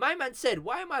know. My man said,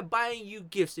 "Why am I buying you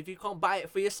gifts if you can't buy it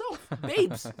for yourself,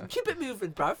 babes? Keep it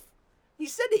moving, bruv." He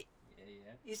said it.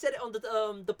 Yeah. He said it on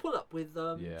the pull up with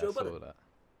Yeah, Joe I saw Budden. that.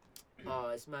 Oh,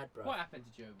 it's mad, bruv. What happened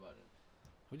to Joe Budden?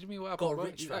 What do you mean? What Got happened? bro?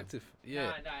 rich, He's fam. active. Yeah.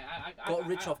 Nah, I Got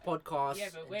rich off podcasts. Yeah,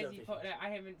 but and where's he? everything. I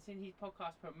haven't seen his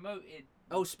podcast promoted.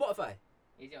 Oh, Spotify.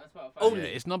 Is it on Spotify? Only. Yeah,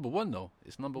 it's number 1 though.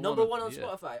 It's number Number 1. one on yeah.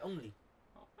 Spotify only.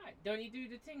 Alright, don't he do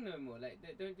the thing no more? Like,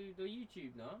 don't do the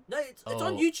YouTube, no? No, it's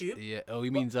on YouTube. Yeah. Oh, he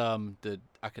means the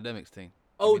academics thing.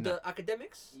 Oh, mean the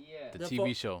academics, Yeah. The the TV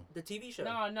fo- show. the TV show.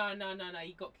 No.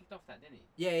 He got kicked off that, didn't he?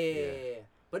 Yeah. Yeah.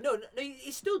 But no,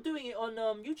 he's still doing it on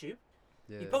YouTube.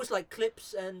 Yeah. He posts like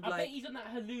clips and I bet like. he's on that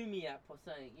Halloumi app or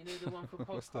something. You know, the one for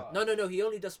What's that? podcasts. No. He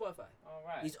only does Spotify. All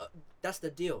right. He's that's the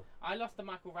deal. I lost the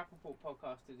Michael Rappaport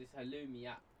podcast to this Halloumi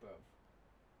app, bro.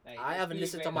 Like, I it's haven't really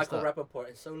listened to great. Michael that? Rappaport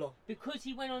in so long. Because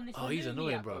he went on this Oh, Halloumi he's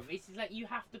annoying, app, bruv. It's like you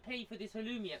have to pay for this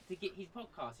Halloumi app to get his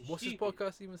podcast. It's What's his stupid.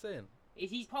 podcast even saying?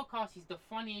 His podcast is the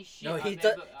funniest shit No, I've he ever...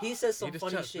 does. He says some He just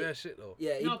funny chats bare shit. shit though.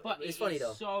 Yeah, No, but it's it funny is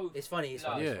though. So It's funny. It's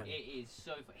love. funny. Yeah. It's funny. It is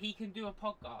so he can do a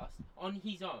podcast on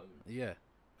his own. Yeah.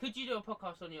 Could you do a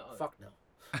podcast on your own? Fuck no.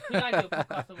 Could I do a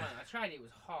podcast on mine? I tried it. It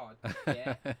was hard.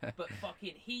 Yeah. But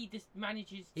fucking, he just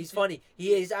manages. He's to, funny.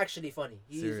 He is actually funny.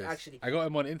 He is Serious. actually. I got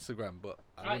him on Instagram, but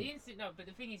I don't- No, but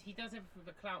the thing is, he does everything for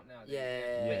the clout now.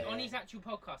 Yeah. But on his actual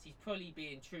podcast, he's probably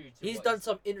being true to. He's what done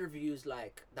some interviews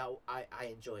like that I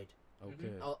enjoyed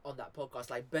okay. on that podcast.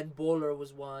 Like Ben Baller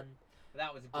was one.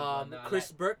 That was a good one. No, I Chris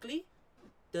like- Berkeley,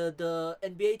 the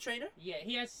NBA trainer. Yeah,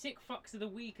 he has sick fucks of the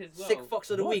week as well. Sick fucks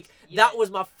of the What? week. Yeah. That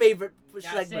was my favorite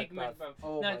That segment, bruv.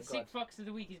 Oh no, my sick god. fucks of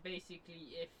the week is basically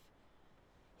if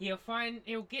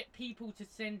he'll get people to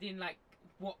send in like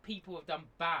what people have done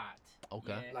bad.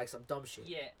 Okay. Yeah. Like some dumb shit.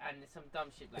 Yeah, and some dumb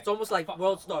shit like It's almost like fuck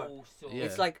World the Star. whole sort. Yeah.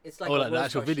 It's like Oh, a like the World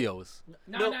actual Star shit. videos.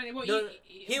 No,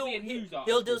 he'll be a news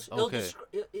he'll article. Okay.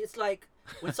 it's like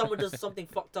when someone does something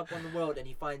fucked up on the world and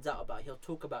he finds out about it, he'll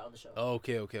talk about it on the show.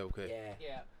 Okay. Yeah.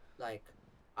 Yeah.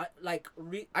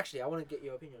 Actually I want to get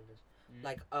your opinion on this. Mm.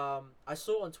 Like I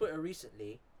saw on Twitter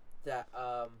recently that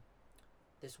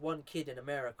this one kid in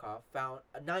America found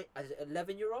an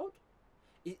 11-year-old.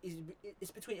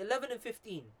 It's between 11 and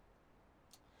 15.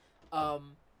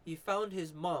 He found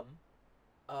his mom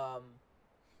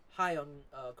high on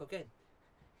cocaine.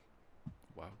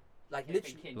 Wow. Like Yeah,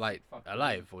 literally kids, Like fuck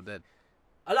alive or dead?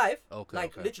 alive. Okay.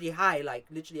 Like okay.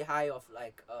 literally high off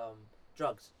like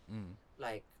drugs. Mm.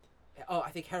 Like I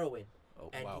think heroin. Oh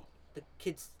And wow. the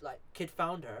kid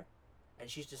found her, and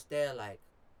she's just there like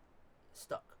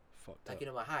stuck, Fucked like up. you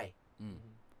know, my high, Mm.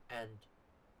 and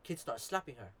kid starts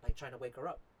slapping her, like trying to wake her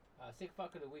up. Sick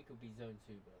fuck of the week would be Zone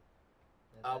 2,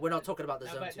 bro. We're not talking about the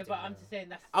No, Zone but, 2 but thing, I'm no. just saying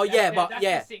that's. Oh, that's yeah, the, but that's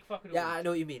yeah. the sick fuck of the Yeah, week. I know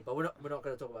what you mean, but we're not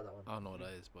gonna talk about that one. I don't know what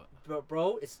that is, but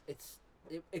Bro,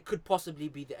 it could possibly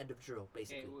be the end of drill, Yeah,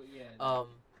 basically. well, yeah.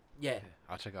 Yeah, okay,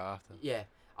 I'll check it out after. yeah.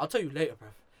 I'll tell you later,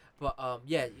 bruv. But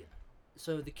yeah.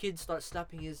 So the kid starts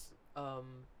slapping his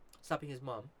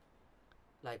mom,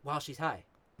 like while she's high,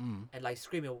 Mm. and like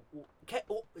screaming,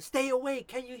 "Stay away!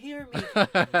 Can you hear me?"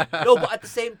 No, but at the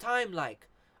same time, like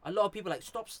a lot of people like,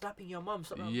 "Stop slapping your mom."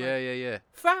 Stop. I'm Yeah, like, yeah.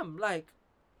 Fam, like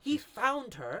he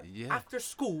found her Yeah. after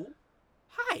school.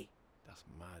 Hi. That's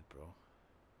mad, bro.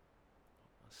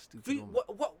 That's stupid. Do you,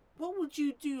 woman. what would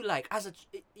you do like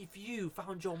if you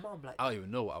found your mom like? I don't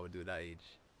even know what I would do at that age.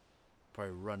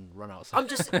 Probably run outside. I'm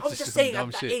just saying some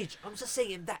at that shit. age. I'm just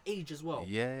saying in that age as well.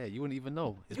 Yeah, you wouldn't even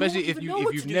know. You Especially won't if even know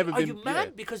what you've to do. never Are been you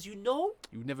mad because you know?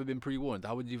 you've never been pre-warned.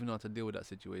 How would you even know how to deal with that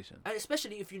situation? And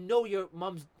especially if you know your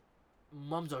mom's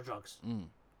on drugs. Mm.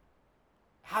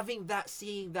 Having that,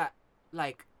 seeing that,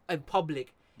 like in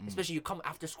public, Mm. especially you come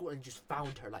after school and you just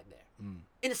found her like there, Mm.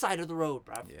 in the side of the road,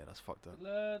 bruv. Yeah, that's fucked up.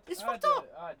 Blood, It's I fucked don't- up.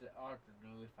 I don't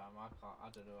know if I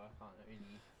don't know. I can't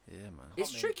really. Yeah, man. It's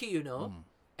Comment. tricky, you know. Mm.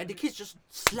 And the kids just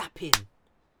slapping,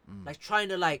 Mm. like trying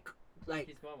to like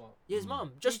His mama. his Mm.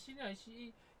 mom. Just,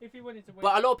 If he wanted to.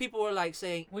 but a lot of people were like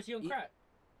saying, Was she on Ye- crack?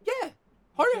 yeah,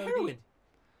 Was she on heroin.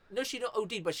 No, she not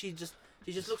OD, but she just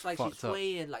looks like she's Fucked up.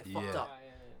 swaying, like fucked Yeah. up.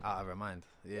 Out of her mind.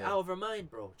 Yeah. Out of her mind,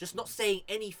 bro. Just not saying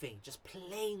anything, just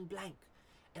plain blank.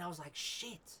 And I was like,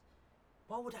 shit,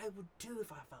 what would I do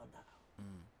if I found that out?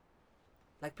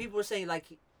 Like, people were saying, like,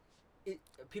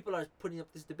 people are putting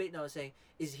up this debate now and saying,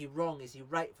 is he wrong? Is he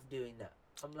right for doing that?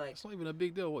 I'm like, It's not even a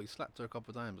big deal. What, he slapped her a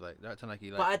couple of times. Like, they're acting like he,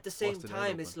 like, but at the same busted her head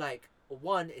time, it's open. like,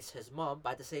 one, it's his mom,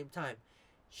 but at the same time,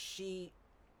 she's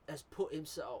put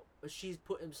himself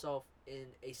in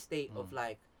a state of,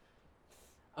 like,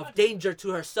 of danger to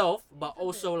herself, but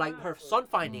also, like, her son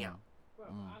finding out. Bro, I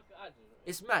don't know.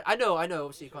 It's mad. I know,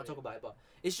 obviously you can't talk about it, but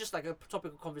it's just like a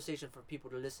topic of conversation for people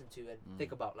to listen to and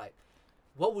think about, like,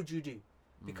 what would you do?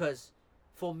 Because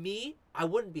for me, I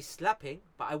wouldn't be slapping,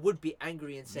 but I would be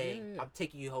angry and saying, Yeah. I'm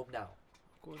taking you home now.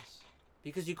 Of course.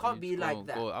 Because you can't be like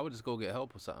that. I would just go get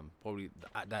help or something. Probably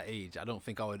at that age. I don't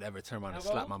think I would ever turn around and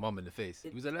slap my mum in the face. He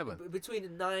was 11.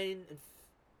 Between 9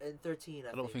 and 13,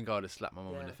 I don't think I would have slapped my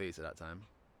mum in the Yeah. face at that time.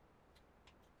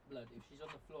 Blood, if she's on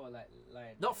the floor, like,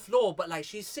 lying. Not floor, but like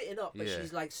she's sitting up, but Yeah.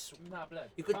 she's like, Nah, blood.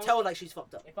 you could If tell like she's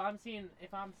fucked up. If I'm seeing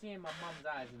my mum's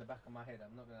eyes in the back of my head,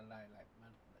 I'm not gonna lie, like, man.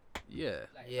 Yeah.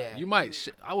 Like, Yeah. You might.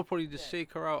 I would probably just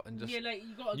shake her out and just. Yeah, like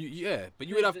you got. But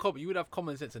you would have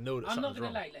common sense to know that I'm not something's gonna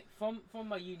wrong. lie, like from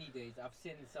my uni days, I've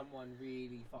seen someone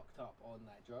really fucked up on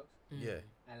like drugs, Yeah.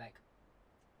 and like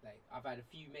I've had a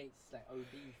few mates like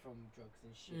OD from drugs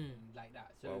and shit and like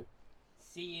that. So Wow.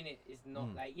 seeing it is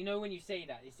not like, you know, when you say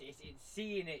that, it's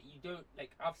seeing it. You don't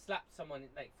like, I've slapped someone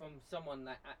like from someone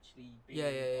like actually being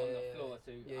on the floor.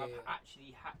 So I've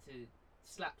actually had to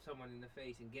slap someone in the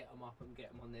face and get them up and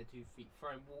get them on their 2 feet,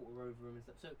 throwing water over them and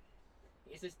stuff. So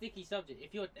it's a sticky subject.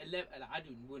 If you're 11, like, I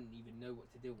wouldn't even know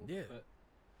what to deal with. Yeah.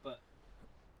 But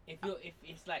if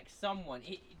it's like someone,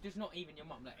 it does not even your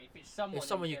mum. Like if it's someone, If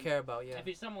someone you care about, yeah. If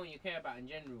it's someone you care about in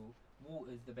general,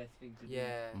 water's the best thing to do.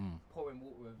 Yeah. Pouring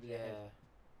water over their Yeah. head.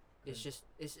 It's just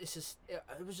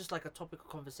it was just like a topic of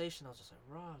conversation. I was just like,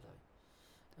 rah, like,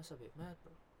 that's a bit mad,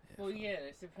 bro. Well, yeah,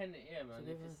 it's dependent. Yeah, man.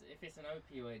 It's If it's an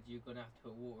opioid, you're gonna have to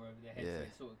put water over their head so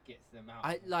it sort of gets them out.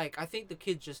 I think the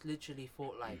kid just literally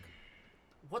thought like,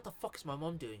 what the fuck is my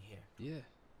mom doing here? Yeah.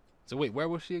 So wait, where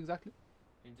was she exactly?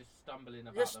 And just stumbling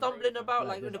about. Just stumbling about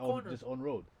like in the corner. Just on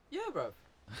road. Yeah, bro.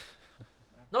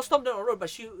 Not stumbling on the road, but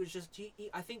she was just.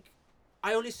 I think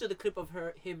I only saw the clip of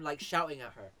him like shouting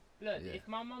at her. Look, Yeah. if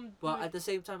my mum. But at the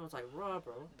same time, I was like, rah,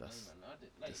 bro. That's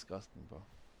like, disgusting, bro.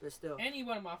 But still. any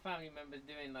one of my family members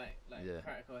doing like Yeah.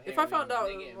 crack or If I heroin, found out,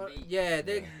 they're getting beat. yeah,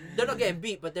 they're not getting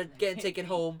beat, but they're getting taken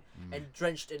home and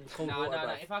drenched in cold water. No.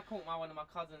 bruv. If I caught one of my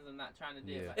cousins and that trying to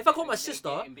do it, Yeah. like, If I caught my they're sister-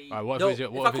 getting beat. Alright, what No, if it's your,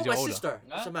 if what I if caught it's my your older? sister,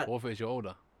 that's a man. What if it's your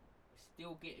older?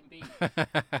 Still getting beat.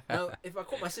 No, if I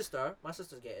caught my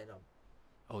sister's getting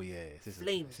Oh yeah, sister.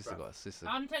 Flames, Sister bruv. got a sister.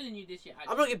 I'm telling you this shit.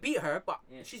 I'm not gonna beat her, but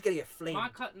Yeah. she's gonna get flamed.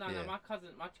 My Yeah. my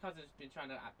cousin's been trying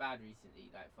to act bad recently,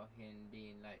 like fucking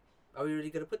being like. Are we really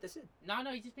gonna put this in? No,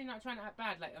 he's just been like trying to act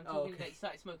bad. Like I'm Oh, talking okay. that he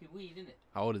started smoking weed, innit?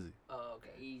 How old is he? Oh,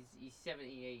 okay. He's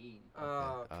 17, 18. Oh,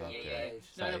 Okay. okay. Yeah. okay.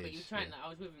 No, That but age, he was trying. yeah. Like, I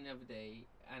was with him the other day,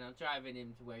 and I'm driving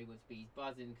him to where he wants to be. He's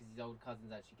buzzing because his old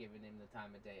cousin's actually giving him the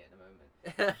time of day at the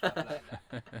moment. Stuff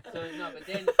like that. So no, but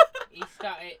then he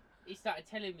started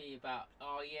telling me about,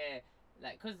 oh yeah,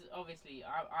 like, cause obviously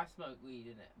I smoke weed,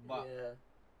 innit? But yeah.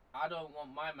 I don't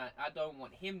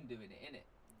want him doing it, innit?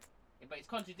 But it's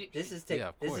contradictory. This is Yeah,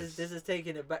 of course. this is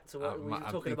taking it back to what we were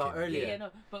I'm talking about thinking, earlier. Yeah,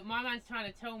 no, but my man's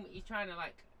trying to tell me, he's trying to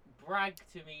like brag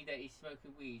to me that he's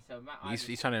smoking weed. So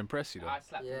He's trying to impress you though. I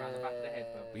slapped him around the back of the head,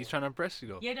 bro. But he's trying to impress you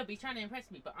though. Yeah, no, but he's trying to impress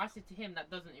me. But I said to him,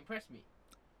 that doesn't impress me.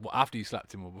 Well, after you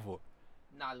slapped him or before?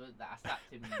 Nah, that I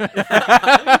slapped him.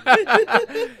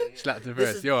 Slapped him This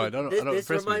first. is- Yo, I don't this impress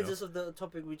me. reminds though. us of the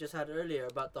topic we just had earlier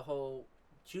about the whole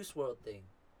Juice World thing.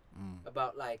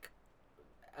 About like,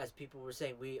 as people were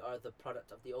saying, we are the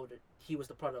product of the older. He was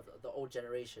the product of the old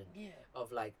generation Yeah.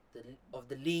 of like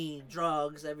the lean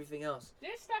drugs, everything else.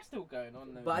 That's still going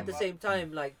on though. But at the same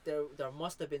time, like there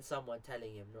must have been someone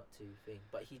telling him not to think,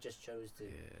 but he just chose to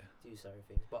Yeah. do certain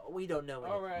things. But we don't know.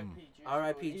 R.I.P. Juice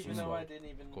R.I.P. WRLD, Juice Even though I WRLD. didn't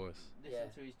even Of course. listen Yeah.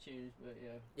 to his tunes, but yeah.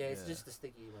 Yeah, it's Yeah. just a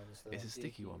sticky one. And stuff. It's a sticky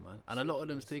Sticky. one, man. And a lot of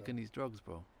them's taking these drugs,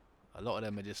 bro. A lot of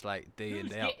them are just like day in, Who's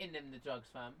day out. getting them the drugs,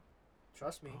 fam?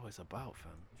 Trust me. Oh, it's about,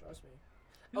 fam. Trust me.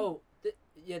 Oh,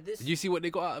 yeah. This. Did you see what they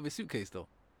got out of his suitcase, though?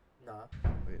 Nah.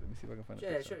 Wait, let me see if I can find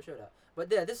Yeah, sure that. But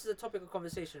yeah, this is a topic of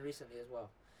conversation recently as well.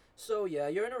 So yeah,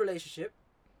 you're in a relationship,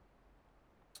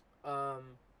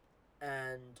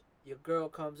 and your girl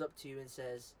comes up to you and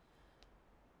says,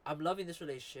 "I'm loving this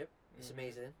relationship. It's Mhm.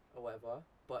 amazing, or whatever."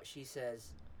 But she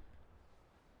says,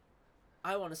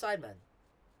 "I want a side man,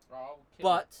 Oh,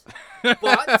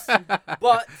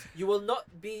 but you will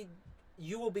not be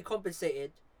you will be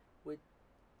compensated with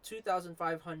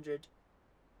 2,500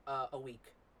 a week.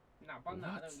 Nah, but nah,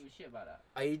 I What? don't give a shit about that.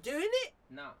 Are you doing it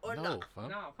Nah. or No, not? fam.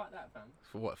 Nah, fuck that, fam.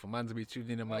 For what? For man to be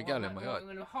tuning in my What, gal what, in my what, yard. I'm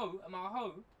gonna hoe. Am I a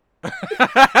hoe?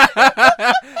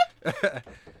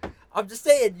 I'm just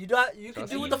saying, you don't. You can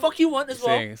Trust do me. what the fuck you want as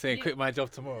well. saying, quit my job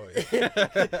tomorrow. you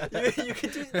can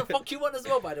do the fuck you want as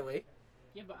well. By the way,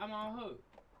 Yeah, but am I a hoe?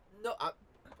 no,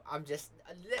 I'm just.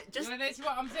 Well, that's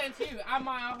what I'm saying to you. Am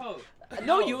I a hoe?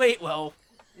 No, you ain't. Well,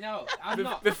 No, I'm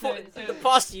not. before So- the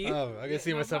past you. Oh, I can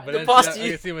see with some The past Balenciagas. I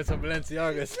you- can see with some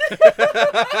Balenciagas.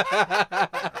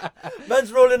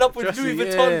 Man's rolling up with Trust Louis me,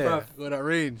 Vuitton, yeah. bruv. Got that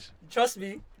range. Trust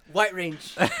me, white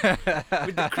range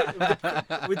with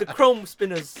the chrome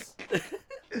spinners.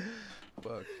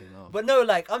 Fucking hell. But no,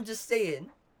 like I'm just saying,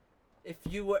 if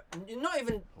you're not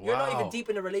even Wow. deep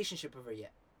in a relationship with her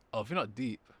yet. Oh, if you're not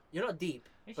deep, You're not deep.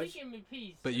 If But- she give me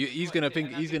peace. but and you, she he's wants gonna it, think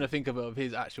and I he's gonna think of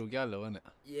his actual gal, though, isn't it?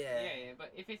 Yeah. Yeah,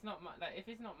 but if it's not my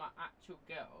actual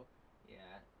girl, yeah.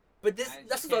 But this And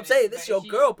that's she what I'm can- saying. This but is your she-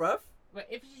 girl, bruv. But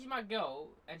if she's my girl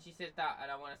and she says that and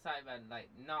I want a side man, like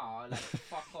nah, like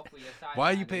fuck off with your side. Why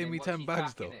are man, you and paying then me watch 10 you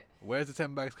bags back in though? it. Where's the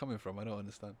 10 bags coming from? I don't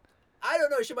understand. I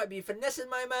don't know. She might be finessing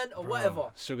my man or Bro,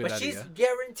 whatever. sugar But daddy, she's yeah?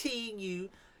 guaranteeing you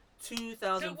So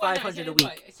 2,500 a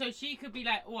week. So she could be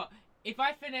like, what? If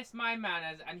I finesse my man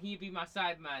and he be my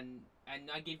side man and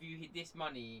I give you this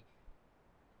money,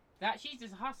 that she's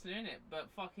just hustling, innit? But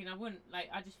fucking, I wouldn't like.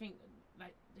 I just think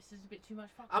like this is a bit too much.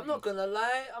 I'm not gonna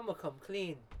lie. I'm gonna come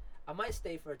clean. I might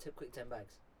stay for a quick 10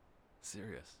 bags.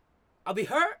 Serious. I'll be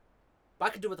hurt, but I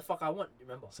can do what the fuck I want.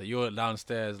 Remember? So you're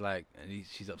downstairs, like, and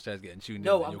she's upstairs getting tuned in.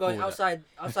 No, and I'm you're going cool with outside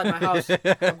my house.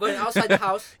 that? I'm going outside the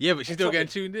house. Yeah, but she's and still talking.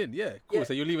 getting tuned in. Yeah, cool. Yeah.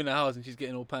 So you're leaving the house and she's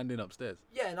getting all panned in upstairs.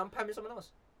 Yeah, and I'm pamming someone else.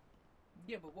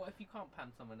 Yeah, but what if you can't pan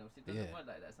someone else? It doesn't Yeah. work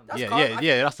like that That's sometimes. calm.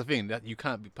 Yeah. That's the thing. That you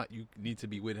can't be. You need to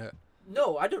be with her.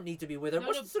 No, I don't need to be with her. No,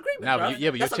 What's no. this agreement, Nah, but bruv? you- yeah,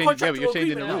 but you're That's a changing- yeah, but contractual you're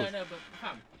changing the agreement. rules. No, but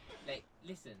fam, like,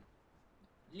 listen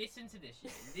to this.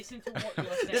 Yeah? Listen to what you're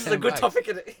saying. This is a good Bags. topic,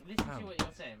 isn't it? Listen Fam. to what you're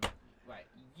saying. Right,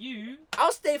 you.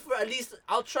 I'll stay for at least.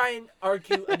 I'll try and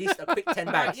argue at least a quick 10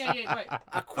 bags. Right.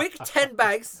 A quick 10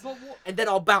 bags, But what? and then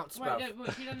I'll bounce, Right, bruv. no,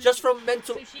 but she doesn't- Just from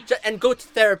mental, So she- and go to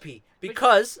therapy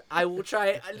because I will try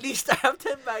at least to have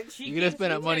 10 bags. she You're gonna gives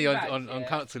spend you that money 10 on bags, yeah?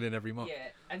 counselling every month. Yeah,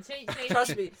 and say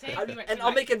Trust me, say if and you actually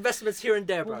I'll make investments here and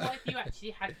there, Well, bro. what if you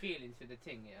actually had feelings for the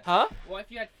thing, yeah? Huh? What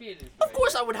if you had feelings? Of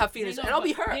course I would have feelings, No, and I'll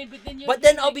be but- hurt. yeah, but then you're- But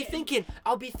then you're I'll be getting-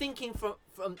 thinking from.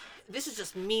 This is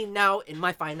just me now in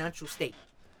my financial state.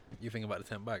 You think about the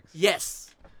 10 bags.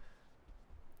 Yes.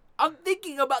 I'm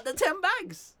thinking about the 10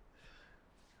 bags.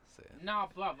 Nah,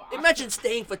 bruv. Imagine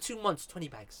staying for 2 months, 20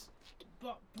 bags.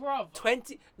 But, bruv.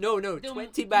 20? No, the-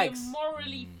 20 bags. The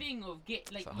morally thing of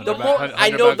get like So you're The 100 more bags- I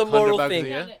 100 know bags- the 100 moral bags a thing.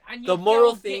 year? and The your moral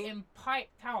girl's thing- getting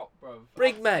piped out, bro.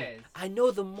 Brig man, upstairs. I know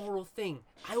the moral thing.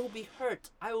 I will be hurt.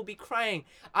 I will be crying.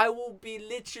 I will be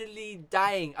literally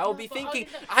dying. I will No, be but thinking.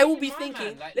 look, I will this be is my thinking.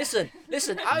 man, like- Listen. That's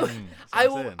I what I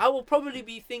I'm will. saying. I will probably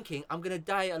be thinking I'm gonna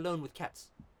die alone with cats.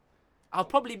 I'll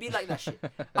probably be like that shit.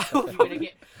 I will You're gonna probably-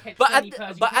 get paid but 20 at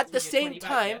per the, but you at the get 20 same bags,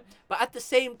 time, yeah? but at the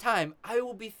same time, I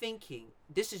will be thinking.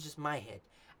 This is just my head.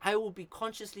 I will be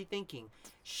consciously thinking,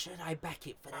 should I back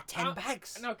it for the 10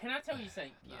 bags? No, can I tell you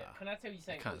something? Yeah, Nah. can I tell you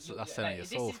something? can't- You- that's selling your this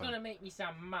soul, is fam. gonna make me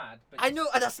sound mad, but I know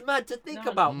that's mad to think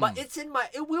No, about, no. but it's in my.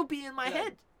 It will be in my Blood.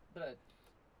 head. Blood.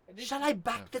 This- Shall I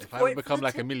back the If I for ever it for become the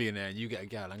like 10? a millionaire and you get a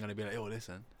gal, I'm gonna be like, yo,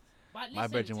 listen, but my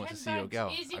listen, brethren wants to 10 see your bags, girl.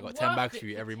 is I it got 10 worth bags it for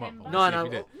you every 10 month. bags? I'm No, gonna no,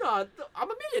 see if you no, I'm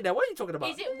a millionaire. What are you talking about?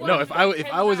 Is it did. No, worth if I it, if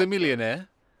I was a 10 bags? millionaire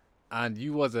and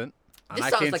you wasn't, and This I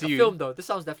sounds came like to a you, film, though. This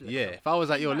sounds definitely. yeah, Like if I was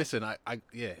like, yo, Right. listen,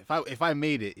 if I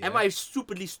made it, yeah, Am I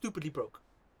stupidly broke?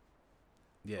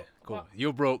 yeah, cool. What?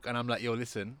 You're broke, and I'm like, yo,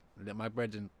 listen, let my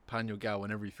brethren pan your gal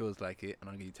whenever he feels like it, and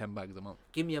I'll give you 10 bags a month.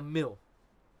 Give me a mil.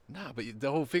 Nah, but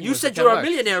the whole thing. You was the said 10 you're a bags.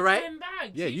 millionaire, right? 10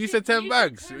 bags. Yeah, you said 10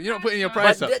 bags. 10 You're not putting your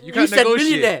bags, price man. up. But You you can't said negotiate.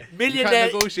 millionaire. You Millionaire.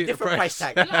 can't negotiate the Different price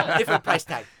price. tag. Yeah. Different price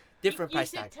tag. Different You price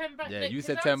said tag. 10 bags. Yeah, like, you 'cause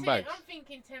said I'm 10 saying- bags. I'm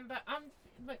thinking 10 bags.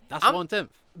 That's I'm- 1/10.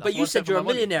 but you said you're a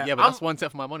millionaire. Yeah, but I'm- that's 1/10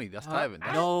 of my money. That's tithing.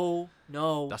 That's,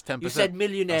 No. that's 10%. You said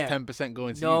millionaire. That's 10%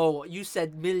 going to you. No, you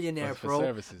said millionaire, That's for bro.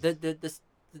 services.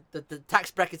 The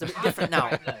tax bracket's a bit different now.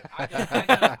 I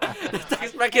The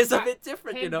tax bracket's a bit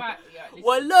different, you know.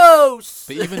 Well, Walos.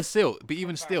 But even still,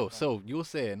 Bags, so you're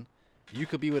saying you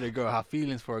could be with a girl, have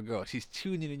feelings for a girl. She's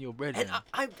tuning in your brethren.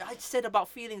 And I said about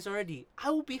feelings already. I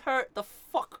will be hurt. The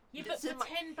fuck. yeah, This but is for my-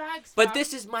 10 bags. But fam.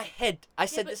 this is my head. I Yeah,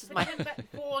 said but this is for my. 10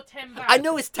 for 10 bags. I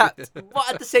know it's tapped, but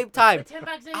at the same time, But 10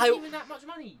 bags ain't I- even that much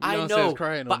money. I Beyonce's know.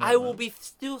 crying But on I that, will man. be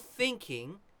still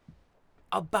thinking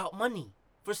about money.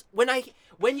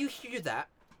 When you hear that,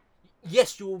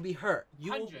 yes, you will be hurt.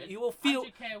 You 100, will feel.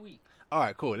 100K a week. All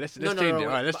right, cool. Let's No, change it. no, All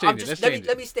right, let's but I'm change it. just- Let's change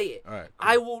Let it. me state it. All right,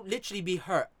 I cool. will literally be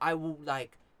hurt. I will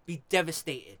like be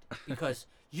devastated because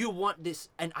you want this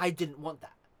and I didn't want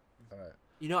that. All right.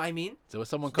 You know what I mean? So if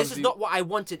someone comes This is to you, not what I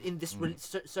wanted in this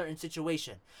certain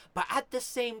situation. But at the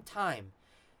same time,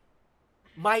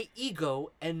 my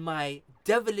ego and my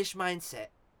devilish mindset,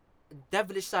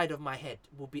 devilish side of my head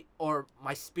will be, or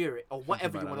my spirit, or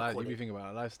whatever you want to call you be it. thinking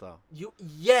about a lifestyle.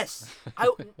 Yes, I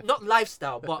not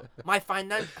lifestyle, but my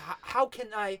finance. How can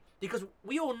I? Because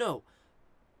we all know,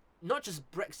 not just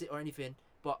Brexit or anything,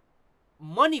 but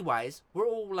money-wise, we're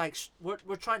all like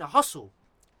we're trying to hustle.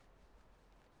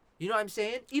 You know what I'm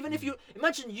saying? Even if you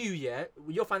imagine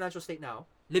with your financial state now,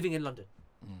 living in London,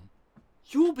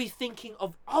 you'll be thinking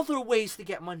of other ways to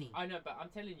get money. I know, but I'm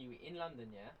telling you, in London,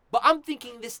 yeah. But I'm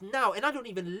thinking this now, and I don't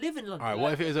even live in London. All right,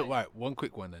 what if it was one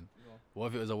quick one then? Yeah. What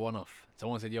if it was a one-off?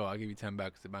 Someone said, "Yo, I'll give you 10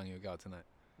 bags to bang your girl tonight."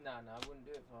 No, I wouldn't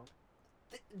do it, bro.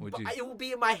 Would But you? it will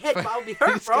be in my head, but I'll be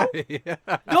hurt, bro.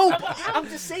 No, but I'm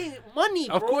just saying, money,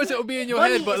 bro. Of course it'll be in your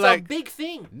Money head, but is like, a big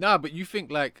thing. nah, but you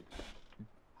think like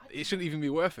it shouldn't even be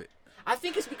worth it. I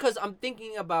think it's because I'm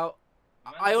thinking about.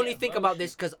 Man, I only get think about emotion.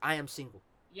 this because I am single.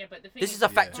 Yeah, but the thing This is a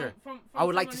factor. From I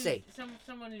would like to someone say.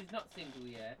 someone who's not single,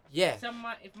 yeah. Yeah.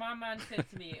 If my man said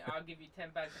to me, "I'll give you 10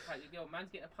 bags to fight your girl," man's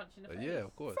getting a punch in the face. Yeah,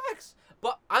 of course. Facts.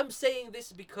 But I'm saying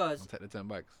this because I'll take the 10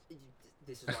 bags.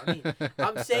 this is what I mean.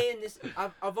 I'm saying this.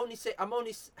 I'm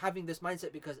only having this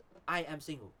mindset because I am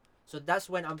single. So that's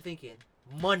when I'm thinking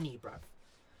money, bruv.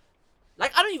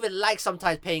 Like I don't even like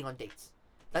sometimes paying on dates.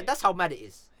 Like that's how mad it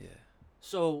is. Yeah.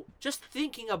 So just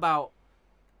thinking about,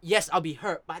 yes, I'll be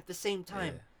hurt, but at the same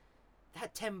time,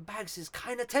 that 10 bags is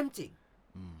kind of tempting.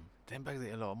 10 bags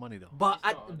ain't a lot of money though. But,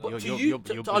 It's not. but You're-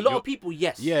 to a lot of people,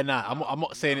 yes. Yeah, nah, I'm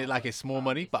not saying it like it's small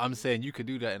money, but I'm saying you could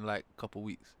do that in like a couple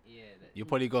weeks. Yeah. You'll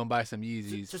probably go and buy some To,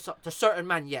 Yeezys. to certain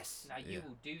man, yes. Now you Yeah.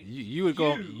 will do. You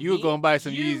would go and buy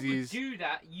some Yeezys.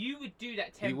 You would do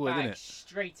that 10 You would, bags innit?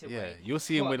 straight away. Yeah, you'll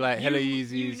see him What, with like hella You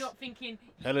Yeezys. not thinking.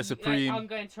 hella like, Supreme. I'm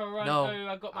going to Toronto. No,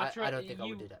 I got my I don't think I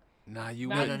would do that. Nah, you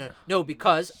No, No, wouldn't. no,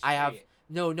 because I have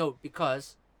Straight.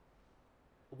 because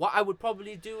what I would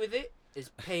probably do with it is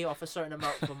pay off a certain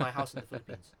amount for my house in the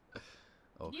Philippines.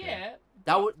 Okay. Yeah.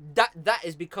 That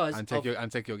is because And of,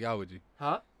 take your gal with you.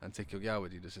 huh? And take your gal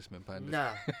with you. That's just been planned.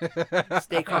 Nah,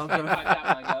 stay calm. Like that,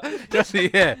 my girl. Just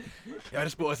yeah. I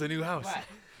just bought us a new house. Right.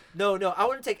 No, I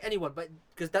wouldn't take anyone, but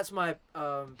because that's my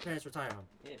parents' retirement home.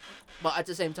 Yeah. But at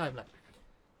the same time, like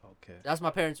Okay. that's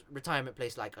my parents' retirement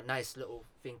place, like a nice little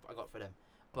thing I got for them.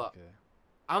 But Okay.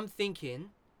 I'm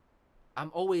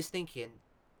always thinking,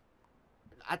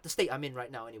 at the state I'm in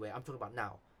right now anyway, I'm talking about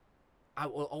now, I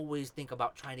will always think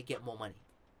about trying to get more money.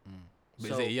 But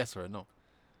So- is it a yes or a no?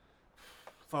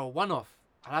 For a one-off,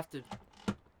 I'll have to,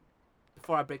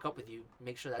 before I break up with you,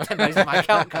 make sure that 10 bags in my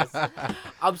account, because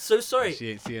I'm so sorry. She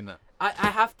ain't seeing that.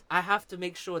 I have to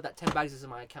make sure that 10 bags is in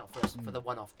my account first for the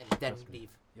one-off, and then Trust me. leave.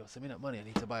 Yo, send me that money. I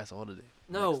need to buy us a holiday.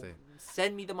 No, Next day.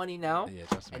 send me the money now, Yeah,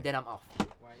 trust me. and then I'm off. Right,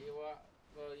 you what?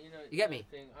 Well, you know. You get me?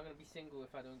 Thing, I'm gonna be single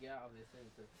if I don't get out of this.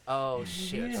 So. Oh,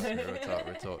 shit.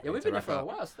 Retalk. Yeah, we've been there for a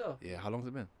while still. Yeah, how long's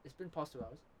it been? It's been past 2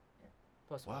 hours.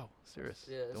 Past 2 hours. Wow, serious.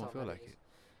 Yeah, that's how Don't feel bad like it it. is.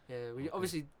 Yeah, we Okay.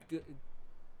 obviously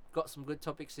got some good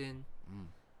topics in.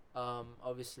 Mm.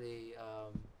 Obviously,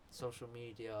 social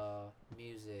media,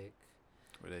 music,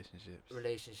 Relationships.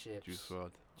 relationships, Juice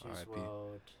WRLD. Juice R.I.P.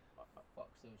 WRLD. Fuck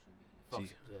social media. Fuck, G-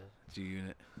 yeah. G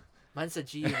Unit. Man said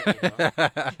G Unit, you know?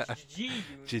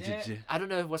 G. I don't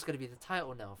know what's gonna be the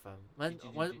title now, fam.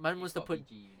 Man wants to put.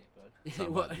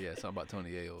 Something What? about, yeah, something about Tony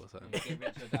Ayo or something. Get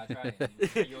rich or die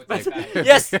trying. Your Man take said- back.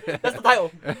 yes, that's the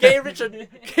title. Get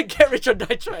rich or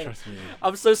die trying. Trust me.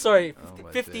 I'm so sorry. Oh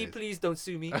my 50, days. please don't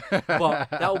sue me. But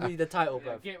that will be the title,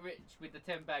 Yeah, bro. get rich with the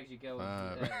 10 bags you go.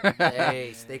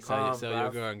 Hey, stay calm, Sell your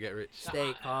bruv. girl and get rich.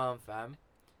 Stay calm, fam.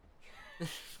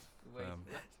 Wait,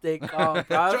 Stay calm,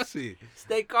 bro. Trust me.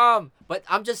 Stay calm. But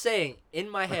I'm just saying, in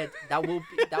my head, that will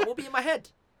be in my head.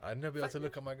 I'd never be able to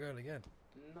look at my girl again.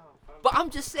 no, fam. But I'm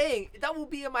just saying, that will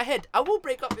be in my head. I will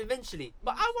break up eventually.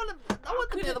 But I want the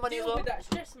couldn't other money as deal well. with that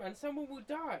stress, man. Someone will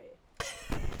die.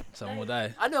 Someone will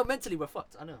die. I know mentally we're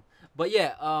fucked. I know. But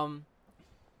yeah,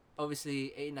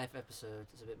 obviously 89th episode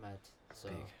is a bit mad. So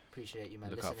Big. appreciate you, man.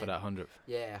 Look listening. out for that 100th.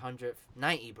 Yeah, 100th,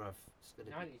 90, bruv. It's gonna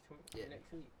Now be. you Yeah.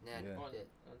 next week. Yeah, Yeah. On, yeah,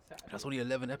 on Saturday. That's only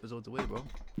 11 episodes away, bro.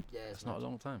 yeah, it's That's not a mad.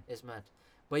 long time. It's mad.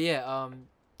 But yeah,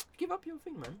 give up your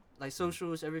thing, man. Like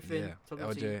socials, everything. Yeah.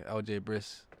 Talking to you. LJ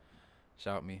Briss.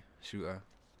 Shout me. Shooter.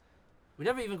 We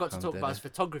never even got to I'm talk dead, about eh? his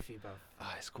photography, bro.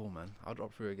 It's cool, man. I'll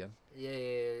drop through again. Yeah.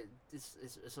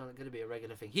 It's not gonna be a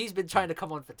regular thing. He's been trying to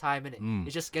come on for time, innit? Mm.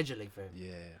 It's just scheduling for him.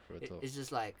 Yeah, for a talk. It's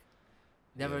just like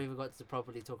never Yeah. even got to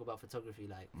properly talk about photography,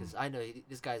 like because I know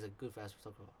this guy's a good fast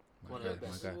photographer. My One guy, of the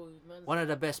my best. guy. One of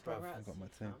the best, bro. I got my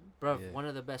thing. Bro, Yeah. one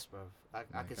of the best, bro. I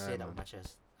My can guy, say that man. with my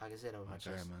chest. I can say that with my My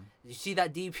guy, chest. man. You see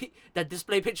that that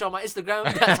display picture on my Instagram?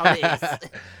 That's how it is.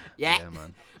 Yeah.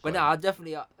 man. But no, I'll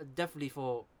definitely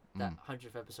for that Mm.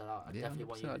 100th episode, I Yeah, definitely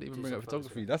want you 100%. I to didn't even do bring some up photography.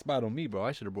 photography. That's bad on me, bro.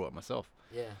 I should have brought it myself.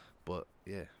 Yeah. But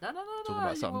yeah, No. Talk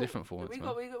about something different for once, we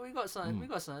man. got something. Mm. We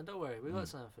got something. Don't worry. We got Mm.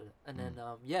 something for that. And then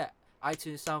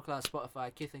iTunes, SoundCloud,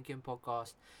 Spotify, Kith and Kim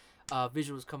podcast.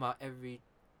 Visuals come out every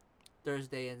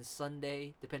Thursday and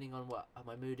Sunday, depending on what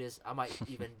my mood is. I might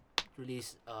even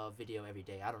release a video every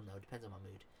day. I don't know. Depends on my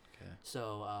mood. Okay.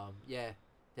 So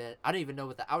Then I don't even know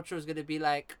what the outro is gonna be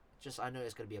like. Just I know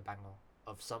it's gonna be a banger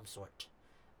of some sort.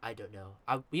 I don't know.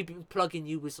 We've been plugging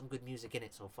you with some good music in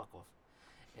it, so fuck off.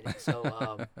 And so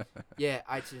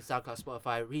iTunes, SoundCloud,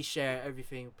 Spotify, reshare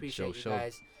everything. Appreciate you Show.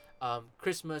 guys.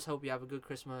 Christmas. Hope you have a good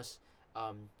Christmas.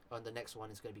 On the next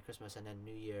one, it's gonna be Christmas and then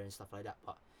New Year and stuff like that.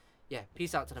 But yeah,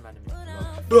 peace out to the man.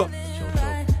 Show.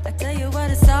 I tell you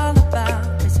what it's all about.